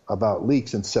them about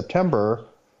leaks in September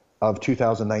of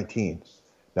 2019.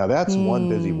 Now that's one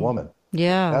busy woman.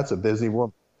 Yeah. That's a busy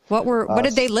woman. What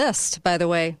did they list, by the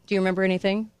way? Do you remember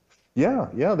anything? Yeah.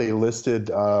 They listed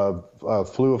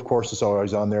flu, of course, is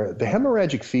always on there. The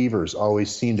hemorrhagic fevers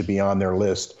always seem to be on their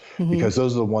list because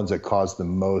those are the ones that cause the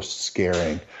most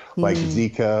scaring. Like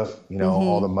Zika,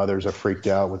 all the mothers are freaked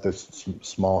out with the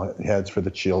small heads for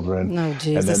the children. Oh,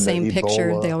 geez, the same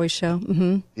picture they always show.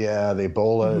 Yeah, the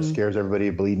Ebola scares everybody,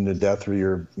 bleeding to death through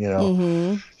your,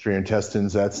 through your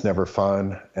intestines. That's never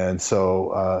fun. And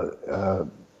so,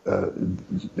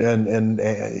 and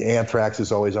anthrax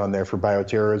is always on there for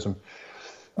bioterrorism.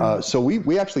 So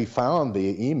we actually found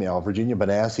the email, Virginia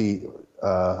Benassi,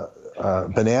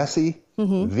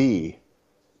 V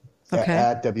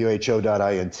at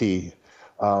WHO.int.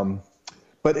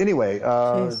 But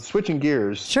anyway, switching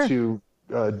gears to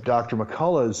Dr.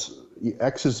 McCullough's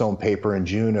exosome paper in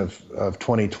June of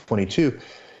 2022,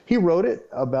 he wrote it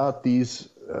about these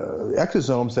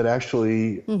exosomes that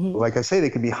actually, like I say, they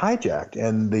can be hijacked.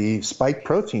 And the spike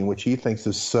protein, which he thinks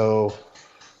is so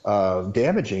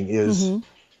damaging, is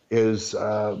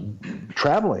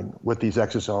traveling with these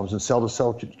exosomes and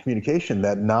cell-to-cell communication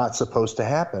that's not supposed to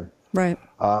happen. Right.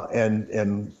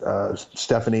 And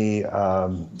Stephanie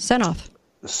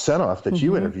Senoff that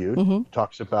you interviewed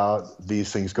talks about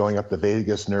these things going up the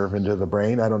vagus nerve into the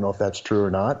brain. I don't know if that's true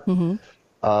or not.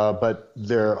 But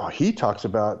he talks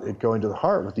about it going to the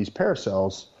heart with these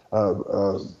paracells,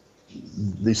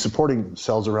 these supporting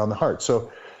cells around the heart.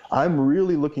 So I'm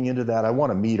really looking into that. I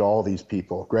want to meet all these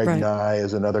people. Greg Nye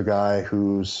is another guy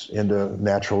who's into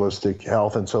naturalistic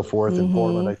health and so forth in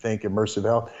Portland, I think, immersive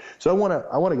health. So I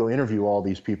want to go interview all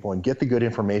these people and get the good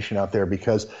information out there,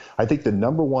 because I think the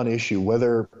number one issue,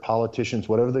 whether politicians,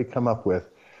 whatever they come up with,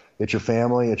 it's your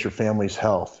family, it's your family's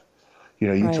health.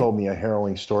 You told me a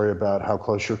harrowing story about how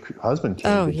close your husband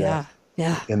came to death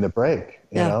in the break.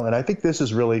 You know, and I think this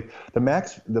is really the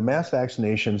mass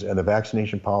vaccinations and the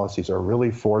vaccination policies are really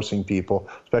forcing people,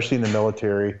 especially in the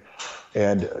military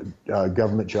and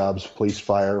government jobs, police,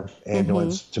 fire,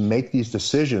 ambulance, to make these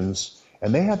decisions.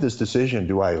 And they have this decision: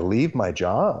 do I leave my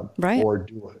job, or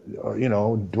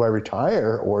do I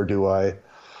retire, or do I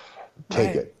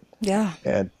take it? Yeah.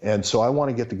 And so I want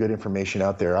to get the good information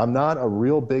out there. I'm not a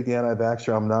real big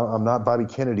anti-vaxxer. I'm not Bobby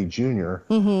Kennedy Jr.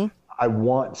 Mm-hmm. I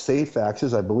want safe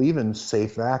vaxes. I believe in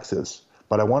safe vaxes,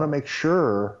 but I want to make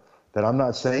sure that I'm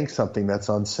not saying something that's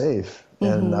unsafe,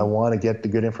 and I want to get the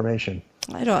good information.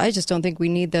 I just don't think we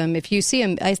need them. If you see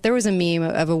there was a meme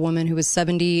of a woman who was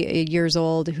 70 years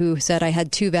old who said, I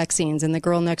had 2 vaccines, and the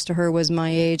girl next to her was my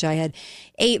age. I had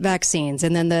 8 vaccines.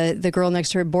 And then the girl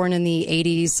next to her, born in the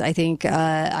 80s, I think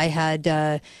I had,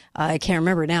 I can't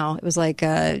remember now. It was like,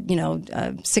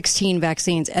 16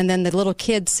 vaccines. And then the little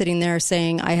kid sitting there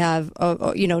saying, I have,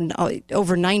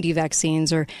 over 90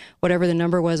 vaccines, or whatever the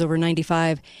number was, over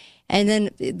 95. And then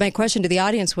my question to the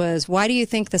audience was, why do you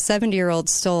think the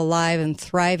 70-year-old's still alive and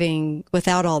thriving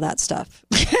without all that stuff?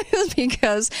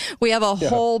 Because we have a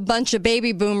whole bunch of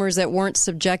baby boomers that weren't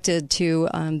subjected to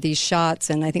these shots,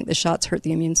 and I think the shots hurt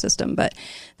the immune system, but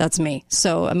that's me.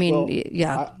 So, I mean,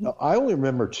 I only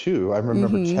remember 2. I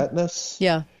remember tetanus.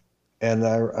 Yeah. And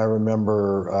I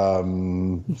remember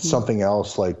something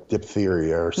else like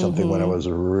diphtheria or something when I was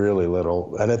really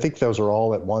little. And I think those are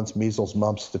all at once, measles,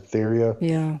 mumps, diphtheria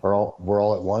were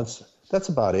all at once. That's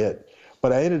about it.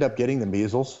 But I ended up getting the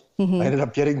measles. I ended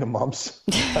up getting the mumps.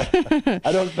 I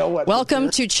don't know what. Welcome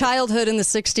to childhood in the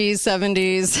 60s,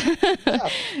 70s.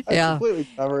 I completely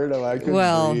covered them. I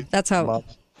couldn't breathe. That's how...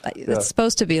 Mumps. It's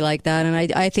supposed to be like that, and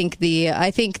I think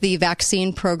the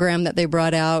vaccine program that they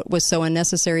brought out was so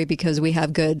unnecessary because we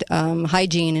have good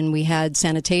hygiene and we had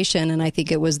sanitation, and I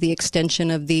think it was the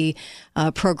extension of the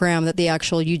program that the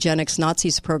actual eugenics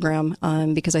Nazis program,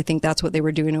 because I think that's what they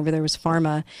were doing over there was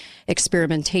pharma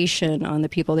experimentation on the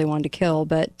people they wanted to kill.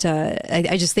 But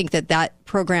I just think that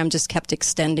program just kept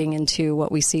extending into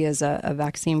what we see as a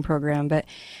vaccine program. But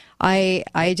I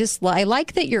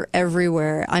like that you're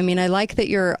everywhere. I mean, I like that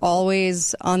you're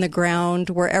always on the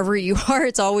ground. Wherever you are,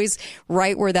 it's always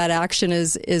right where that action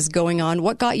is going on.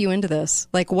 What got you into this?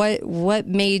 Like, what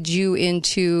made you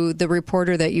into the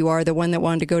reporter that you are, the one that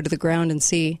wanted to go to the ground and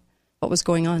see what was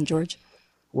going on, George?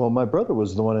 Well, my brother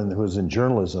was the one who was in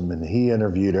journalism, and he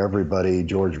interviewed everybody,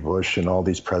 George Bush and all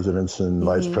these presidents and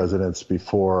vice presidents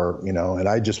before, and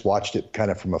I just watched it kind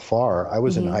of from afar. I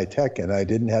was in high tech, and I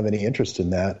didn't have any interest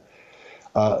in that.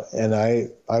 And I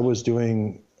was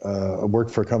doing work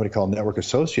for a company called Network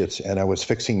Associates, and I was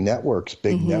fixing networks,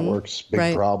 big networks,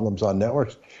 big problems on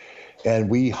networks. And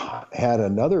we had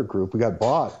another group. We got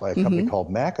bought by a company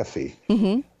called McAfee.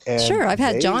 And sure, I've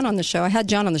had John on the show. I had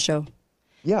John on the show.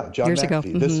 Yeah, John years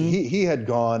McAfee. ago. He had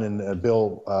gone, and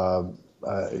Bill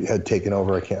had taken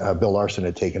over. Bill Larson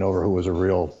had taken over, who was a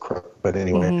real crook. But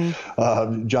anyway,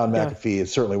 John McAfee, it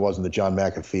certainly wasn't the John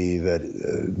McAfee that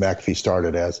McAfee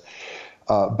started as.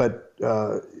 But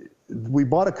we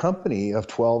bought a company of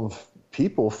 12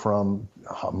 people from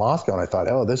Moscow, and I thought,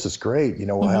 oh, this is great.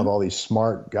 We'll have all these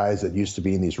smart guys that used to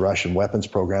be in these Russian weapons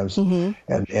programs and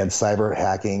cyber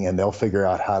hacking, and they'll figure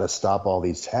out how to stop all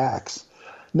these hacks.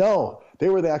 No, they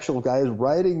were the actual guys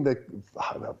writing the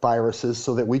viruses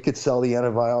so that we could sell the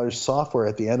antivirus software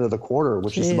at the end of the quarter,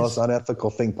 which is the most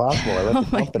unethical thing possible. I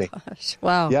left the company. Gosh.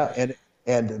 Wow. Yeah,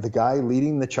 and the guy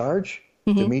leading the charge,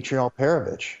 Dmitry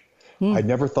Alperovich. I'd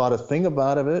never thought a thing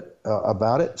about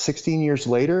it. 16 years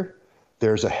later,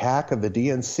 there's a hack of the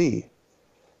DNC.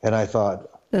 And I thought,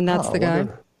 and that's the guy?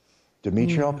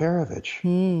 Dmitry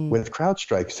Alperovich with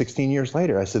CrowdStrike 16 years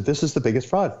later. I said, this is the biggest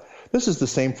fraud. This is the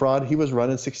same fraud he was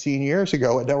running 16 years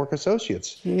ago at Network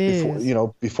Associates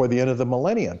before the end of the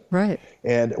millennium. Right.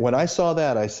 And when I saw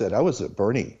that, I said, I was a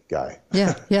Bernie guy.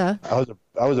 Yeah.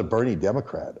 I was a Bernie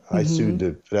Democrat. I sued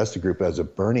the Podesta Group as a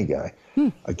Bernie guy,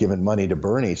 giving money to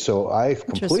Bernie. So I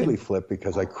completely flipped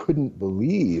because I couldn't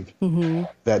believe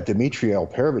that Dmitry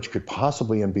Alperovich could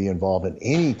possibly be involved in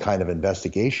any kind of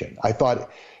investigation. I thought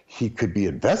he could be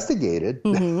investigated.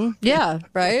 Yeah,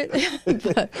 right.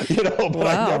 But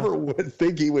I never would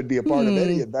think he would be a part of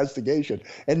any investigation.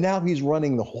 And now he's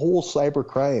running the whole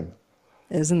cybercrime.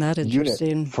 Isn't that interesting?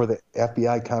 Unit for the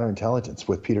FBI counterintelligence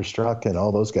with Peter Strzok and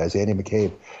all those guys, Andy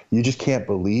McCabe. You just can't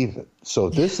believe it. So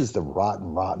this is the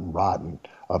rotten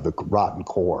of the rotten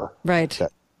core. Right.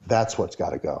 That's what's got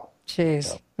to go.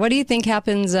 Jeez. What do you think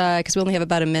happens, because we only have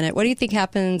about a minute, what do you think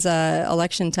happens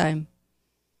election time?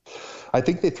 I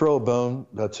think they throw a bone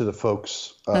to the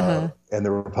folks, and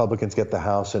the Republicans get the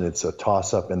House, and it's a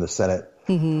toss-up in the Senate.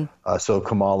 So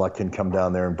Kamala can come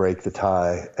down there and break the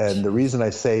tie. And the reason I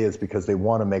say is because they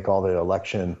want to make all the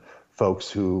election folks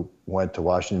who went to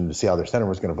Washington to see how their senator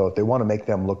was going to vote, they want to make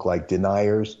them look like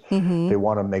deniers. They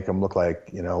want to make them look like,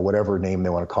 whatever name they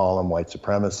want to call them, white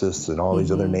supremacists and all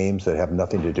these other names that have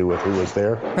nothing to do with who was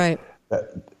there. Right.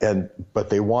 But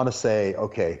they want to say,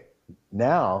 okay,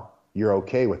 now you're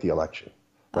okay with the election,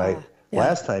 right?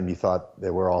 Last time you thought they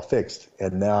were all fixed,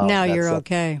 and now you're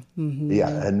okay. Mm-hmm. Yeah,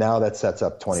 and now that sets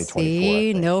up 2024.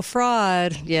 See, no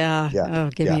fraud. Yeah. Oh,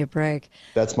 give me a break.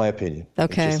 That's my opinion.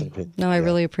 Okay. No, I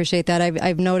really appreciate that.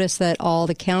 I've noticed that all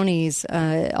the counties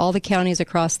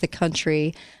across the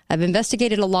country, I've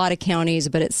investigated a lot of counties,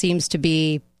 but it seems to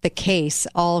be the case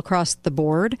all across the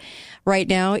board right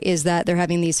now is that they're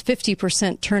having these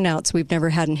 50% turnouts we've never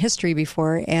had in history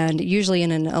before. And usually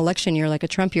in an election year, like a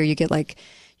Trump year, you get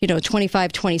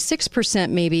 25, 26%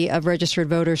 maybe of registered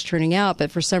voters turning out, but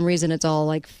for some reason it's all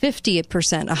like 50%,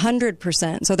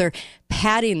 100%. So they're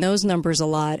padding those numbers a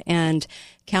lot, and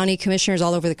county commissioners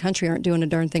all over the country aren't doing a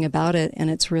darn thing about it,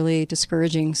 and it's really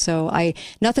discouraging. So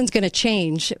nothing's going to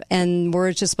change, and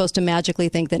we're just supposed to magically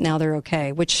think that now they're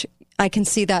okay, which I can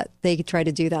see that they could try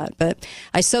to do that. But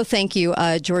I so thank you,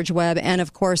 George Webb. And,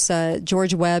 of course,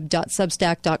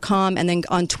 georgewebb.substack.com. And then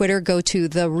on Twitter, go to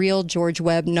The Real George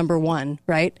Webb #1,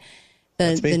 right?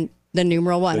 The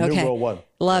numeral 1. The okay. numeral 1.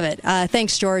 Love it.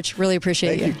 Thanks, George. Really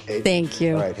appreciate you. Kate. Thank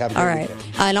you. All right. Have a good weekend.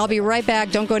 And I'll be right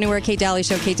back. Don't go anywhere. Kate Daly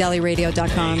Show,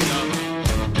 KateDalyRadio.com.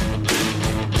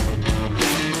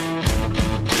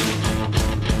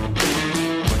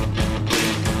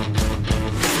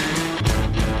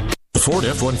 The Ford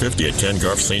F-150 at Ken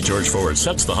Garff St. George Ford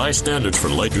sets the high standards for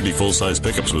light-duty full-size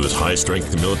pickups with its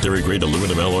high-strength military-grade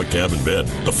aluminum alloy cab and bed.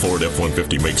 The Ford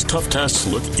F-150 makes tough tasks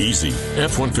look easy.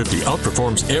 F-150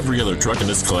 outperforms every other truck in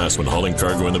its class when hauling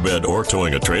cargo in the bed or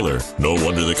towing a trailer. No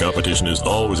wonder the competition is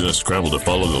always in a scramble to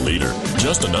follow the leader.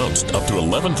 Just announced up to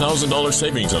 $11,000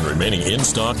 savings on remaining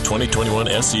in-stock 2021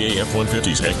 SCA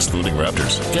F-150s excluding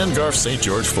Raptors. Ken Garff St.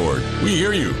 George Ford. We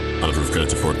hear you. Unapproved credit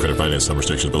to Ford Credit Finance. Some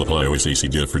restrictions will apply. Always see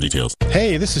dealer for details.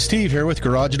 Hey, this is Steve here with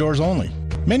Garage Doors Only.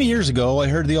 Many years ago, I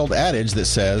heard the old adage that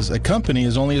says a company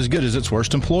is only as good as its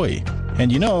worst employee.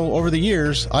 And over the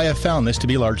years, I have found this to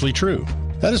be largely true.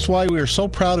 That is why we are so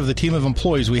proud of the team of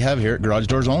employees we have here at Garage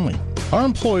Doors Only. Our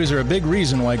employees are a big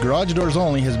reason why Garage Doors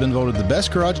Only has been voted the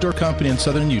best garage door company in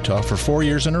Southern Utah for 4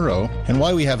 years in a row, and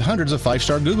why we have hundreds of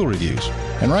 5-star Google reviews.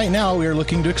 And right now, we are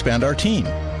looking to expand our team.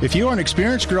 If you are an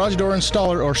experienced garage door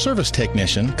installer or service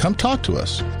technician, come talk to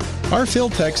us. Our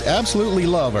field techs absolutely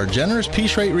love our generous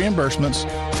piece rate reimbursements,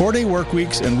 4-day work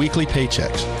weeks, and weekly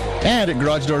paychecks. And at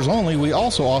Garage Doors Only, we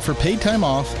also offer paid time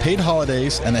off, paid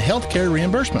holidays, and a health care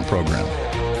reimbursement program.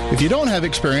 If you don't have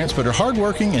experience but are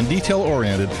hardworking and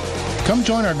detail-oriented, come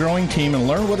join our growing team and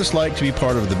learn what it's like to be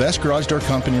part of the best garage door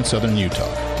company in Southern Utah.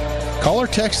 Call or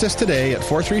text us today at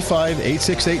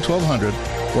 435-868-1200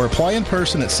 or apply in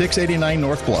person at 689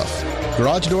 North Bluff.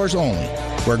 Garage Doors Only,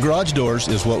 where garage doors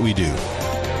is what we do.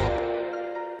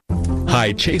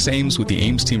 Hi, Chase Ames with the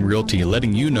Ames Team Realty,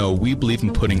 letting you know we believe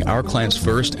in putting our clients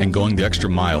first and going the extra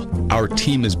mile. Our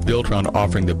team is built around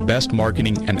offering the best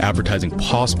marketing and advertising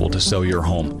possible to sell your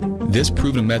home. This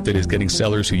proven method is getting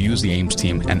sellers who use the Ames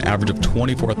Team an average of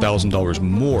 $24,000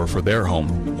 more for their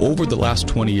home. Over the last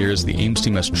 20 years, the Ames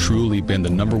Team has truly been the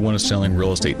 #1 selling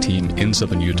real estate team in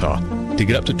Southern Utah. To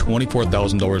get up to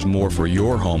 $24,000 more for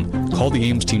your home, call the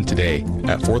Ames Team today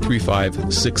at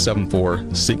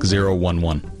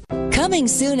 435-674-6011. Coming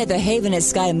soon at the Haven at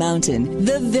Sky Mountain,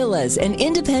 The Villas, an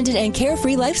independent and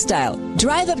carefree lifestyle.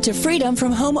 Drive up to freedom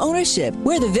from home ownership,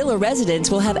 where the villa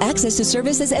residents will have access to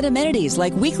services and amenities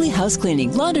like weekly house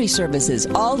cleaning, laundry services,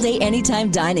 all-day anytime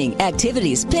dining,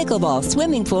 activities, pickleball,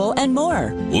 swimming pool, and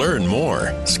more. Learn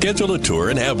more. Schedule a tour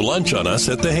and have lunch on us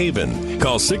at The Haven.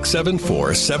 Call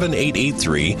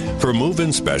 674-7883 for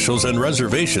move-in specials and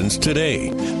reservations today.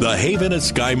 The Haven at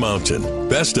Sky Mountain.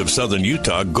 Best of Southern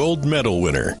Utah gold medal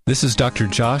winner. This is Dr.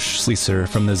 Josh Sleeser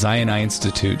from the Zion Eye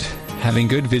Institute. Having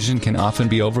good vision can often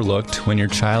be overlooked when your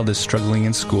child is struggling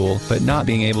in school, but not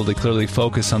being able to clearly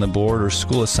focus on the board or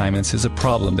school assignments is a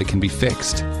problem that can be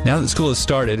fixed. Now that school has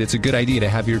started, it's a good idea to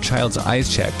have your child's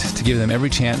eyes checked to give them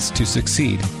every chance to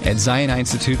succeed. At Zion Eye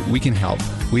Institute, we can help.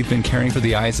 We've been caring for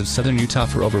the eyes of Southern Utah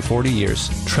for over 40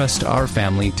 years. Trust our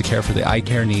family to care for the eye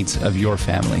care needs of your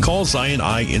family. Call Zion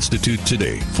Eye Institute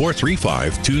today,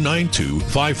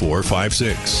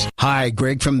 435-292-5456. Hi,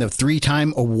 Greg from the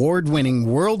 3-time award-winning,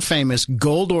 world-famous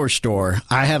Gold Ore Store.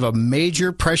 I have a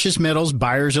major precious metals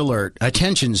buyer's alert.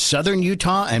 Attention, Southern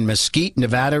Utah and Mesquite,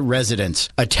 Nevada residents.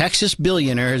 A Texas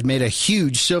billionaire has made a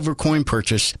huge silver coin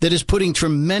purchase that is putting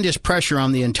tremendous pressure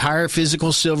on the entire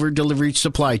physical silver delivery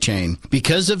supply chain.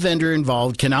 Because the vendor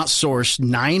involved cannot source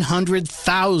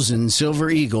 900,000 silver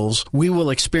eagles, we will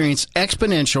experience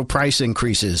exponential price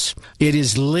increases. It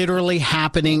is literally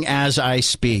happening as I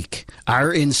speak.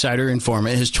 Our insider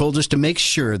informant has told us to make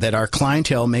sure that our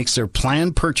clientele makes their their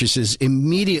planned purchases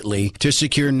immediately to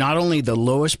secure not only the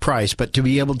lowest price, but to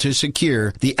be able to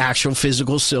secure the actual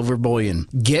physical silver bullion.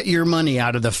 Get your money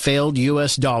out of the failed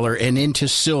U.S. dollar and into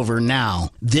silver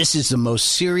now. This is the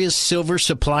most serious silver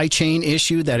supply chain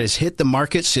issue that has hit the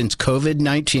market since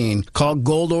COVID-19. Call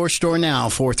Gold Ore Store now,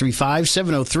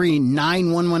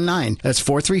 435-703-9119. That's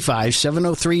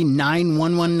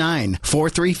 435-703-9119.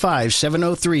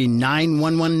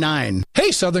 435-703-9119.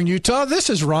 Hey, Southern Utah, this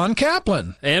is Ron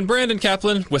Kaplan. And Brandon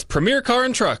Kaplan with Premier Car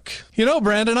and Truck. You know,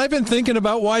 Brandon, I've been thinking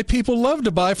about why people love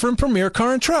to buy from Premier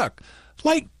Car and Truck.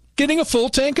 Like getting a full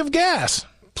tank of gas.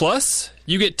 Plus,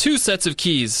 you get 2 sets of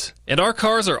keys, and our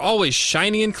cars are always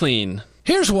shiny and clean.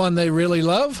 Here's one they really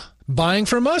love. Buying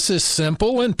from us is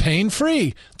simple and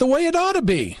pain-free, the way it ought to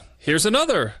be. Here's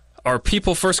another. Our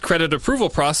People First credit approval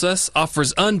process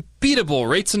offers unbeatable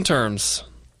rates and terms.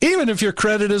 Even if your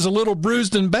credit is a little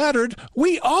bruised and battered,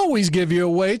 we always give you a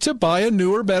way to buy a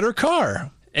newer, better car.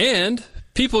 And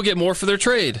people get more for their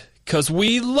trade, because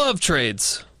we love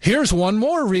trades. Here's one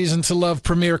more reason to love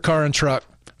Premier Car and Truck.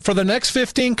 For the next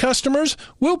 15 customers,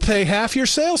 we'll pay half your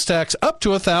sales tax, up to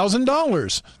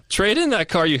 $1,000. Trade in that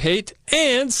car you hate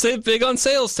and save big on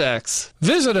sales tax.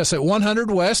 Visit us at 100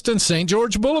 West and St.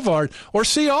 George Boulevard, or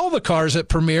see all the cars at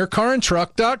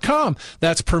PremierCarandTruck.com.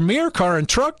 That's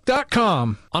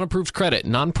PremierCarandTruck.com. Unapproved credit.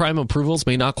 Non-prime approvals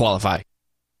may not qualify.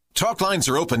 Talk lines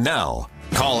are open now.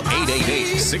 Call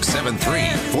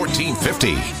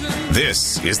 888-673-1450.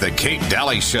 This is the Kate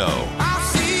Daly Show.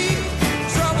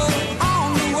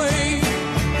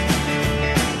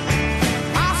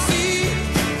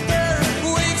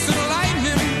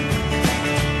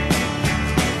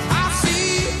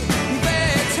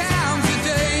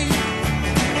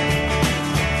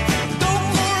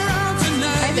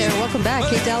 Welcome back,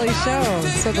 Kate Daly Show.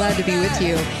 So glad to be with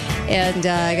you. And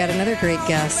I got another great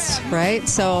guest, right?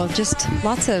 So just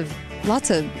lots of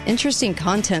interesting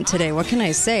content today. What can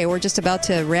I say? We're just about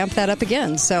to ramp that up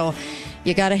again. So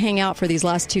you got to hang out for these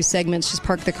last 2 segments. Just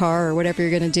park the car or whatever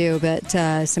you're going to do. But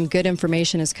some good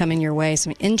information is coming your way.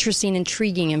 Some interesting,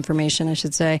 intriguing information, I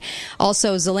should say.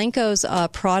 Also, Zelenko's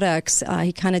products,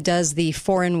 he kind of does the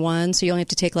 4-in-1. So you only have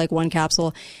to take like one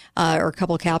capsule or a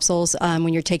couple capsules when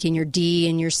you're taking your D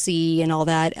and your C and all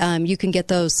that. You can get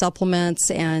those supplements.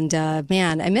 And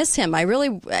man, I miss him.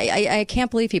 I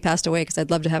can't believe he passed away, because I'd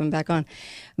love to have him back on.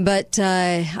 But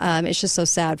it's just so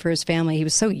sad for his family. He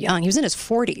was so young. He was in his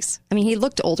 40s. I mean, he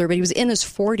looked older, but he was in his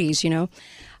 40s, you know,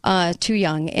 too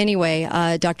young. Anyway,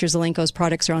 Dr. Zelenko's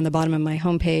products are on the bottom of my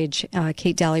homepage,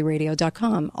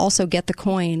 KateDalyRadio.com. Also, get the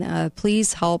coin.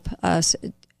 Please help us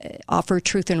offer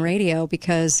truth in radio,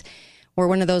 because we're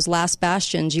one of those last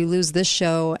bastions. You lose this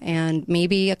show and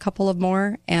maybe a couple of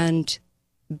more, and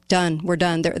done. We're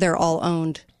done. They're all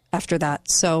owned after that.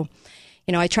 So,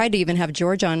 you know, I tried to even have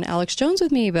George on Alex Jones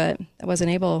with me, but I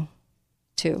wasn't able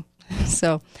to.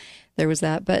 So there was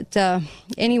that. But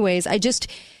anyways,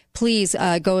 please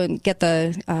go and get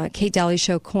the Kate Daly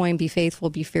Show coin. Be faithful,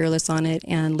 be fearless on it,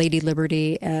 and Lady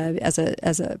Liberty as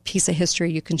a piece of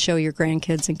history you can show your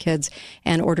grandkids and kids,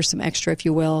 and order some extra if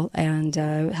you will, and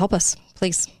help us,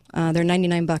 please. They're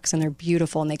 $99 and they're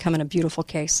beautiful, and they come in a beautiful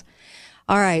case.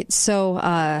 All right,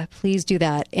 so please do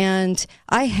that. And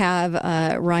I have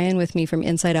Ryan with me from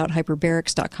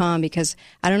InsideOutHyperbarics.com, because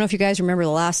I don't know if you guys remember the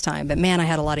last time, but man, I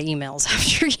had a lot of emails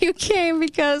after you came,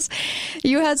 because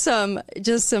you had some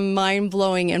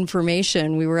mind-blowing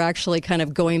information. We were actually kind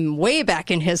of going way back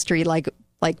in history, like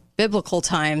biblical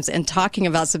times, and talking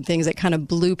about some things that kind of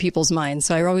blew people's minds.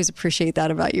 So I always appreciate that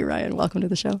about you, Ryan. Welcome to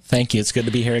the show. Thank you. It's good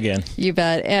to be here again. You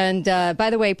bet. And by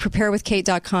the way,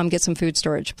 preparewithkate.com. Get some food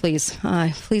storage, please.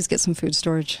 Please get some food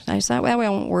storage. That way I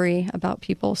won't worry about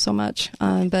people so much.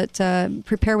 But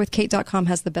preparewithkate.com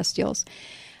has the best deals.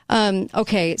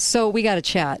 Okay, so we got to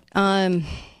chat.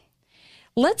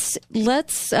 Let's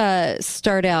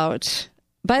start out.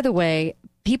 By the way,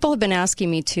 people have been asking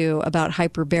me, too, about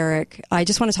hyperbaric. I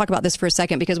just want to talk about this for a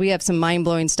second, because we have some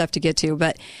mind-blowing stuff to get to.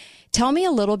 But tell me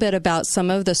a little bit about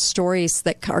some of the stories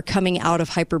that are coming out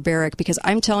of hyperbaric, because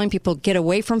I'm telling people, get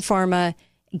away from pharma,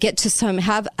 get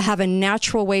to have a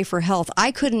natural way for health.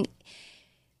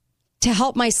 To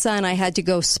help my son, I had to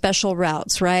go special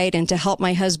routes, right? And to help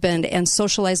my husband, and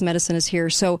socialized medicine is here.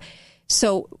 So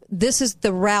this is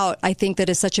the route, I think, that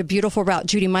is such a beautiful route.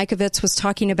 Judy Mikovits was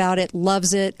talking about it,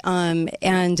 loves it, and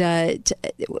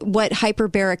what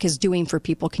hyperbaric is doing for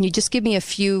people. Can you just give me a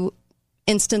few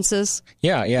instances?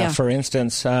 Yeah. For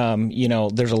instance,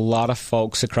 there's a lot of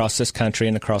folks across this country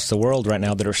and across the world right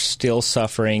now that are still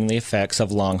suffering the effects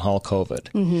of long-haul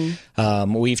COVID.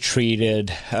 Mm-hmm. We've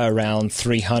treated around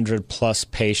 300 plus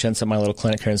patients at my little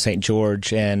clinic here in St.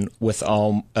 George, and with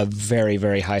a very,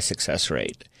 very high success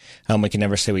rate. We can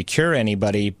never say we cure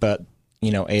anybody, but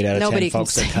 8 out of 10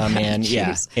 folks that come in,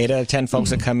 8 out of 10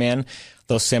 folks that come in,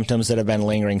 those symptoms that have been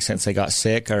lingering since they got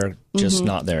sick are just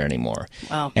not there anymore.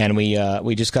 Wow. And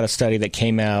we just got a study that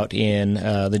came out in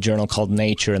the journal called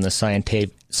Nature in the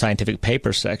scientific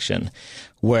paper section,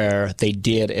 where they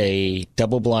did a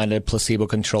double-blinded,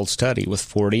 placebo-controlled study with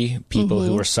 40 people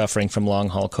who were suffering from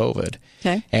long-haul COVID.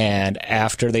 Okay. And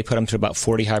after they put them through about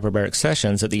 40 hyperbaric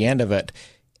sessions, at the end of it,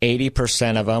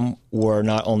 80% of them were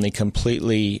not only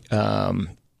completely, can't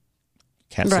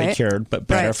say cured, but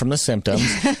better from the symptoms,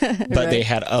 but they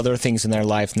had other things in their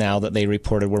life now that they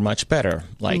reported were much better,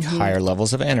 like higher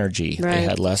levels of energy. They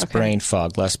had less brain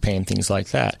fog, less pain, things like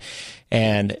that.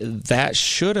 And that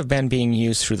should have been being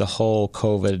used through the whole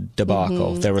COVID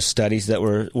debacle. There were studies that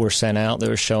were sent out that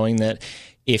were showing that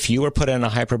if you were put in a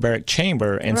hyperbaric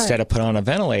chamber instead of put on a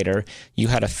ventilator, you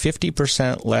had a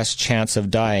 50% less chance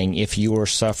of dying if you were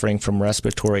suffering from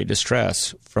respiratory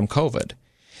distress from COVID.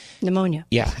 Pneumonia.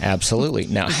 Yeah, absolutely.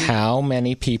 Now, how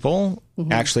many people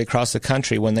actually across the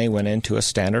country, when they went into a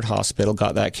standard hospital,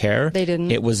 got that care? They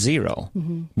didn't. It was zero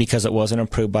because it wasn't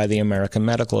approved by the American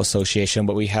Medical Association.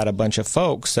 But we had a bunch of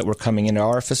folks that were coming into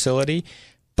our facility,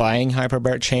 buying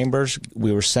hyperbaric chambers.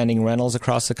 We were sending rentals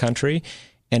across the country.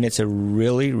 And it's a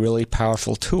really, really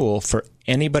powerful tool for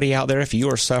anybody out there. If you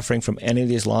are suffering from any of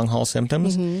these long-haul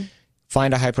symptoms,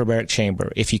 find a hyperbaric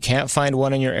chamber. If you can't find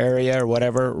one in your area or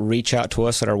whatever, reach out to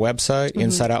us at our website,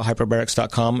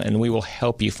 insideouthyperbarics.com, and we will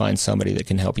help you find somebody that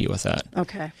can help you with that.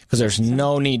 Okay. Because there's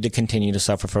no need to continue to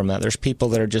suffer from that. There's people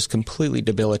that are just completely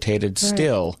debilitated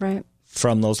still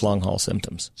from those long-haul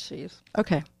symptoms. Jeez.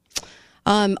 Okay.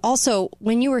 Also,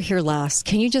 when you were here last,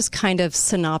 can you just kind of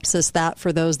synopsis that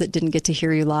for those that didn't get to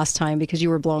hear you last time because you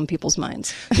were blowing people's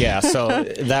minds? Yeah, so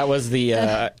that was the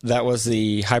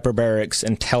hyperbarics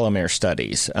and telomere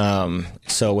studies.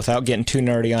 So without getting too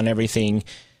nerdy on everything,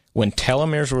 when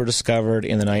telomeres were discovered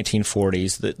in the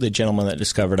 1940s, the gentleman that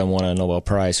discovered them won a Nobel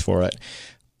Prize for it.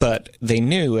 But they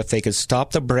knew if they could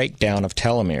stop the breakdown of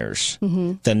telomeres,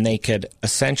 then they could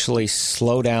essentially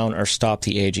slow down or stop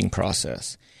the aging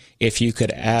process. If you could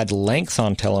add length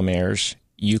on telomeres,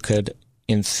 you could,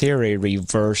 in theory,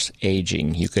 reverse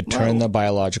aging. You could turn the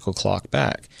biological clock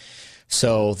back.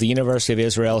 So the University of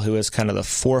Israel, who is kind of the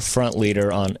forefront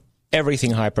leader on everything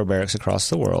hyperbarics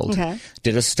across the world,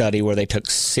 did a study where they took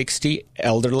 60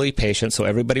 elderly patients, so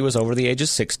everybody was over the age of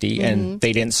 60, and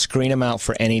they didn't screen them out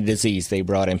for any disease. They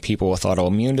brought in people with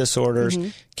autoimmune disorders,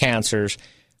 cancers,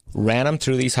 ran them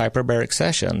through these hyperbaric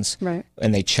sessions,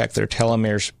 and they checked their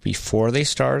telomeres before they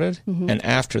started and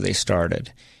after they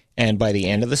started. And by the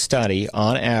end of the study,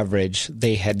 on average,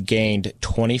 they had gained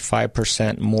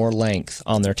 25% more length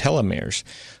on their telomeres.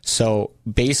 So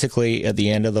basically, at the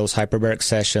end of those hyperbaric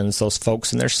sessions, those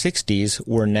folks in their 60s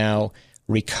were now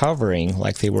recovering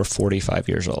like they were 45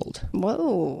 years old.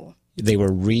 Whoa. They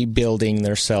were rebuilding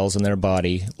their cells in their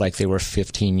body like they were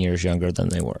 15 years younger than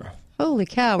they were. Holy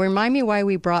cow. Remind me why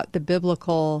we brought the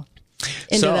biblical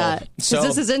into that.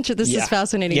 Because this is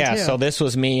fascinating too. Yeah, so this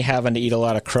was me having to eat a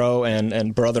lot of crow,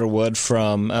 and Brother Wood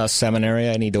from seminary,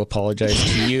 I need to apologize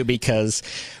to you, because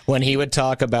when he would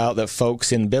talk about that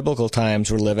folks in biblical times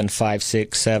were living 5,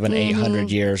 6, 7, 800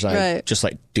 years, I just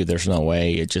like, dude, there's no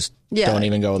way. It just don't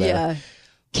even go there. Yeah.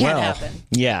 Can't happen.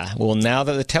 Yeah. Well, now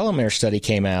that the telomere study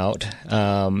came out,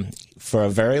 for a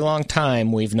very long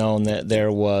time, we've known that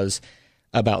there was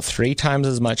about 3 times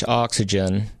as much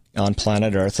oxygen on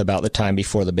planet Earth about the time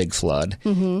before the big flood,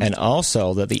 and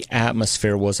also that the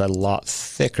atmosphere was a lot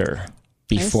thicker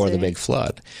before the big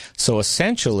flood. So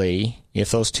essentially,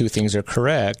 if those 2 things are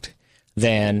correct,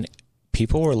 then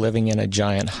people were living in a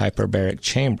giant hyperbaric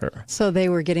chamber. So they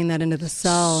were getting that into the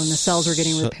cell, and the cells were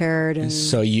getting repaired. And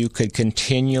so you could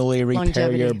continually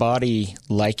repair your body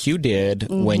like you did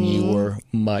when you were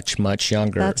much, much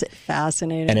younger. That's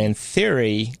fascinating. And in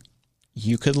theory,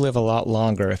 you could live a lot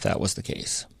longer if that was the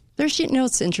case.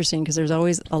 It's interesting because there's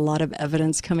always a lot of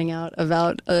evidence coming out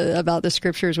about the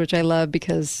scriptures, which I love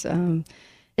because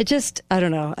it just, I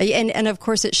don't know. And of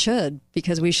course it should,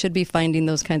 because we should be finding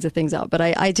those kinds of things out. But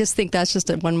I just think that's just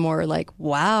one more like,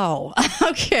 wow.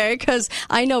 Okay. Because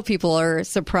I know people are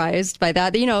surprised by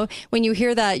that. You know, when you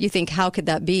hear that, you think, how could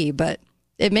that be? But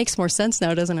it makes more sense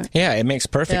now, doesn't it? Yeah, it makes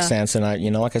perfect sense.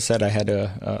 And like I said, I had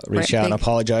to reach out and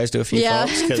apologize to a few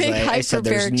folks because I said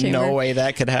there's no way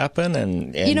that could happen.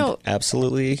 And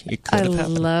absolutely, it could have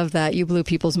happened. I love that. You blew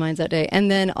people's minds that day. And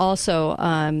then also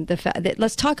the fact that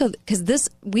let's talk, because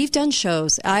we've done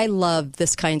shows. I love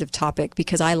this kind of topic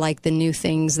because I like the new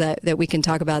things that we can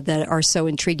talk about that are so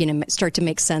intriguing and start to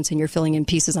make sense, and you're filling in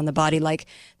pieces on the body, like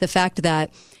the fact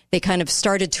that they kind of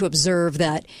started to observe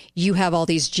that you have all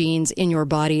these genes in your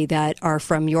body that are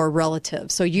from your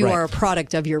relatives. So you are a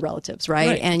product of your relatives,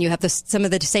 right? And you have some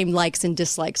of the same likes and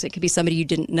dislikes. It could be somebody you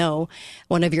didn't know,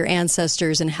 one of your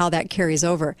ancestors, and how that carries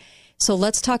over. So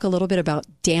let's talk a little bit about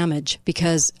damage,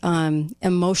 because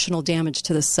emotional damage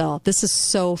to the cell. This is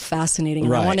so fascinating,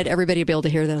 and I wanted everybody to be able to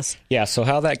hear this. Yeah, so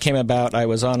how that came about, I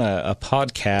was on a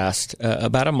podcast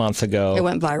about a month ago. It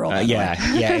went viral.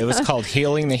 It was called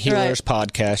Healing the Healers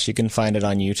Podcast. You can find it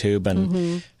on YouTube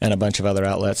and a bunch of other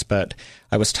outlets. But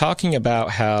I was talking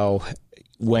about how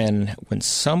when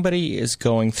somebody is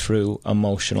going through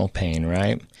emotional pain,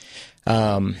 right?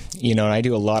 And I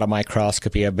do a lot of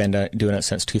microscopy. I've been doing it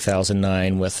since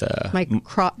 2009 with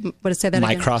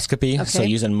microscopy. Okay. So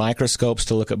using microscopes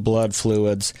to look at blood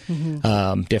fluids,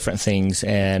 different things.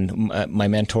 And my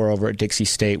mentor over at Dixie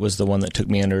State was the one that took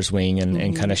me under his wing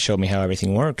and kind of showed me how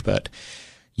everything worked. But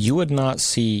you would not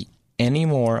see any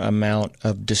more amount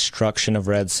of destruction of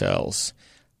red cells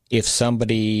if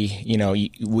somebody,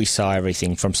 we saw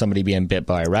everything from somebody being bit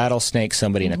by a rattlesnake,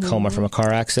 somebody in a coma from a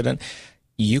car accident.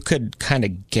 You could kind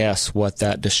of guess what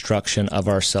that destruction of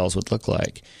our cells would look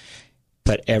like.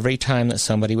 But every time that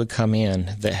somebody would come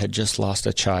in that had just lost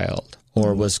a child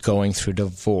or was going through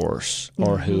divorce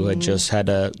or who had just had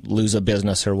to lose a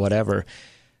business or whatever,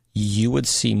 you would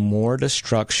see more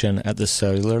destruction at the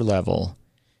cellular level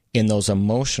in those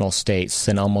emotional states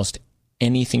than almost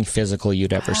anything physical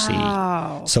you'd ever see.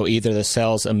 So either the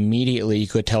cells immediately, you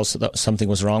could tell something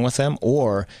was wrong with them,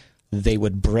 or they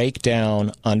would break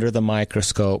down under the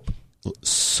microscope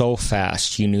so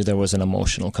fast you knew there was an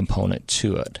emotional component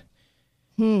to it.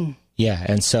 Yeah,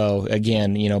 and so,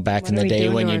 again, back in the day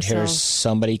when you'd hear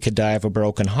somebody could die of a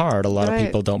broken heart, a lot of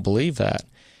people don't believe that.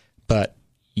 But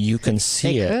you can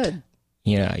see it.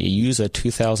 Yeah, you use a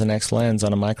 2000X lens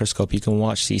on a microscope, you can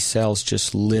watch these cells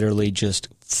just literally just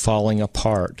falling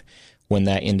apart when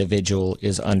that individual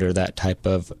is under that type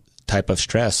of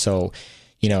stress. So,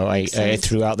 I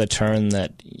threw out the term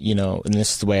that, and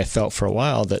this is the way I felt for a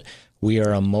while, that we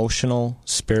are emotional,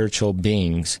 spiritual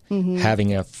beings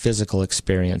having a physical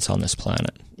experience on this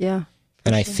planet. Yeah.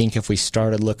 And I think if we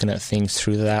started looking at things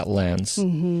through that lens,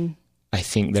 I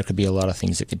think there could be a lot of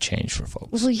things that could change for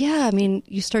folks. Well, yeah. I mean,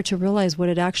 you start to realize what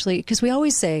it actually, because we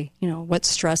always say, what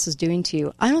stress is doing to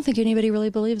you. I don't think anybody really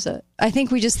believes it. I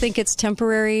think we just think it's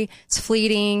temporary, it's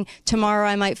fleeting. Tomorrow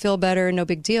I might feel better, no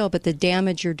big deal. But the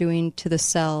damage you're doing to the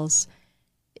cells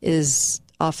is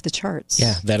off the charts.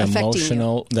 Yeah, that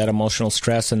emotional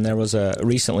stress. And there was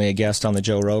recently a guest on the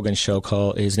Joe Rogan show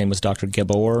his name was Dr.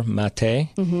 Gabor Mate,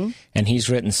 and he's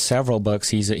written several books.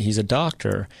 He's a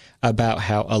doctor, about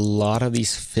how a lot of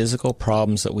these physical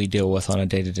problems that we deal with on a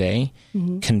day-to-day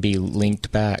can be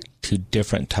linked back to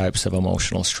different types of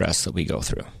emotional stress that we go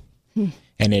through.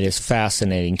 And it is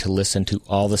fascinating to listen to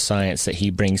all the science that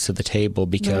he brings to the table,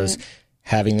 because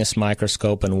having this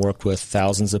microscope and worked with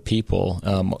thousands of people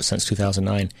since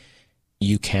 2009,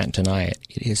 you can't deny it.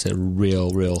 It is a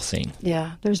real thing.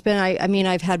 Yeah, there's been.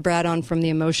 I've had Brad on from the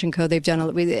Emotion Code. They've done.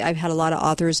 I've had a lot of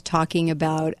authors talking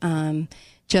about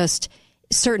just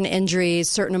certain injuries,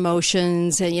 certain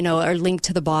emotions, and, are linked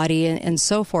to the body and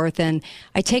so forth. And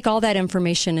I take all that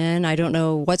information in. I don't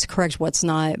know what's correct, what's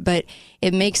not, but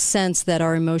it makes sense that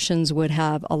our emotions would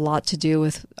have a lot to do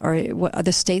with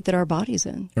the state that our body's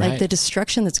in, like the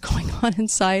destruction that's going on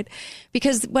inside.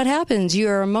 Because what happens,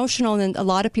 you're emotional, and a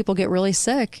lot of people get really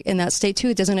sick in that state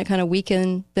too. Doesn't it kind of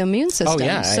weaken the immune system? Oh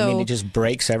yeah, it just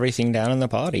breaks everything down in the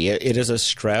body. It is a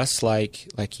stress like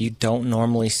you don't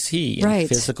normally see in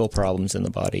physical problems in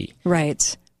the body.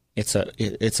 Right. It's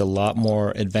a lot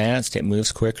more advanced. It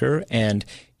moves quicker, and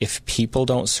if people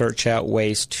don't search out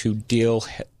ways to deal,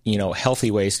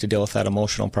 healthy ways to deal with that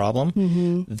emotional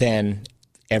problem, then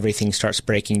everything starts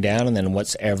breaking down, and then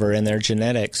what's ever in their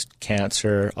genetics,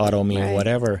 cancer, autoimmune,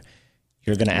 whatever,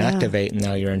 you're going to activate, and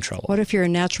now you're in trouble. What if you're a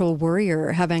natural worrier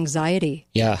or have anxiety?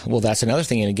 Yeah, well, that's another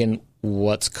thing. And again,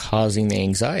 what's causing the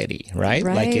anxiety, right?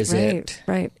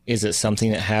 Is it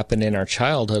something that happened in our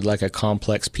childhood, like a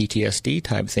complex PTSD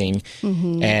type thing?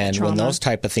 And when those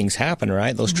type of things happen,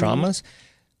 right, those traumas,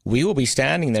 we will be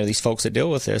standing there, these folks that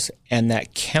deal with this, and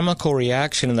that chemical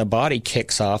reaction in the body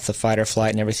kicks off, the fight or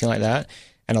flight and everything like that.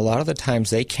 And a lot of the times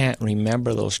they can't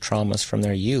remember those traumas from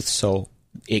their youth, so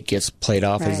it gets played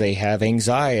off as they have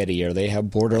anxiety or they have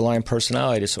borderline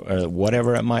personality disorder, or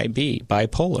whatever it might be,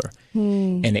 bipolar.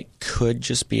 And it could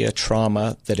just be a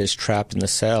trauma that is trapped in the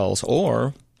cells.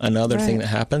 Or another thing that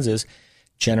happens is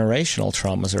generational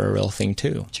traumas are a real thing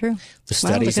too. True. The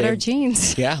studies look at our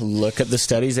genes. Yeah, look at the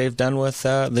studies they've done with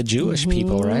the Jewish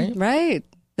people, right? Right.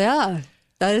 Yeah.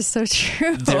 That is so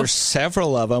true. There's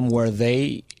several of them where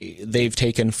they've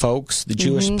taken folks, the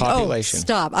Jewish population. Oh,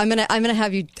 stop! I'm gonna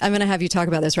have you talk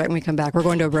about this right when we come back. We're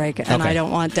going to a break, and I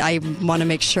want to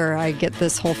make sure I get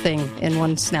this whole thing in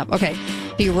one snap. Okay,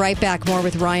 be right back. More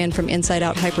with Ryan from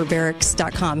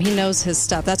InsideOutHyperbarics.com. He knows his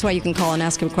stuff. That's why you can call and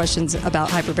ask him questions about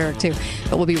hyperbaric too.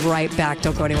 But we'll be right back.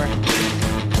 Don't go anywhere.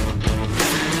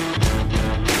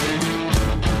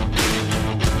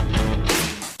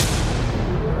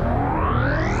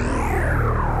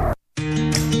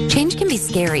 Change can be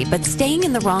scary, but staying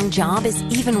in the wrong job is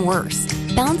even worse.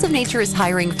 Balance of Nature is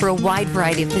hiring for a wide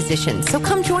variety of positions, so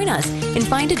come join us and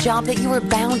find a job that you are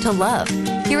bound to love.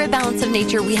 Here at Balance of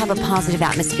Nature, we have a positive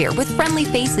atmosphere with friendly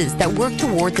faces that work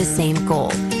toward the same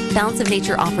goal. Balance of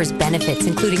Nature offers benefits,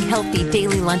 including healthy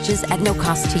daily lunches at no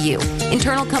cost to you,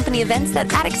 internal company events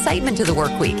that add excitement to the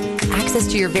work week, access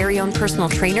to your very own personal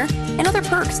trainer, and other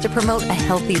perks to promote a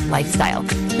healthy lifestyle.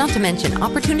 Not to mention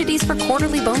opportunities for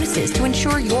quarterly bonuses to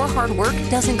ensure your hard work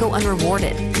doesn't go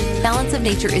unrewarded. Balance of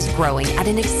Nature is growing at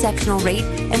an exceptional rate,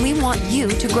 and we want you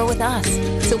to grow with us.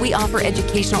 So we offer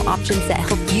educational options that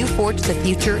help you forge the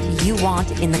future you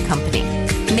want in the company.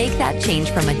 Make that change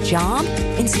from a job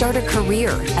and start a career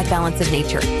at Balance of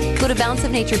Nature. Go to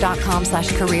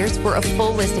balanceofnature.com/careers for a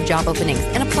full list of job openings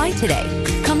and apply today.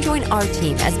 Come join our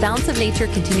team as Balance of Nature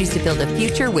continues to build a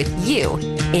future with you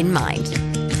in mind.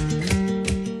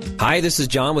 Hi, this is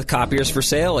John with Copiers for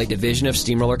Sale, a division of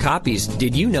Steamroller Copies.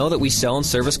 Did you know that we sell and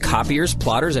service copiers,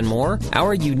 plotters, and more?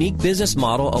 Our unique business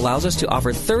model allows us to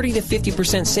offer 30 to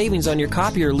 50% savings on your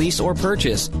copier lease or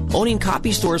purchase. Owning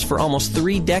copy stores for almost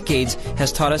 3 decades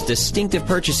has taught us distinctive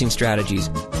purchasing strategies.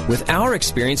 With our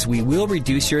experience, we will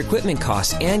reduce your equipment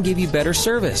costs and give you better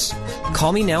service.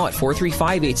 Call me now at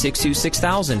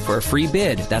 435-862-6000 for a free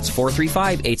bid. That's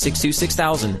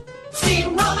 435-862-6000.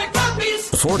 Steamroller Copies!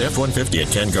 The Ford F-150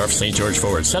 at Ken Garff St. George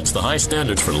Ford sets the high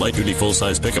standards for light-duty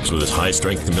full-size pickups with its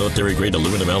high-strength military-grade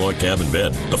aluminum alloy cab and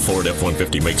bed. The Ford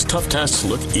F-150 makes tough tasks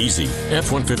look easy.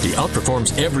 F-150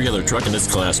 outperforms every other truck in its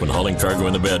class when hauling cargo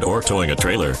in the bed or towing a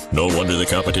trailer. No wonder the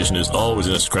competition is always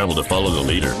in a scramble to follow the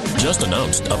leader. Just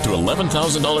announced up to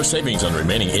 $11,000 savings on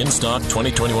remaining in-stock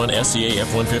 2021 SCA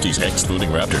F-150s excluding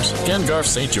Raptors. Ken Garff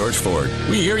St. George Ford.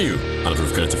 We hear you.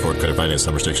 Unapproved credit to Ford Credit Finance.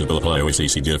 Some restrictions will apply. Always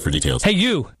AC dealer for details. Hey,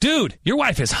 you. Dude, your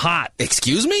wife is hot.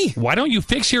 Excuse me? Why don't you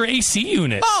fix your AC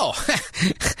unit? Oh,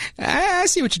 I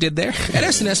see what you did there. At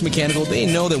S&S Mechanical,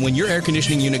 they know that when your air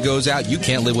conditioning unit goes out, you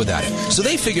can't live without it. So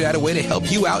they figured out a way to help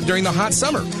you out during the hot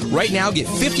summer. Right now, get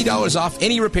 $50 off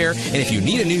any repair, and if you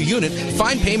need a new unit,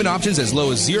 find payment options as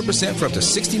low as 0% for up to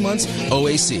 60 months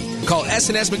OAC. Call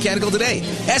S&S Mechanical today.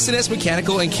 S&S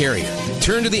Mechanical and Carrier.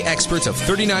 Turn to the experts of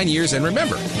 39 years, and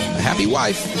remember, a happy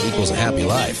wife equals a happy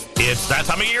life. It's that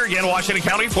time of year again, Washington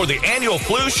County, for the annual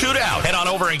flu shootout. Head on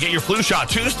over and get your flu shot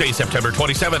Tuesday, September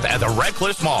 27th at the Red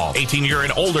Cliff Mall. 18-year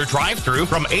and older drive-through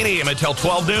from 8 a.m. until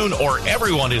 12 noon, or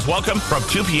everyone is welcome from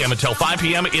 2 p.m. until 5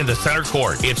 p.m. in the center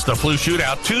court. It's the flu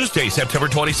shootout Tuesday, September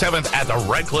 27th at the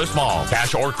Red Cliff Mall.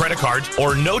 Cash or credit cards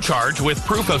or no charge with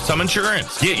proof of some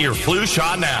insurance. Get your flu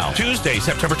shot now. Tuesday,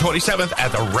 September 27th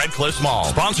at the Red Cliff Mall.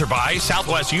 Sponsored by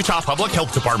Southwest Utah Public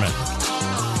Health Department.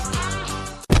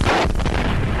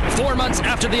 4 months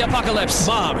after the apocalypse.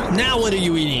 Bob, now what are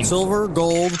you eating? Silver,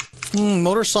 gold,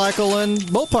 motorcycle,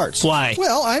 and boat parts. Why?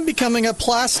 Well, I'm becoming a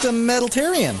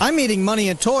plastometalitarian. I'm eating money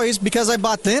and toys because I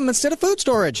bought them instead of food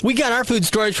storage. We got our food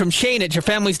storage from Shane at Your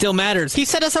Family Still Matters. He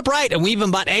set us up right, and we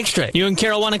even bought extra. You and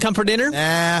Carol want to come for dinner?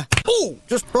 Nah. Ooh,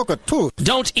 just broke a tooth.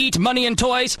 Don't eat money and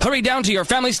toys. Hurry down to Your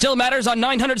Family Still Matters on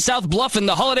 900 South Bluff in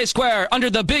the Holiday Square under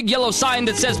the big yellow sign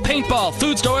that says paintball,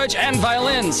 food storage, and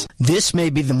violins. This may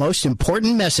be the most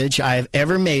important message I have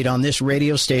ever made on this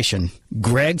radio station.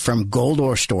 Greg from Gold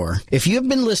Ore Store. If you have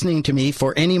been listening to me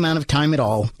for any amount of time at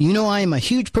all, you know I am a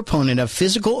huge proponent of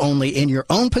physical only in your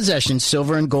own possession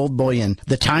silver and gold bullion.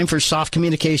 The time for soft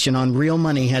communication on real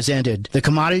money has ended. The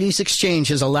Commodities Exchange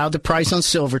has allowed the price on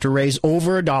silver to raise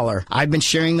over $1 $1. I've been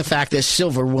sharing the fact that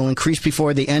silver will increase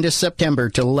before the end of September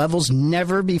to levels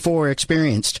never before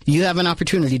experienced. You have an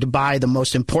opportunity to buy the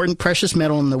most important precious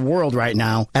metal in the world right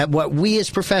now at what we as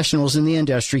professionals in the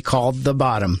industry call the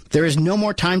bottom. There is no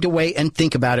more time to wait and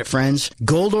think about it, friends.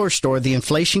 Gold Ore Store, the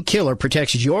inflation killer,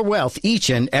 protects your wealth each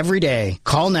and every day.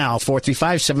 Call now,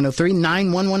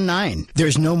 435-703-9119.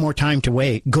 There's no more time to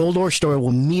wait. Gold Ore Store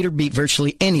will meet or beat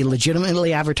virtually any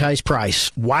legitimately advertised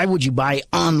price. Why would you buy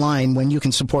online when you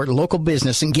can support local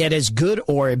business and get as good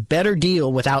or a better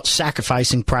deal without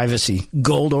sacrificing privacy?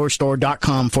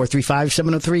 GoldOreStore.com,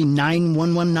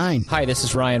 435-703-9119. Hi, this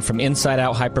is Ryan from Inside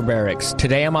Out Hyperbarics.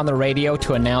 Today I'm on the radio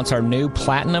to announce our new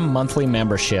Platinum Monthly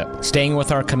membership. Staying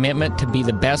with our commitment to be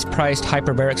the best priced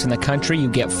hyperbarics in the country, you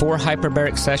get 4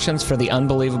 hyperbaric sessions for the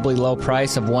unbelievably low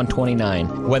price of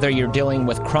 $129. Whether you're dealing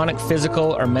with chronic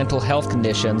physical or mental health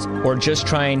conditions, or just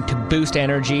trying to boost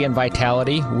energy and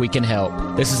vitality, we can help.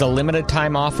 This is a limited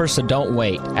time offer, so don't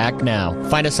wait. Act now.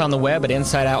 Find us on the web at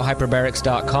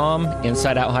InsideOutHyperbarics.com.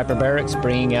 Inside Out Hyperbarics,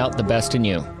 bringing out the best in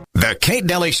you. The Kate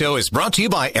Daly Show is brought to you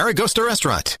by Aragosta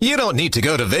Restaurant. You don't need to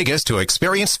go to Vegas to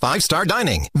experience 5-star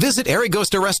dining. Visit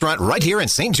Aragosta Restaurant right here in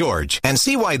St. George and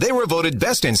see why they were voted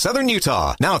best in Southern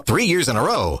Utah. Now 3 years in a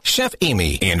row, Chef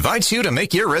Amy invites you to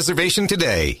make your reservation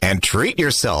today and treat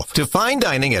yourself to fine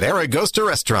dining at Aragosta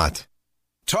Restaurant.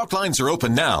 Talk lines are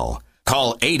open now.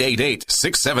 Call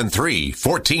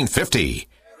 888-673-1450.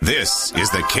 This is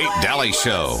the Kate Daly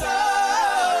Show.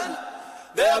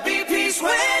 There'll be peace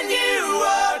when you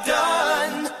are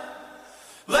done.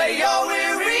 Lay your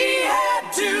weary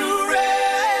head to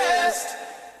rest.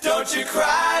 Don't you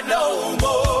cry no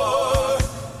more.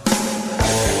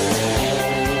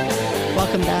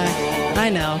 Welcome back. I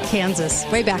know, Kansas.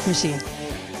 Wayback Machine.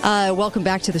 Welcome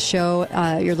back to the show.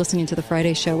 You're listening to the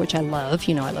Friday show, which I love.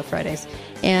 You know I love Fridays.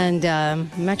 And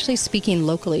I'm actually speaking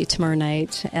locally tomorrow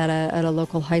night at a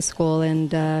local high school in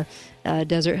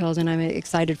Desert Hills, and I'm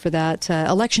excited for that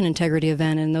election integrity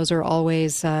event. And those are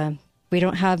always, we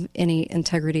don't have any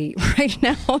integrity right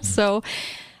now, so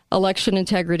election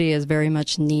integrity is very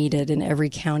much needed in every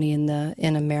county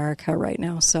in America right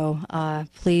now. So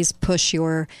please push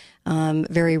your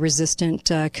very resistant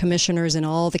commissioners in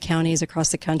all the counties across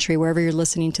the country, wherever you're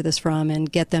listening to this from,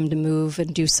 and get them to move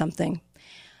and do something.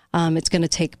 It's going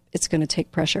to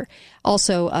take pressure.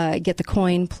 Also, get the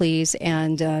coin, please,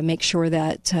 and make sure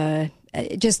that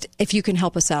just if you can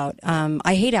help us out.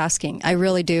 I hate asking, I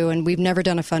really do, and we've never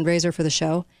done a fundraiser for the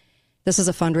show. This is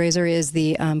a fundraiser, is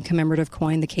the commemorative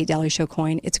coin, the Kate Daly Show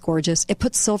coin. It's gorgeous. It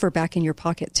puts silver back in your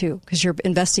pocket, too, because you're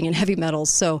investing in heavy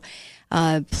metals. So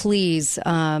please,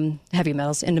 heavy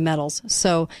metals into metals.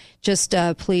 So just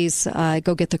please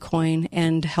go get the coin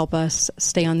and help us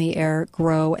stay on the air,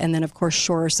 grow, and then, of course,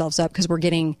 shore ourselves up, because we're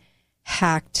getting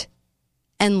hacked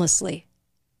endlessly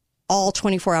all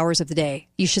 24 hours of the day.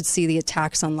 You should see the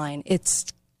attacks online.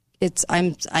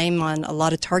 I'm on a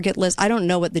lot of target lists. I don't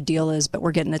know what the deal is, but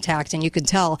we're getting attacked, and you can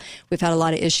tell we've had a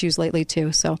lot of issues lately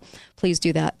too. So please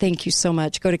do that. Thank you so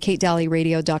much. Go to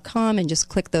KateDalyRadio.com and just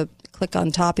click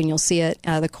on top, and you'll see it,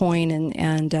 the coin,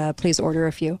 and please order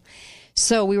a few.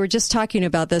 So we were just talking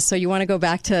about this. So you want to go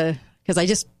back to, because I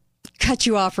just cut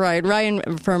you off, Ryan.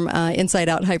 Ryan from Inside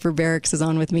Out Hyperbarics is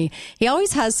on with me. He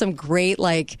always has some great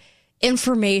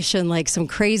information, like some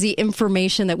crazy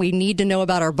information that we need to know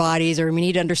about our bodies, or we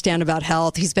need to understand about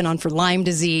health. He's been on for Lyme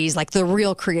disease, like the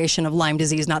real creation of Lyme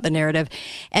disease, not the narrative.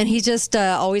 And he just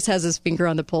always has his finger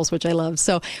on the pulse, which I love.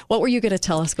 So what were you going to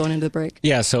tell us going into the break?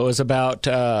 Yeah, so it was about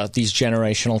these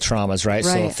generational traumas, right?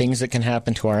 So things that can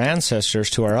happen to our ancestors,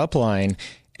 to our upline,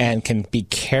 and can be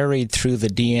carried through the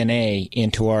DNA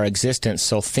into our existence.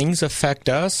 So things affect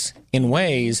us in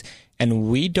ways, and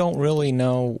we don't really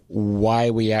know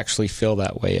why we actually feel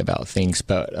that way about things.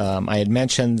 But I had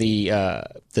mentioned the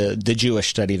Jewish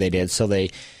study they did. So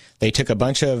they took a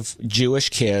bunch of Jewish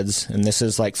kids, and this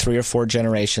is like 3 or 4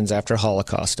 generations after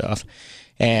Holocaust stuff,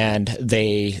 and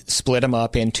they split them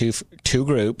up into 2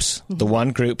 groups. Mm-hmm. The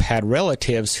one group had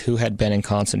relatives who had been in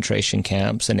concentration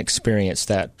camps and experienced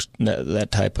that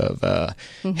type of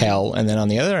hell. And then on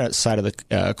the other side of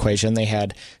the equation, they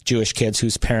had Jewish kids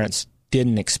whose parents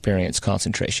didn't experience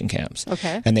concentration camps.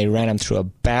 Okay. And they ran them through a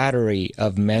battery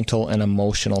of mental and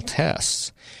emotional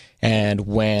tests. And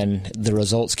when the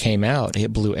results came out,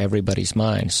 it blew everybody's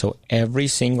mind. So every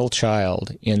single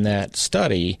child in that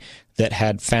study that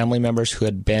had family members who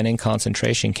had been in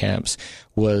concentration camps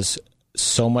was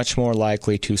so much more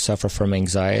likely to suffer from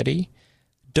anxiety,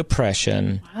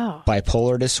 depression,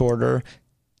 bipolar disorder.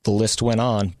 The list went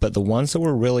on. But the ones that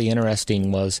were really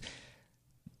interesting was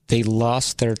they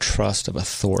lost their trust of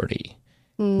authority.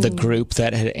 the group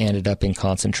that had ended up in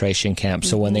concentration camps.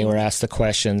 So when they were asked the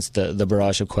questions, the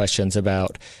barrage of questions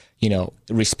about,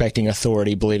 respecting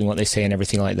authority, believing what they say and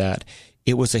everything like that,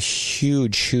 it was a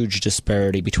huge, huge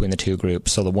disparity between the two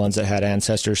groups. So the ones that had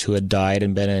ancestors who had died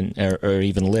and been in, or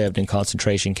even lived in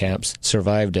concentration camps,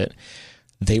 survived it,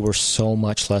 they were so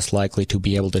much less likely to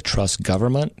be able to trust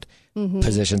government,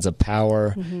 positions of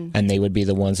power, and they would be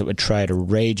the ones that would try to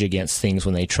rage against things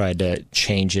when they tried to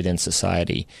change it in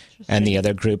society. And the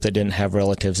other group that didn't have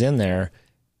relatives in there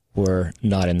were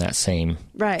not in that same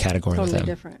category with them.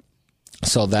 Different.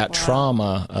 So that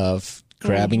trauma of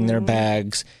grabbing their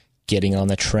bags, getting on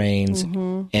the trains,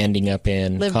 ending up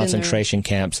in concentration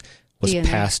camps was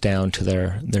passed down to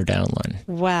their downline.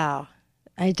 Wow.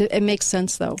 It makes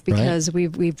sense, though, because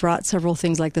we've brought several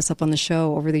things like this up on the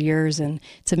show over the years, and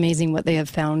it's amazing what they have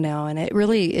found now. And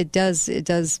it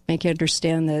does make you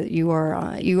understand that you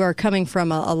are coming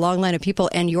from a long line of people,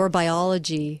 and your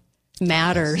biology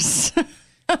matters.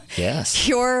 Yes.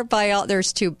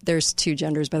 There's two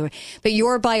genders, by the way, but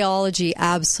your biology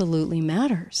absolutely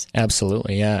matters.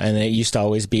 Absolutely, yeah. And it used to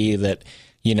always be that,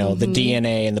 the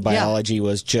DNA and the biology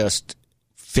was just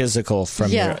physical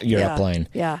from your upline.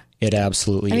 Yeah. It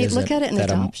absolutely isn't. Look at it in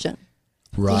adoption.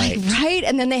 Right. Right.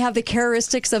 And then they have the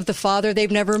characteristics of the father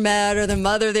they've never met or the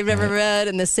mother they've never met,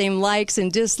 and the same likes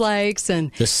and dislikes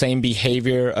and the same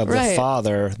behavior of the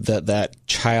father that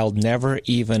child never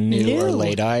even knew or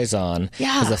laid eyes on,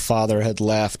 because the father had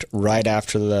left right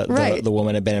after the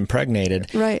woman had been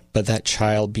impregnated. Right. But that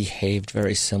child behaved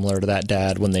very similar to that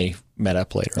dad when they met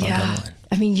up later on down the line.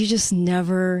 I mean, you just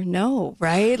never know,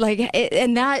 right?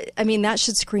 That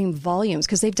should scream volumes,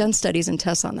 because they've done studies and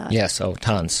tests on that. Yes,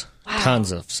 tons. Wow.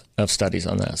 Tons of studies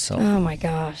on that. So. Oh, my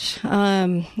gosh.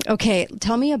 Okay,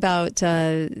 tell me about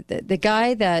the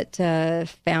guy that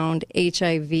found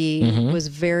HIV was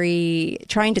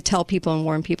trying to tell people and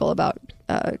warn people about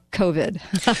COVID.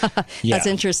 That's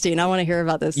interesting. I want to hear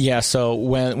about this. Yeah, so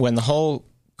when the whole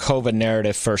COVID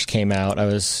narrative first came out, I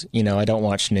was, I don't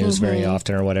watch news very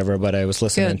often or whatever, but I was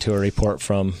listening to a report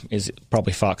from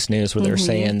probably Fox News where they're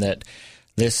saying that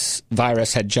this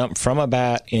virus had jumped from a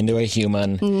bat into a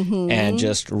human and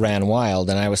just ran wild.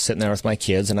 And I was sitting there with my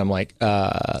kids and I'm like,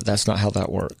 that's not how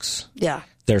that works. Yeah.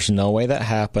 There's no way that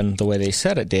happened the way they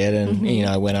said it did. And,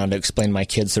 I went on to explain to my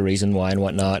kids the reason why and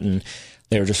whatnot. And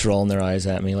they were just rolling their eyes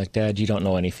at me like, Dad, you don't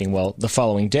know anything. Well, the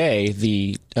following day,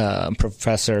 the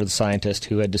professor, the scientist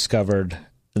who had discovered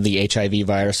the HIV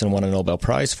virus and won a Nobel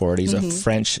Prize for it, he's a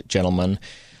French gentleman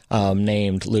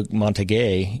named Luc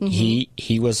Montagnier.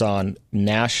 He was on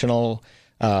national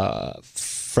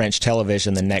French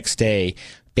television the next day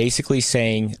basically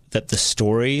saying that the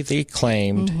story they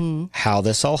claimed, how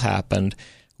this all happened,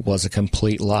 was a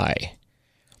complete lie.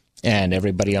 And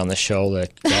everybody on the show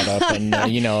that got up and,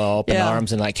 up in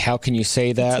arms and like, how can you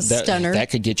say that? That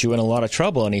could get you in a lot of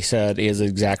trouble. And he said his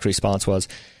exact response was,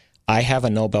 I have a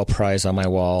Nobel Prize on my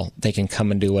wall. They can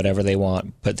come and do whatever they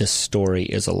want, but this story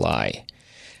is a lie.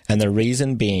 And the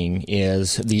reason being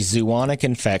is these zoonotic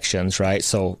infections, right?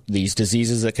 So these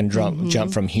diseases that can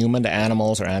jump from human to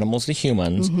animals or animals to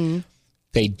humans,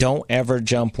 they don't ever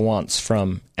jump once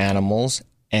from animals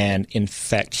and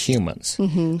infect humans.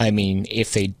 I mean,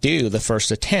 if they do, the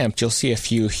first attempt, you'll see a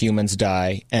few humans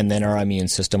die, and then our immune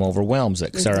system overwhelms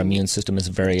it because our immune system is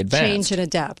very advanced. Change and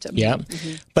adapt. Yeah.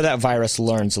 But that virus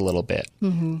learns a little bit.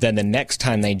 Then the next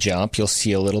time they jump, you'll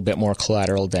see a little bit more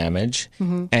collateral damage,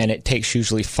 and it takes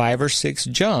usually 5 or 6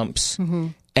 jumps,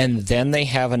 and then they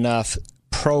have enough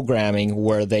programming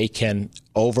where they can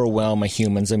overwhelm a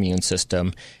human's immune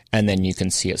system, and then you can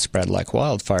see it spread like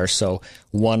wildfire. So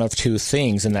one of two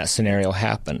things in that scenario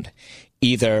happened.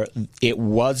 Either it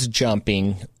was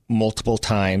jumping multiple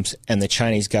times and the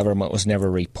Chinese government was never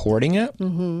reporting it,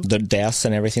 the deaths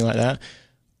and everything like that,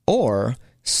 or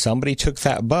somebody took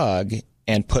that bug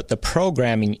and put the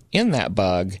programming in that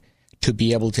bug to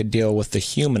be able to deal with the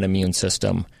human immune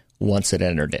system once it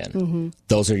entered in.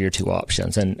 Those are your two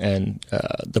options. And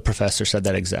the professor said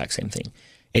that exact same thing.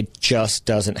 It just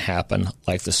doesn't happen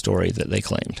like the story that they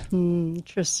claimed.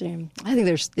 Interesting. I think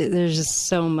there's just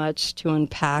so much to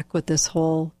unpack with this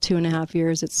whole 2.5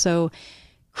 years. It's so,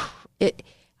 I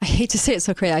hate to say it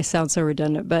so crazy. I sound so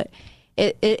redundant, but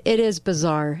it is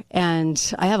bizarre.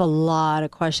 And I have a lot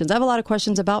of questions. I have a lot of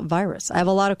questions about virus. I have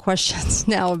a lot of questions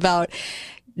now about,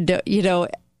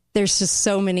 there's just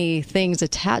so many things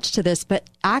attached to this, but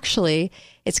actually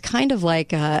it's kind of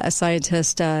like a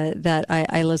scientist that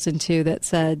I listened to that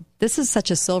said, this is such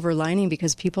a silver lining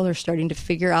because people are starting to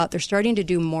figure out, they're starting to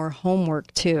do more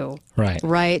homework too. Right.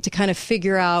 Right. To kind of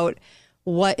figure out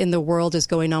what in the world is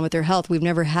going on with their health. We've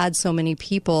never had so many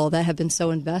people that have been so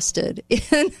invested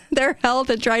in their health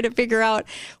and trying to figure out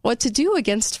what to do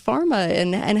against pharma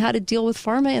and how to deal with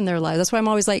pharma in their lives. That's why I'm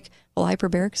always like, well,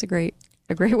 hyperbaric's a great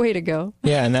way to go.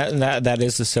 Yeah, and that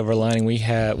is the silver lining. We've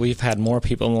had more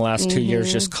people in the last 2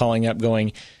 years just calling up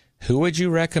going, who would you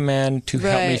recommend to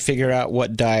help me figure out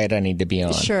what diet I need to be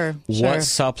on? Sure. What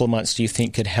supplements do you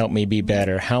think could help me be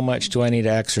better? How much do I need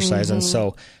to exercise? And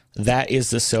so that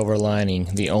is the silver lining,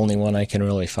 the only one I can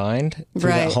really find through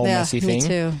that whole messy thing. Me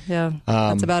too. Yeah,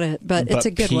 that's about it. But it's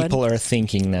a good one. People are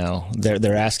thinking now.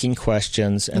 They're asking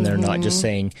questions, and they're not just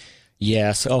saying,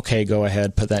 yes, okay, go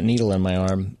ahead, put that needle in my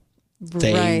arm.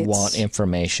 They want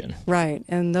information. Right.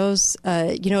 And those,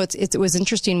 it was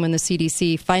interesting when the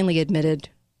CDC finally admitted,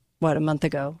 a month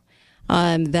ago,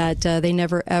 that they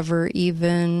never ever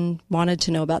even wanted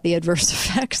to know about the adverse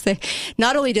effects. They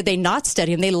not only did they not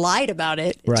study them, they lied about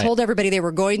it, told everybody they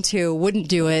were going to, wouldn't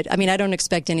do it. I mean, I don't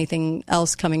expect anything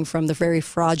else coming from the very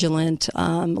fraudulent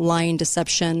lying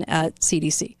deception at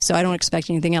CDC. So I don't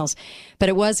expect anything else. But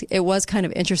it was kind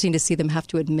of interesting to see them have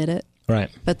to admit it.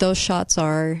 Right. But those shots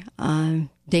are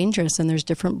dangerous, and there's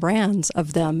different brands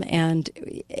of them, and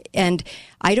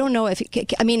I don't know if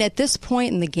at this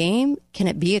point in the game, can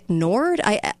it be ignored?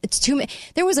 It's too.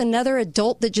 There was another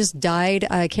adult that just died,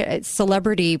 a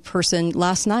celebrity person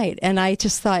last night, and I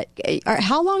just thought,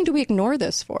 how long do we ignore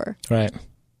this for? Right.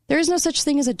 There is no such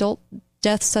thing as adult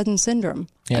death sudden syndrome.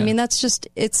 Yeah. I mean,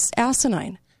 it's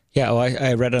asinine. Yeah, well,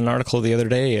 I read an article the other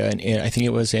day, and I think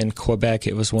it was in Quebec,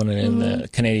 it was one in the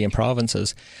Canadian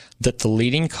provinces, that the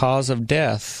leading cause of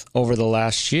death over the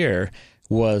last year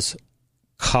was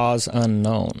cause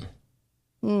unknown.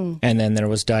 And then there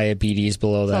was diabetes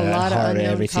below that, heart,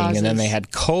 everything. Causes. And then they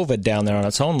had COVID down there on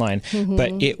its own line.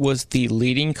 But it was the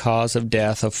leading cause of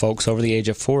death of folks over the age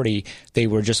of 40. They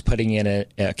were just putting in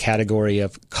a category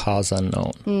of cause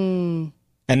unknown.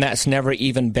 And that's never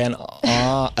even been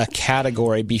a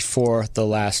category before the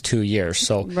last 2 years.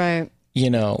 So,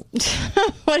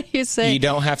 what do you say? You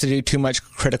don't have to do too much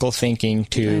critical thinking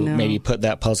to maybe put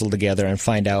that puzzle together and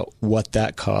find out what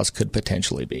that cause could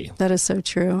potentially be. That is so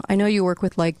true. I know you work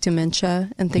with like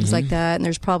dementia and things like that, and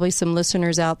there's probably some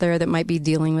listeners out there that might be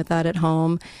dealing with that at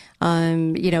home.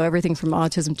 Everything from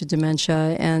autism to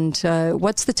dementia. And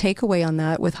what's the takeaway on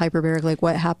that with hyperbaric? Like,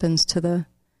 what happens to the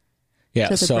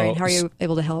brain? How are you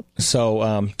able to help?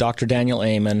 So Dr. Daniel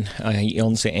Amen, he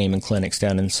owns the Amen Clinics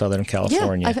down in Southern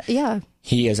California.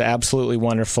 He is absolutely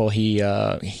wonderful. He's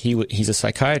a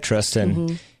psychiatrist,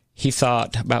 and he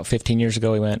thought about 15 years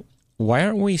ago, he went, why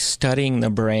aren't we studying the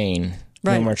brain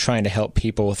when we're trying to help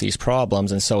people with these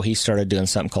problems? And so he started doing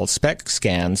something called SPECT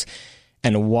scans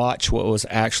and watch what was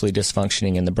actually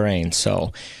dysfunctioning in the brain.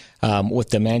 So with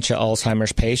dementia,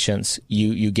 Alzheimer's patients,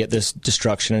 you get this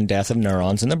destruction and death of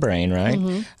neurons in the brain, right?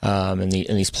 And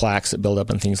these plaques that build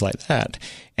up and things like that.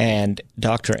 And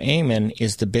Dr. Amen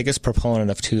is the biggest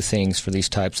proponent of two things for these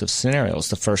types of scenarios.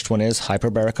 The first one is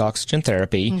hyperbaric oxygen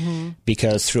therapy,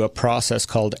 because through a process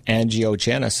called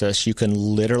angiogenesis, you can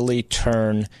literally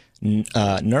turn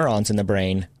neurons in the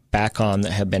brain back on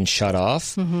that have been shut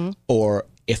off, or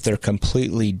if they're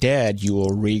completely dead, you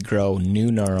will regrow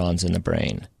new neurons in the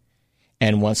brain.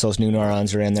 And once those new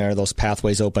neurons are in there, those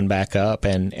pathways open back up,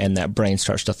 and that brain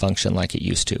starts to function like it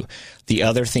used to. The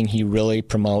other thing he really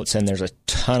promotes, and there's a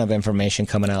ton of information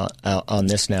coming out on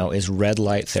this now, is red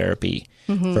light therapy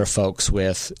for folks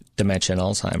with dementia and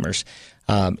Alzheimer's.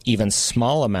 Even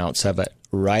small amounts of it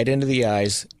right into the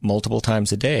eyes multiple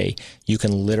times a day, you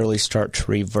can literally start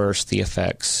to reverse the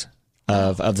effects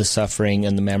of the suffering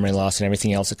and the memory loss and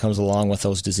everything else that comes along with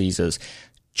those diseases,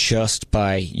 just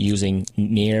by using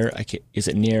near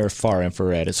or far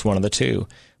infrared? It's one of the two,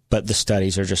 but the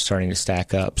studies are just starting to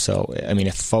stack up. So, I mean,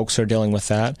 if folks are dealing with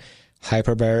that,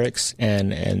 hyperbarics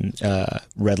and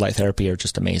red light therapy are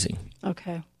just amazing.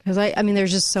 Okay. Because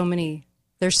there's just so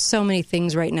many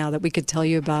things right now that we could tell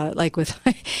you about, like with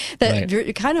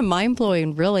that kind of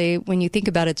mind-blowing, really, when you think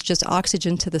about it. It's just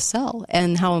oxygen to the cell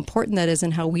and how important that is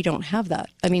and how we don't have that.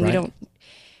 I mean, we don't.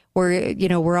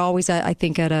 We're always, I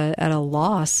think, at a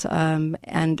loss,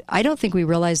 and I don't think we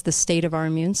realize the state of our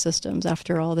immune systems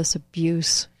after all this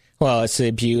abuse. Well, it's the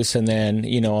abuse, and then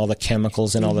all the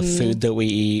chemicals and all the food that we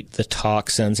eat, the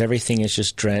toxins, everything is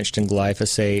just drenched in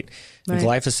glyphosate. And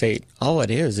glyphosate, all it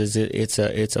is it's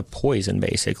a poison,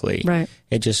 basically. Right.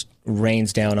 It just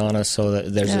rains down on us, so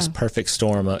that there's this perfect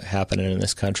storm happening in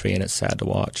this country, and it's sad to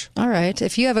watch. All right.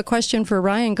 If you have a question for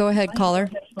Ryan, go ahead, caller.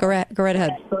 Go right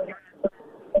ahead.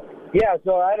 Yeah,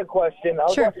 so I had a question. I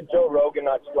was watching Joe Rogan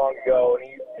not too long ago, and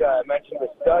he mentioned a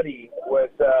study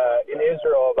in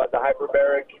Israel about the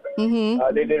hyperbaric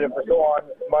They did it for so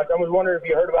much. I was wondering if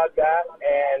you heard about that,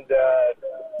 and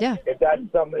if that's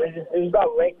something. It's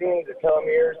about lengthening the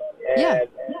telomeres, and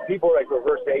people are like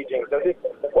reverse aging. So I just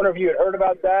wonder if you had heard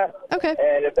about that,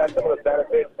 and if that's some of the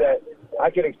benefits that I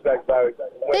could expect by.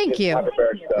 Thank you.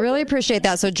 Really appreciate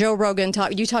that. So Joe Rogan,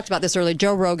 you talked about this earlier.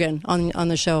 Joe Rogan on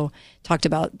the show talked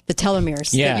about the telomeres.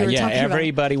 Yeah.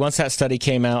 Everybody, once that study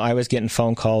came out, I was getting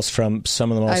phone calls from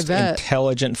some of the most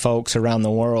intelligent folks around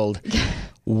the world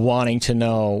wanting to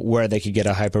know where they could get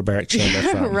a hyperbaric chamber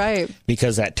from. Right.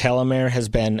 Because that telomere has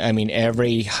been,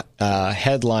 every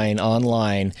headline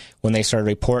online, when they started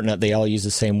reporting it, they all used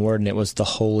the same word, and it was the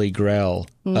holy grail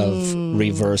of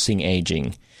reversing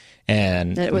aging.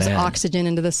 And it was oxygen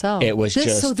into the cell. It was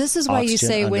so this is why you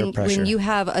say when you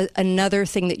have another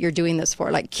thing that you're doing this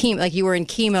for, like chemo, like you were in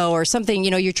chemo or something,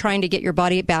 you're trying to get your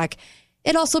body back.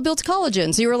 It also builds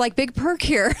collagen. So you were like Big Perk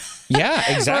here.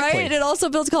 Yeah, exactly. Right? It also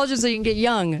builds collagen so you can get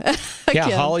young.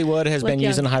 Hollywood has been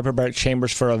using hyperbaric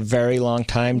chambers for a very long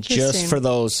time just for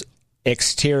those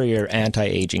exterior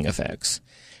anti-aging effects.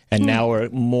 And now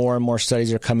more and more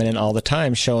studies are coming in all the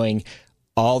time showing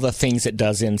all the things it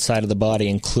does inside of the body,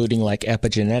 including like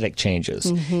epigenetic changes.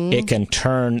 It can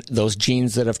turn those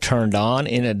genes that have turned on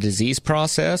in a disease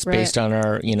process based on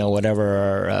our,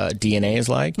 whatever our DNA is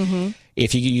like.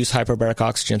 If you use hyperbaric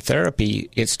oxygen therapy,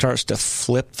 it starts to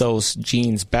flip those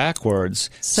genes backwards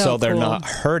so they're not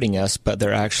hurting us, but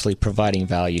they're actually providing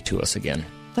value to us again.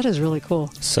 That is really cool.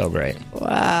 So great.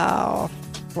 Wow.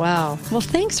 Well,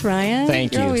 thanks, Ryan.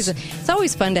 Thank you. It's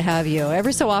always fun to have you.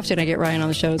 Every so often I get Ryan on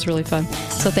the show. It's really fun.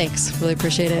 So thanks. Really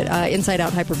appreciate it. Inside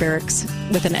Out Hyperbarics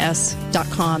with an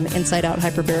S.com.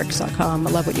 InsideOutHyperbarics.com. I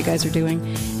love what you guys are doing.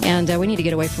 And we need to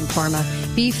get away from pharma.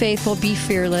 Be faithful. Be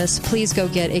fearless. Please go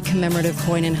get a commemorative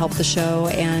coin and help the show.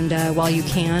 And while you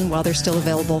can, while they're still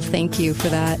available, thank you for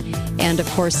that. And, of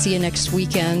course, see you next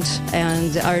weekend.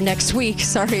 Or next week,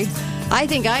 sorry. I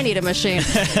think I need a machine.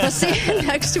 We'll see you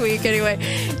next week. Anyway,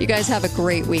 you guys have a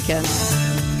great weekend.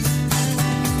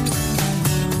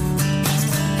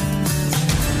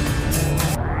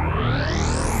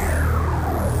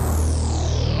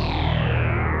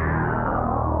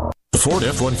 The Ford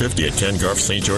F-150 at Ken Garff St. George